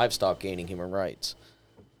dogs or livestock gaining human rights.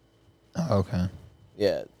 Oh, okay.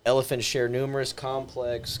 Yeah, elephants share numerous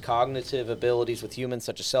complex cognitive abilities with humans,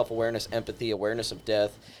 such as self-awareness, empathy, awareness of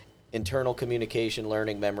death, internal communication,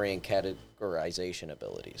 learning, memory, and categorization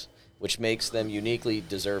abilities, which makes them uniquely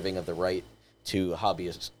deserving of the right to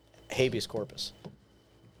habeas corpus.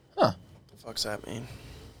 Huh. The fuck's that mean?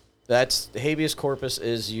 That's habeas corpus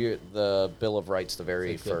is the Bill of Rights, the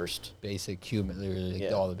very It's like the first. Basic human, literally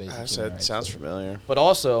Yeah. all the basic I human said rights. sounds familiar. But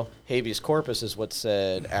also, habeas corpus is what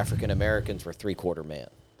said African Americans were three-quarter man.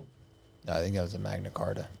 No, I think that was a Magna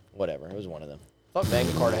Carta. Whatever, it was one of them. I thought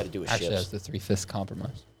Magna Carta had to do with Actually, ships. that's the 3/5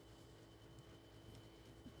 compromise.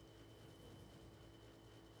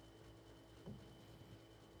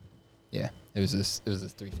 Yeah, it was a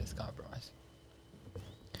 3/5 compromise.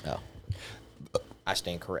 Oh. I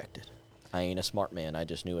stand corrected. I ain't a smart man. I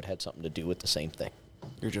just knew it had something to do with the same thing.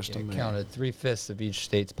 You're just Yeah, a it man. counted 3/5 of each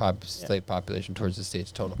state's state population towards the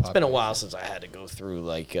state's total population. It's been a while since I had to go through,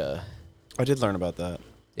 like, I did learn about that.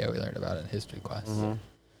 Yeah, we learned about it in history class.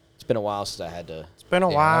 it's been a while since I had to. It's been a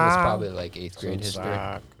Yeah, that was probably like 8th grade history.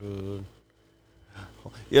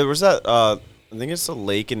 Yeah, where's that? I think it's the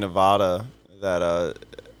lake in Nevada that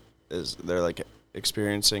they're like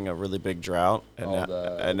experiencing a really big drought, and All now,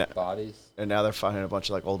 the bodies. and now they're finding a bunch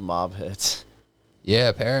of like old mob hits. Yeah,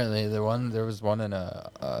 apparently there was one in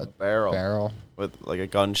a Barrel. With like a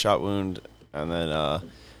gunshot wound, and then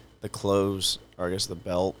the clothes, or I guess the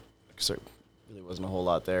belt, because there really wasn't a whole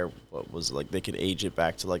lot there. But was like they could age it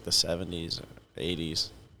back to like the 70s, or 80s.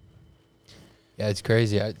 Yeah, it's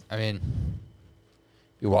crazy. I mean,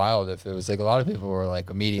 it'd be wild if it was like a lot of people were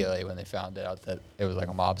like immediately when they found out that it was like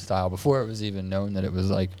a mob style before it was even known that it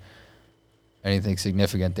was like anything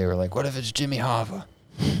significant. They were like, "What if it's Jimmy Hoffa?"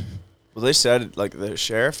 Well, they said like the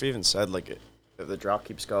sheriff even said like if the drought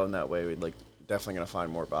keeps going that way, we'd like definitely gonna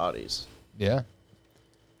find more bodies. Yeah.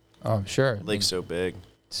 Oh, I'm sure. The lake's so big.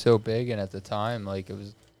 So big, and at the time, like it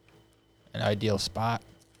was an ideal spot.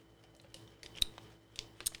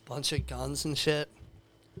 Bunch of guns and shit.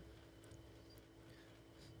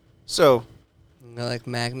 So You know, like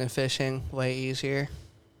magna fishing, way easier.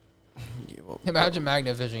 Imagine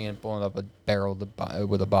magnet fishing and pulling up a barrel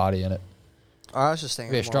with a body in it. I was just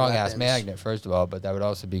thinking. It'd be a more strong ass weapons. magnet, first of all, but that would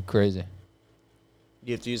also be crazy.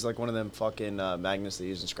 You have to use like one of them fucking magnets they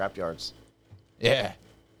use in scrap yards. Yeah.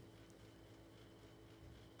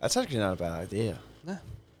 That's actually not a bad idea. Yeah.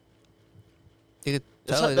 You could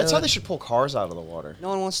That's, totally how, that's do how it. they should pull cars out of the water. No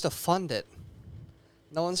one wants to fund it.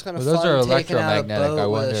 No one's gonna Well, those fund are taking out a electromagnetic. boat I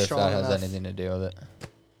with wonder a if strong that has enough- anything to do with it.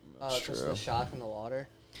 That's just true. the shock in the water.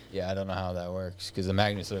 Yeah, I don't know how that works because the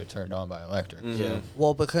magnets are turned on by electric. Yeah.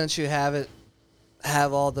 Well, but couldn't you have it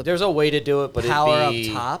have all the There's a way to do it, but power it'd up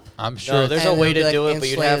be, top. I'm No, sure. there's And a way it'd be, to like, do it, but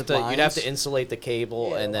you'd have insulated to lines. insulate the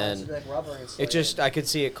cable, and then it just I could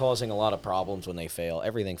see it causing a lot of problems when they fail.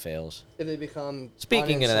 Everything fails. if they become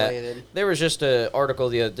Speaking of that, uninsulated. there was just an article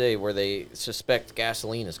the other day where they suspect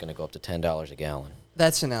gasoline is going to go up to $10 a gallon.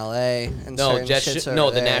 That's in L.A. and No, certain shits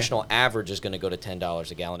over the there. national average is going to go to $10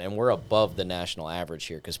 a gallon, and we're above the national average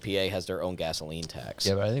here because PA has their own gasoline tax.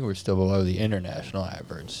 Yeah, but I think we're still below the international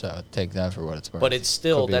average. So take that for what it's worth. But it's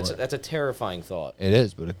still Could be worse. that's a terrifying thought. It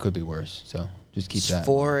is, but it could be worse. So just keep that.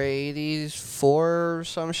 480s, four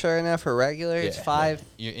some shit right now for regular. It's Yeah, five.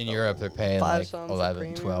 yeah. In Europe, they're paying five like something for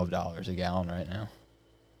 11 premium. $12 a gallon right now.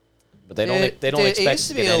 But they don't Dude, they don't dude, expect it used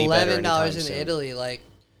to to be get any better $11 anytime in soon. Italy, like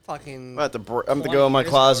fucking. I'm going to 20 go in my years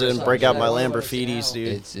ago closet or and something. break out Yeah, my I don't know what it's Lamborghinis, now.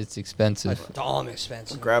 dude. It's expensive. Dumb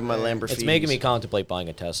expensive. Grab my Yeah. Lamborghinis. It's making me contemplate buying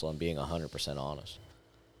a Tesla and being 100% honest,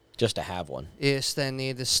 just to have one. You just then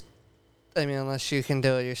need to. I mean, unless you can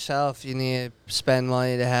do it yourself, you need to spend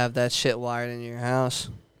money to have that shit wired in your house.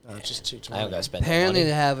 No, it's just too I don't gotta spend no Apparently, money.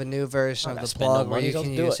 they have a new version I'm of not the spending no plug where money, you don't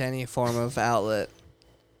can do use it. any form of outlet.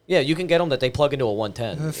 Yeah, you can get them that they plug into a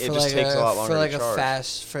 110. For just takes a lot longer for to like charge. a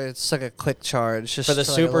fast, for it's like a quick charge. Just For the like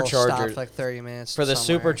a little stop supercharger- for like 30 minutes. For the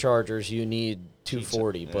somewhere. superchargers, you need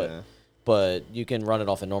 240, Yeah. but you can run it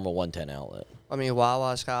off a normal 110 outlet. I mean,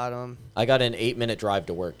 Wawa's got them. I got an 8-minute drive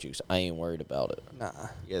to work, Juice. I ain't worried about it. Nah.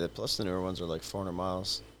 Yeah, plus the newer ones are like 400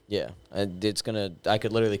 miles. Yeah, and I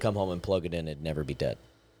could literally come home and plug it in. It'd never be dead.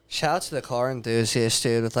 Shout out to the car enthusiast,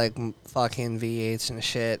 dude, with like fucking V8s and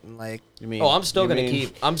shit, and like You mean? Oh, I'm still you gonna mean-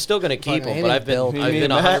 keep. I'm still gonna keep Fucking them, but I've been built. I've You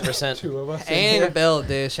been mean that? 100%. anything built,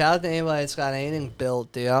 dude. Shout out to anybody that's got anything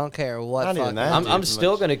built, dude. I don't care what. Not even fucking. that. I'm Dude,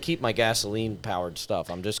 still like- gonna keep my gasoline powered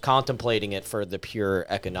stuff. I'm just contemplating it for the pure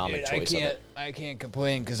economic choice of it. I can't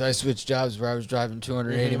complain because I switched jobs where I was driving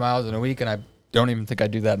 280 Mm-hmm. miles in a week, and I don't even think I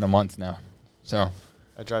do that in a month now. So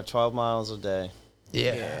I drive 12 miles a day.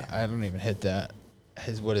 yeah, I don't even hit that.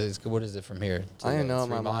 What is it from here? I don't know what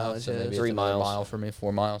 3 my miles, mileage so maybe is. it's 3 another miles. mile for me,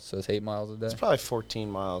 4 miles, so it's 8 miles a day. It's probably 14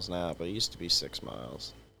 miles now, but it used to be 6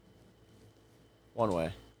 miles. One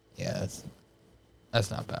way. Yeah, that's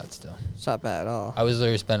not bad still. It's not bad at all. I was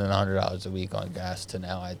literally spending $100 a week on gas to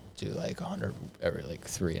now I do like 100 every like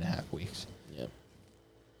 3.5 weeks. Yeah.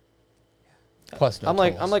 Plus no I'm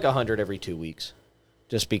like tolls. 100 every 2 weeks,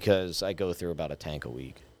 just because I go through about a tank a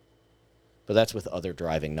week. But that's with other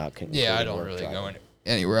driving, not Yeah, I including don't work really driving. go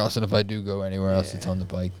anywhere else, and if I do go anywhere else, it's Yeah. on the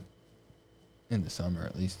bike. In the summer,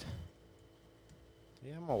 at least.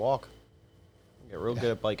 Yeah, I'm gonna walk. Get real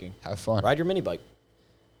good at biking. Have fun. Ride your mini bike.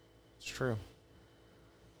 It's true.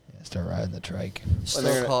 Yeah, start riding the trike. Still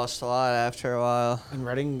they're- costs a lot after a while. In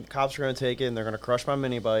Reading, cops are gonna take it, and they're gonna crush my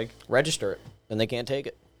mini bike. Register it, and they can't take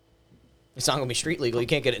it. It's not gonna be street legal. You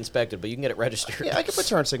can't get it inspected, but you can get it registered. Yeah, I can put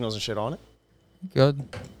turn signals and shit on it. Good.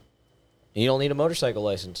 And you don't need a motorcycle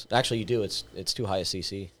license. Actually, you do. It's too high a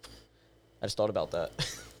CC. I just thought about that.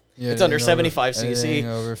 Yeah, It's under anything 75 cc. anything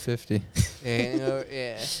over 50.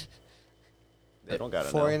 Yeah. They don't gotta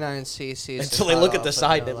know. 49 cc's. Until they look at the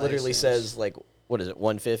side, and it literally says like, what is it,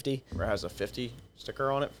 150? Or it has a 50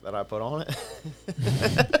 sticker on it that I put on it.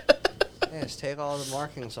 Yeah, just take all the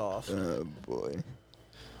markings off. Oh boy.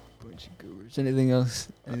 Bunch of goobers. Anything else?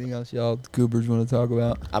 Anything else y'all goobers want to talk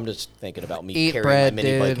about? I'm just thinking about me Eat carrying bread, my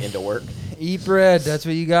mini bike dude. into work. Eat bread. That's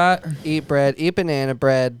what you got. Eat bread. Eat banana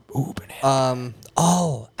bread. Ooh, banana.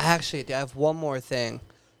 Oh, actually, I have one more thing.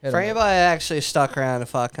 Hit For 'em. anybody that actually stuck around to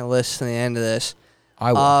fucking listen to the end of this,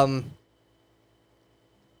 I will.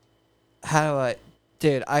 how do I,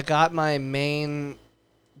 dude? I got my main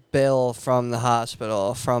bill from the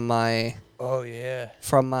hospital from my Oh yeah.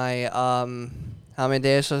 how many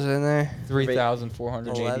days was in there?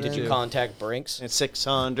 3,482. Did you contact Brinks? It's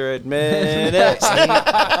 600 minutes.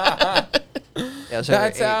 Yeah, it was over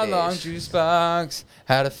That's 8 how days. long Juice Box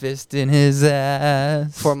had a fist in his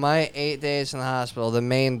ass. For my 8 days in the hospital, the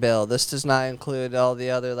main bill. This does not include all the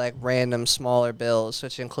other like random smaller bills,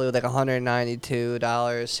 which include like $192,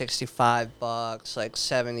 $65, like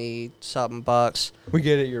 70 something bucks. We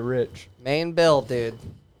get it. You're rich. Main bill, dude.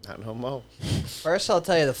 Not no more. First, I'll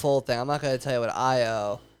tell you the full thing. I'm not gonna tell you what I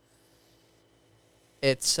owe.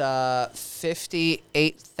 It's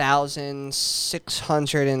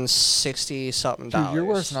 $58,660 something Dude, dollars. your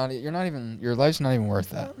worth's not. You're not even. Your life's not even worth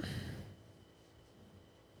that.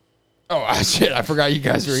 Oh shit! I forgot you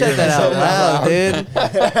guys were Said here. that out loud, dude.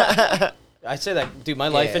 I say that, dude. My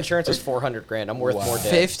life Yeah. insurance is $400,000. I'm worth more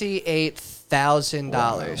dead.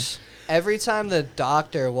 $58,000. Every time the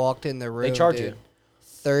doctor walked in the room, They charge dude, you.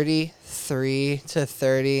 $3,300 to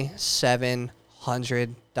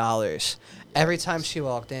 $3,700 every time she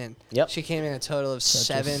walked in. Yep. She came in a total of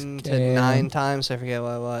Such a 7 to scam. 9 times. I forget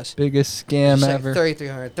what it was. Biggest scam She's like ever.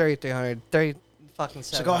 3,300, 30 fucking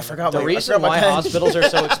It's like, 700. oh, I forgot The my reason I forgot my why pen. hospitals are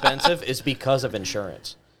so expensive is because of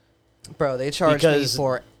insurance. Bro, they charge Because me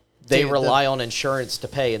for They dude, rely on insurance to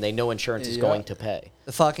pay, and they know insurance is Yeah. going to pay.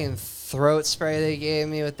 the fucking throat spray they gave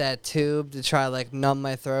me with that tube to try to like numb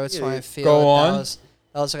my throat so Yeah, I you- feel Go it. on.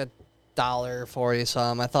 That was like $1.40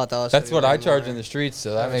 something. I thought that was. That's gonna what be I way charge more. in the streets,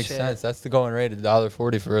 so that Oh, makes shit. sense. That's the going rate,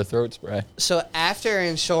 $1.40 for a throat spray. So after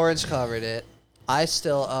insurance covered it, I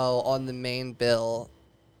still owe on the main bill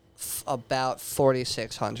about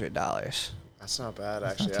 $4,600. That's not bad,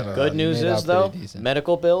 actually. terrible. Good news made out is, though, pretty decent.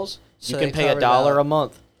 medical bills, So you they can pay covered $1 out. a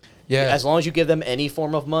month. Yeah. As long as you give them any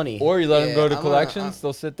form of money. Or you let them go to Yeah, I'm gonna- collections,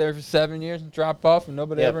 they'll sit there for 7 years and drop off, and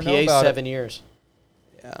nobody yeah, ever know PA's about 7 years.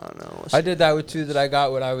 Yeah, I don't know. it. I did that with two that I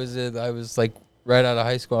got when I was like right out of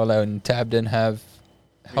high school, and Tab didn't have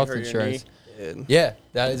health hurt your insurance. Dude. Yeah,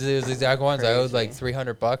 that is those exact ones. I owed like Crazy.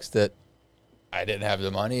 $300 that I didn't have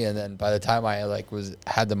the money, and then by the time I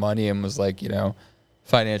had the money and was like,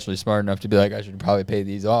 financially smart enough to be like, I should probably pay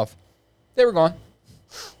these off, they were gone.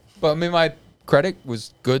 But I mean, my credit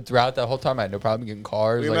was good throughout that whole time. I had no problem getting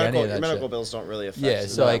cars, Your like any medical, of that your medical shit. bills don't really affect Yeah, you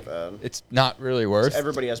so that like bad. it's not really worth.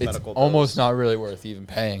 Everybody has it's medical almost bills. not really worth even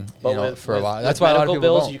paying. For a with- lot. That's with why a lot of medical people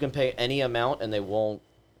bills, don't. you can pay any amount, and they won't.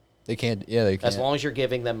 They can't. Yeah, they can't. As long as you're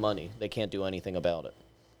giving them money, they can't do anything about it.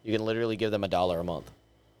 You can literally give them $1 a month.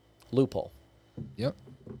 Loophole. Yep.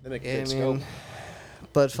 They make a Yeah, big I scope. mean,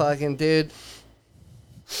 but fucking dude,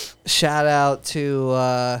 shout out to,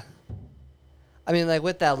 I mean, like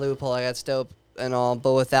with that loophole, like that's dope and all,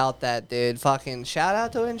 but without that, dude, fucking shout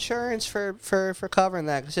out to insurance for covering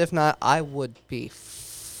that, because if not, I would be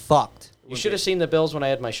fucked. You should have seen the bills when I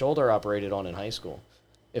had my shoulder operated on in high school.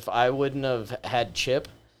 If I wouldn't have had CHIP,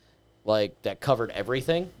 like that covered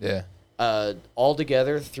everything, Yeah. all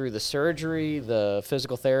together through the surgery, the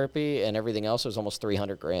physical therapy, and everything else, it was almost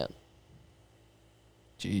 $300,000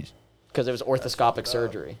 Jeez. because it was orthoscopic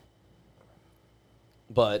surgery.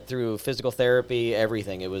 But through physical therapy,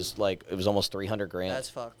 everything, it was almost $300,000. That's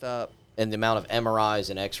fucked up. And the amount of MRIs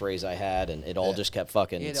and X-rays I had, and it all Yeah. just kept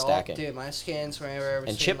fucking Dude, stacking. dude, my scans were anywhere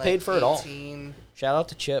between Chip like paid for it all. 18 Shout out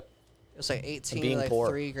to Chip, It was like 18 being like poor.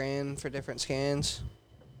 $3,000 for different scans.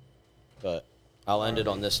 but I'll end it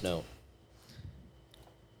on this note.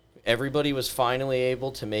 Everybody was finally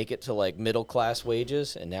able to make it to like middle class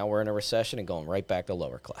wages, and now we're in a recession and going right back to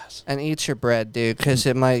lower class. And eat your bread, dude, because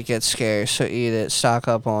it might get scarce. So eat it. Stock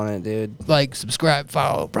up on it, dude. Like, subscribe,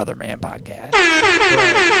 follow Brother Man Podcast.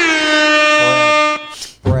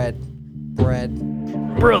 Bread.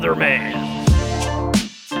 Brother man.